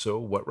restaurant. So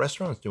what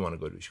restaurants do you want to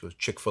go to? She goes,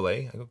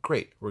 Chick-fil-A. I go,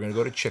 great. We're going to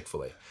go to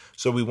Chick-fil-A.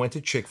 So we went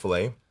to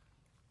Chick-fil-A,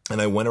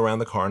 and I went around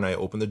the car and I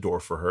opened the door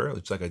for her.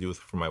 It's like I do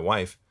for my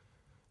wife.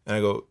 And I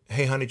go,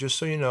 hey, honey, just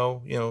so you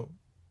know,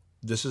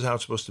 this is how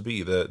it's supposed to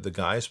be. The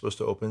guy is supposed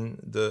to open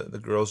the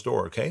girl's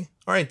door, okay?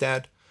 All right,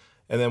 Dad.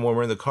 And then when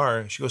we're in the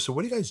car, she goes, so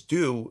what do you guys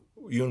do,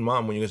 you and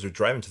Mom, when you guys are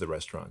driving to the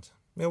restaurant?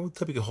 We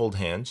typically hold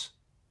hands.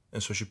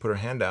 And so she put her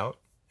hand out,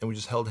 and we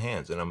just held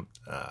hands. And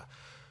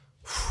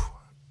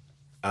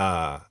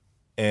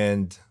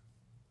and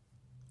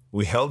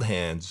we held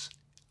hands,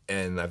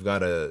 and I've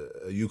got a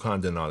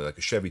Yukon Denali, like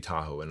a Chevy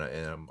Tahoe, and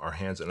our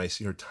hands, and I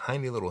see her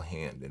tiny little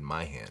hand in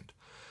my hand.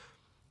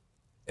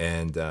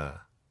 And I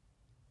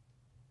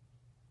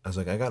was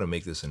like, I got to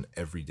make this an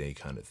everyday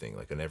kind of thing,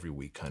 like an every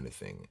week kind of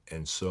thing.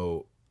 And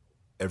so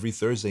every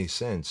Thursday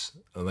since,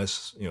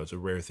 unless, it's a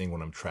rare thing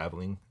when I'm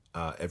traveling,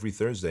 every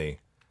Thursday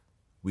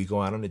we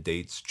go out on the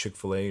dates,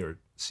 Chick-fil-A or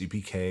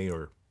CPK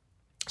or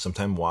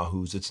sometime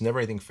Wahoo's. It's never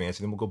anything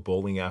fancy. Then we'll go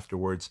bowling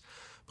afterwards.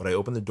 But I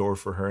open the door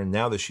for her, and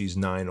now that she's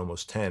 9,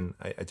 almost 10,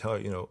 I tell her,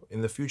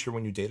 in the future,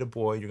 when you date a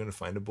boy, you're going to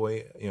find a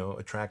boy,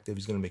 attractive.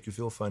 He's going to make you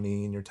feel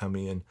funny in your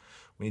tummy. And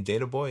when you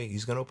date a boy,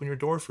 he's going to open your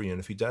door for you.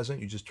 And if he doesn't,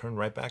 you just turn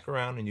right back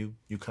around and you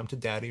come to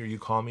daddy, or you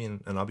call me,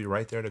 and I'll be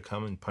right there to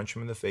come and punch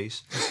him in the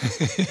face.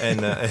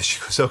 And she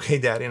goes, okay,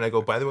 daddy. And I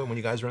go, by the way, when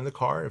you guys are in the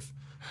car, if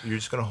you're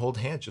just going to hold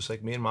hands, just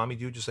like me and mommy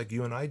do, just like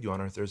you and I do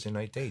on our Thursday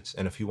night dates.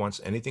 And if he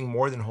wants anything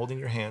more than holding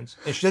your hands,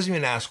 and she doesn't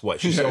even ask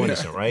what, she's so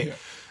innocent, right? Yeah.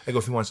 I go,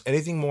 if he wants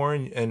anything more,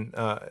 and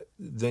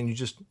then you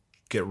just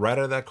get right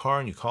out of that car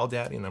and you call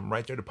daddy, and I'm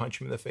right there to punch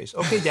him in the face.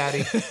 Okay,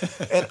 daddy.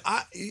 And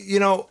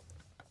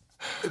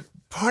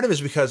part of it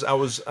is because I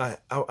was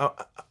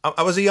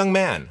a young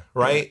man,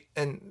 right?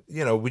 Yeah. And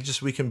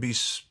we can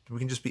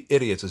just be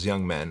idiots as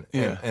young men.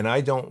 Yeah. And I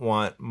don't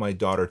want my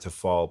daughter to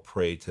fall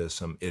prey to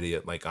some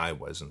idiot like I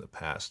was in the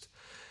past.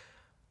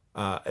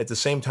 At the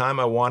same time,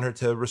 I want her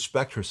to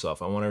respect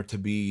herself. I want her to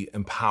be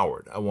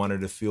empowered. I want her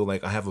to feel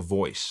like I have a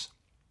voice.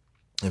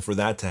 And for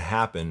that to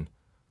happen,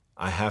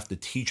 I have to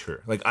teach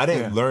her. Like, I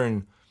didn't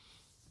learn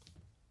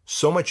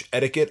so much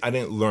etiquette. I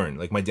didn't learn.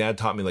 Like, my dad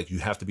taught me, like, you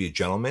have to be a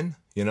gentleman,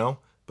 you know?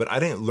 But I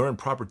didn't learn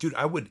proper. Dude,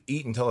 I would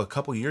eat until a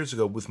couple years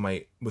ago with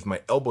my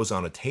elbows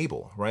on a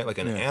table, right? Like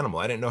an animal.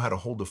 I didn't know how to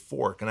hold a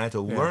fork. And I had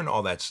to learn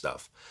all that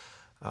stuff.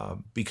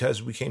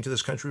 Because we came to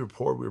this country, we were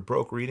poor, we were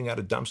broke, we're eating out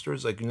of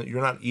dumpsters. Like,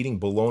 you're not eating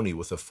bologna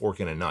with a fork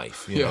and a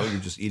knife, you know, you're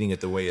just eating it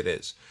the way it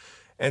is.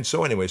 And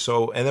so anyway,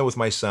 and then with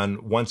my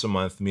son, once a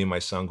month, me and my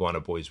son go on a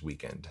boys'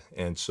 weekend.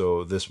 And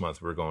so this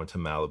month we're going to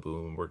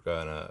Malibu, and we're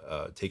going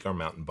to take our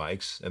mountain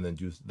bikes and then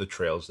do the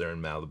trails there in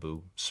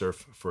Malibu,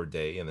 surf for a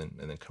day, and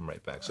then come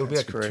right back. So it'll be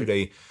like a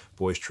 2-day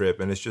boys'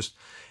 trip. And it's just,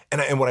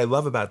 and what I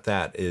love about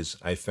that is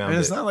I found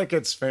it's not like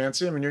it's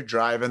fancy. I mean, you're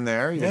driving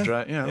there.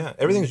 Yeah.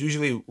 Everything's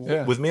usually,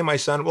 with me and my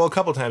son, well, a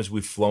couple of times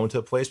we've flown to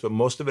a place, but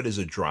most of it is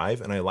a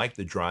drive, and I like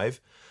the drive.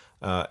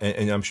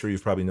 And I'm sure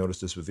you've probably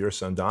noticed this with your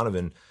son,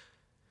 Donovan.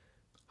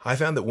 I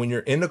found that when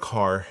you're in a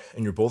car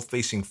and you're both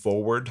facing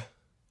forward,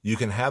 you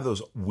can have those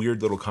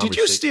weird little conversations.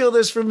 Did you steal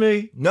this from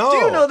me? No. Do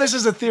you know this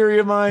is a theory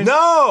of mine?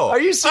 No.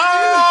 Are you serious?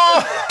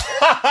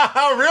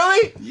 Oh,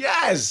 really?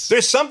 Yes.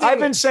 There's something I've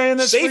been saying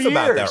this safe for years.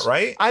 about that,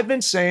 right? I've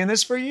been saying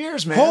this for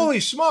years, man. Holy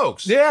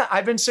smokes. Yeah,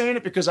 I've been saying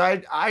it because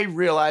I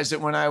realized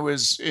it when I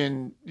was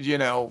in,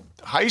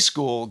 high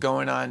school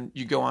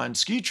you go on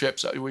ski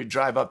trips. We'd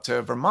drive up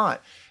to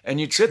Vermont and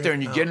you'd sit there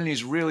and you get in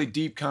these really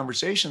deep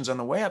conversations on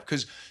the way up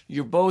because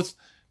you're both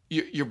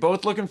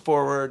looking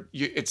forward.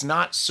 It's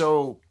not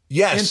so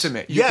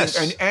intimate.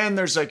 And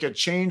there's like a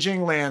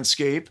changing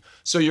landscape.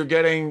 So you're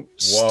getting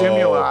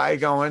stimuli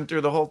going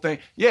through the whole thing.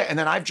 Yeah. And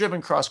then I've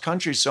driven cross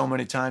country so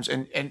many times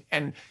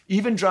and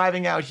even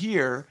driving out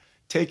here,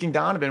 taking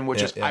Donovan,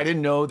 which is, I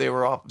didn't know they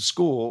were off of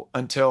school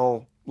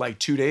until like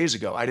 2 days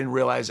ago. I didn't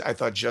realize, I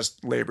thought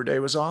just Labor Day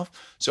was off.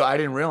 So I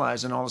didn't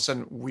realize. And all of a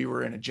sudden we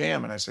were in a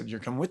jam and I said,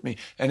 you're coming with me.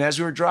 And as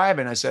we were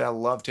driving, I said, I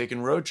love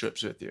taking road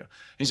trips with you. And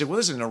he said, well,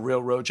 this isn't a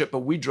real road trip, but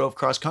we drove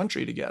cross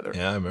country together.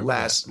 Yeah, I remember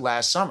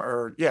last summer,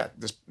 or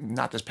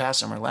not this past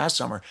summer, last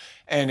summer.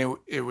 And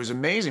it was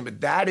amazing.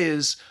 But that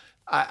is,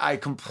 I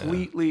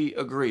completely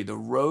agree. The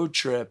road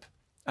trip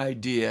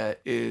idea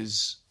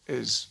is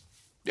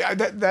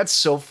that's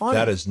so funny.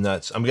 That is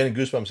nuts. I'm getting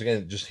goosebumps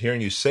again just hearing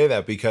you say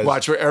that because...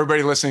 Watch where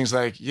everybody listening is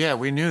like, yeah,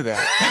 we knew that.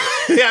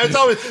 Yeah, it's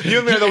always... You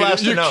and me are the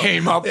last to know. You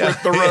came up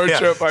with the road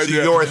trip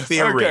idea. So your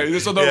theory. Okay,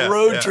 so the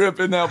road trip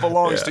now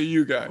belongs to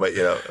you guys. But,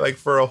 like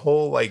for a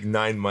whole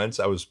 9 months,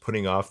 I was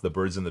putting off the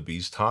birds and the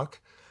bees talk.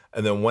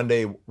 And then one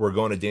day we're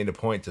going to Dana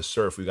Point to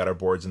surf. We got our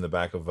boards in the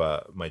back of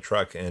my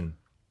truck and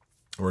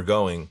we're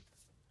going...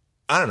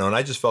 I don't know. And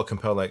I just felt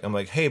compelled. I'm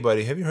like, hey,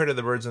 buddy, have you heard of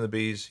the birds and the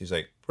bees? He's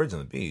like, birds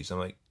and the bees? I'm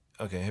like,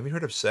 okay, have you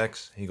heard of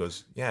sex? He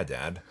goes, yeah,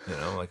 Dad.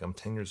 I'm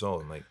 10 years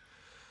old. I'm like,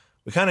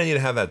 we kind of need to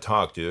have that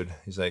talk, dude.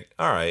 He's like,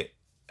 all right.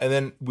 And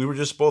then we were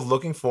just both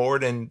looking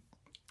forward, and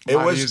it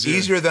was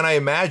easier than I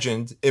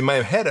imagined. In my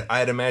head, I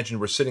had imagined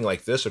we're sitting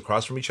like this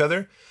across from each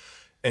other.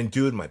 And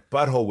dude, my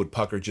butthole would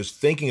pucker just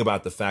thinking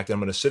about the fact that I'm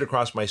going to sit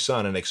across my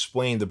son and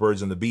explain the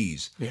birds and the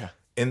bees. Yeah.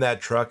 In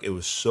that truck, it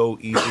was so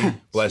easy.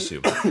 Bless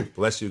you.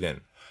 Bless you again.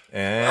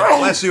 And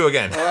bless you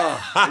again.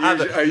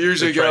 I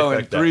usually go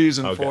in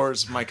 3s and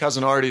 4s. My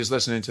cousin Artie is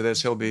listening to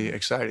this. He'll be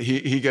excited.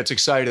 He gets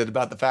excited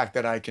about the fact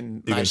that I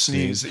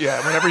sneeze.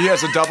 Yeah, whenever he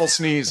has a double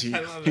sneeze,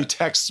 he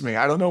texts me.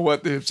 I don't know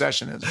what the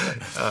obsession is.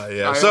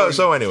 But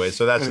So anyway,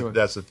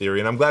 that's the theory,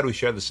 and I'm glad we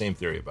share the same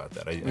theory about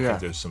that. I think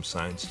there's some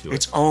science to it.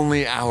 It's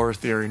only our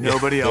theory.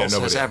 Nobody else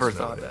has ever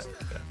thought that.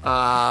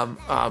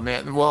 Oh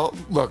man. Well,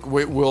 look,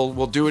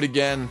 we'll do it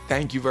again.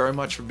 Thank you very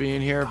much for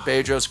being here,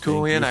 Bedros,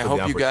 Keuilian. I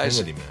hope you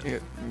guys.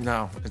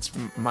 No, it's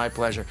my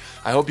pleasure.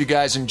 I hope you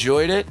guys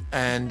enjoyed it,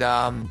 and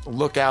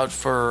look out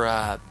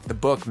for the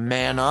book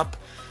Man Up,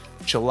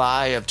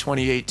 July of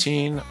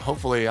 2018.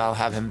 Hopefully, I'll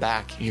have him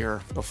back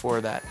here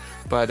before that.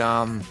 But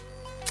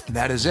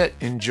that is it.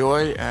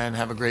 Enjoy and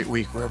have a great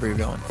week wherever you're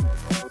going.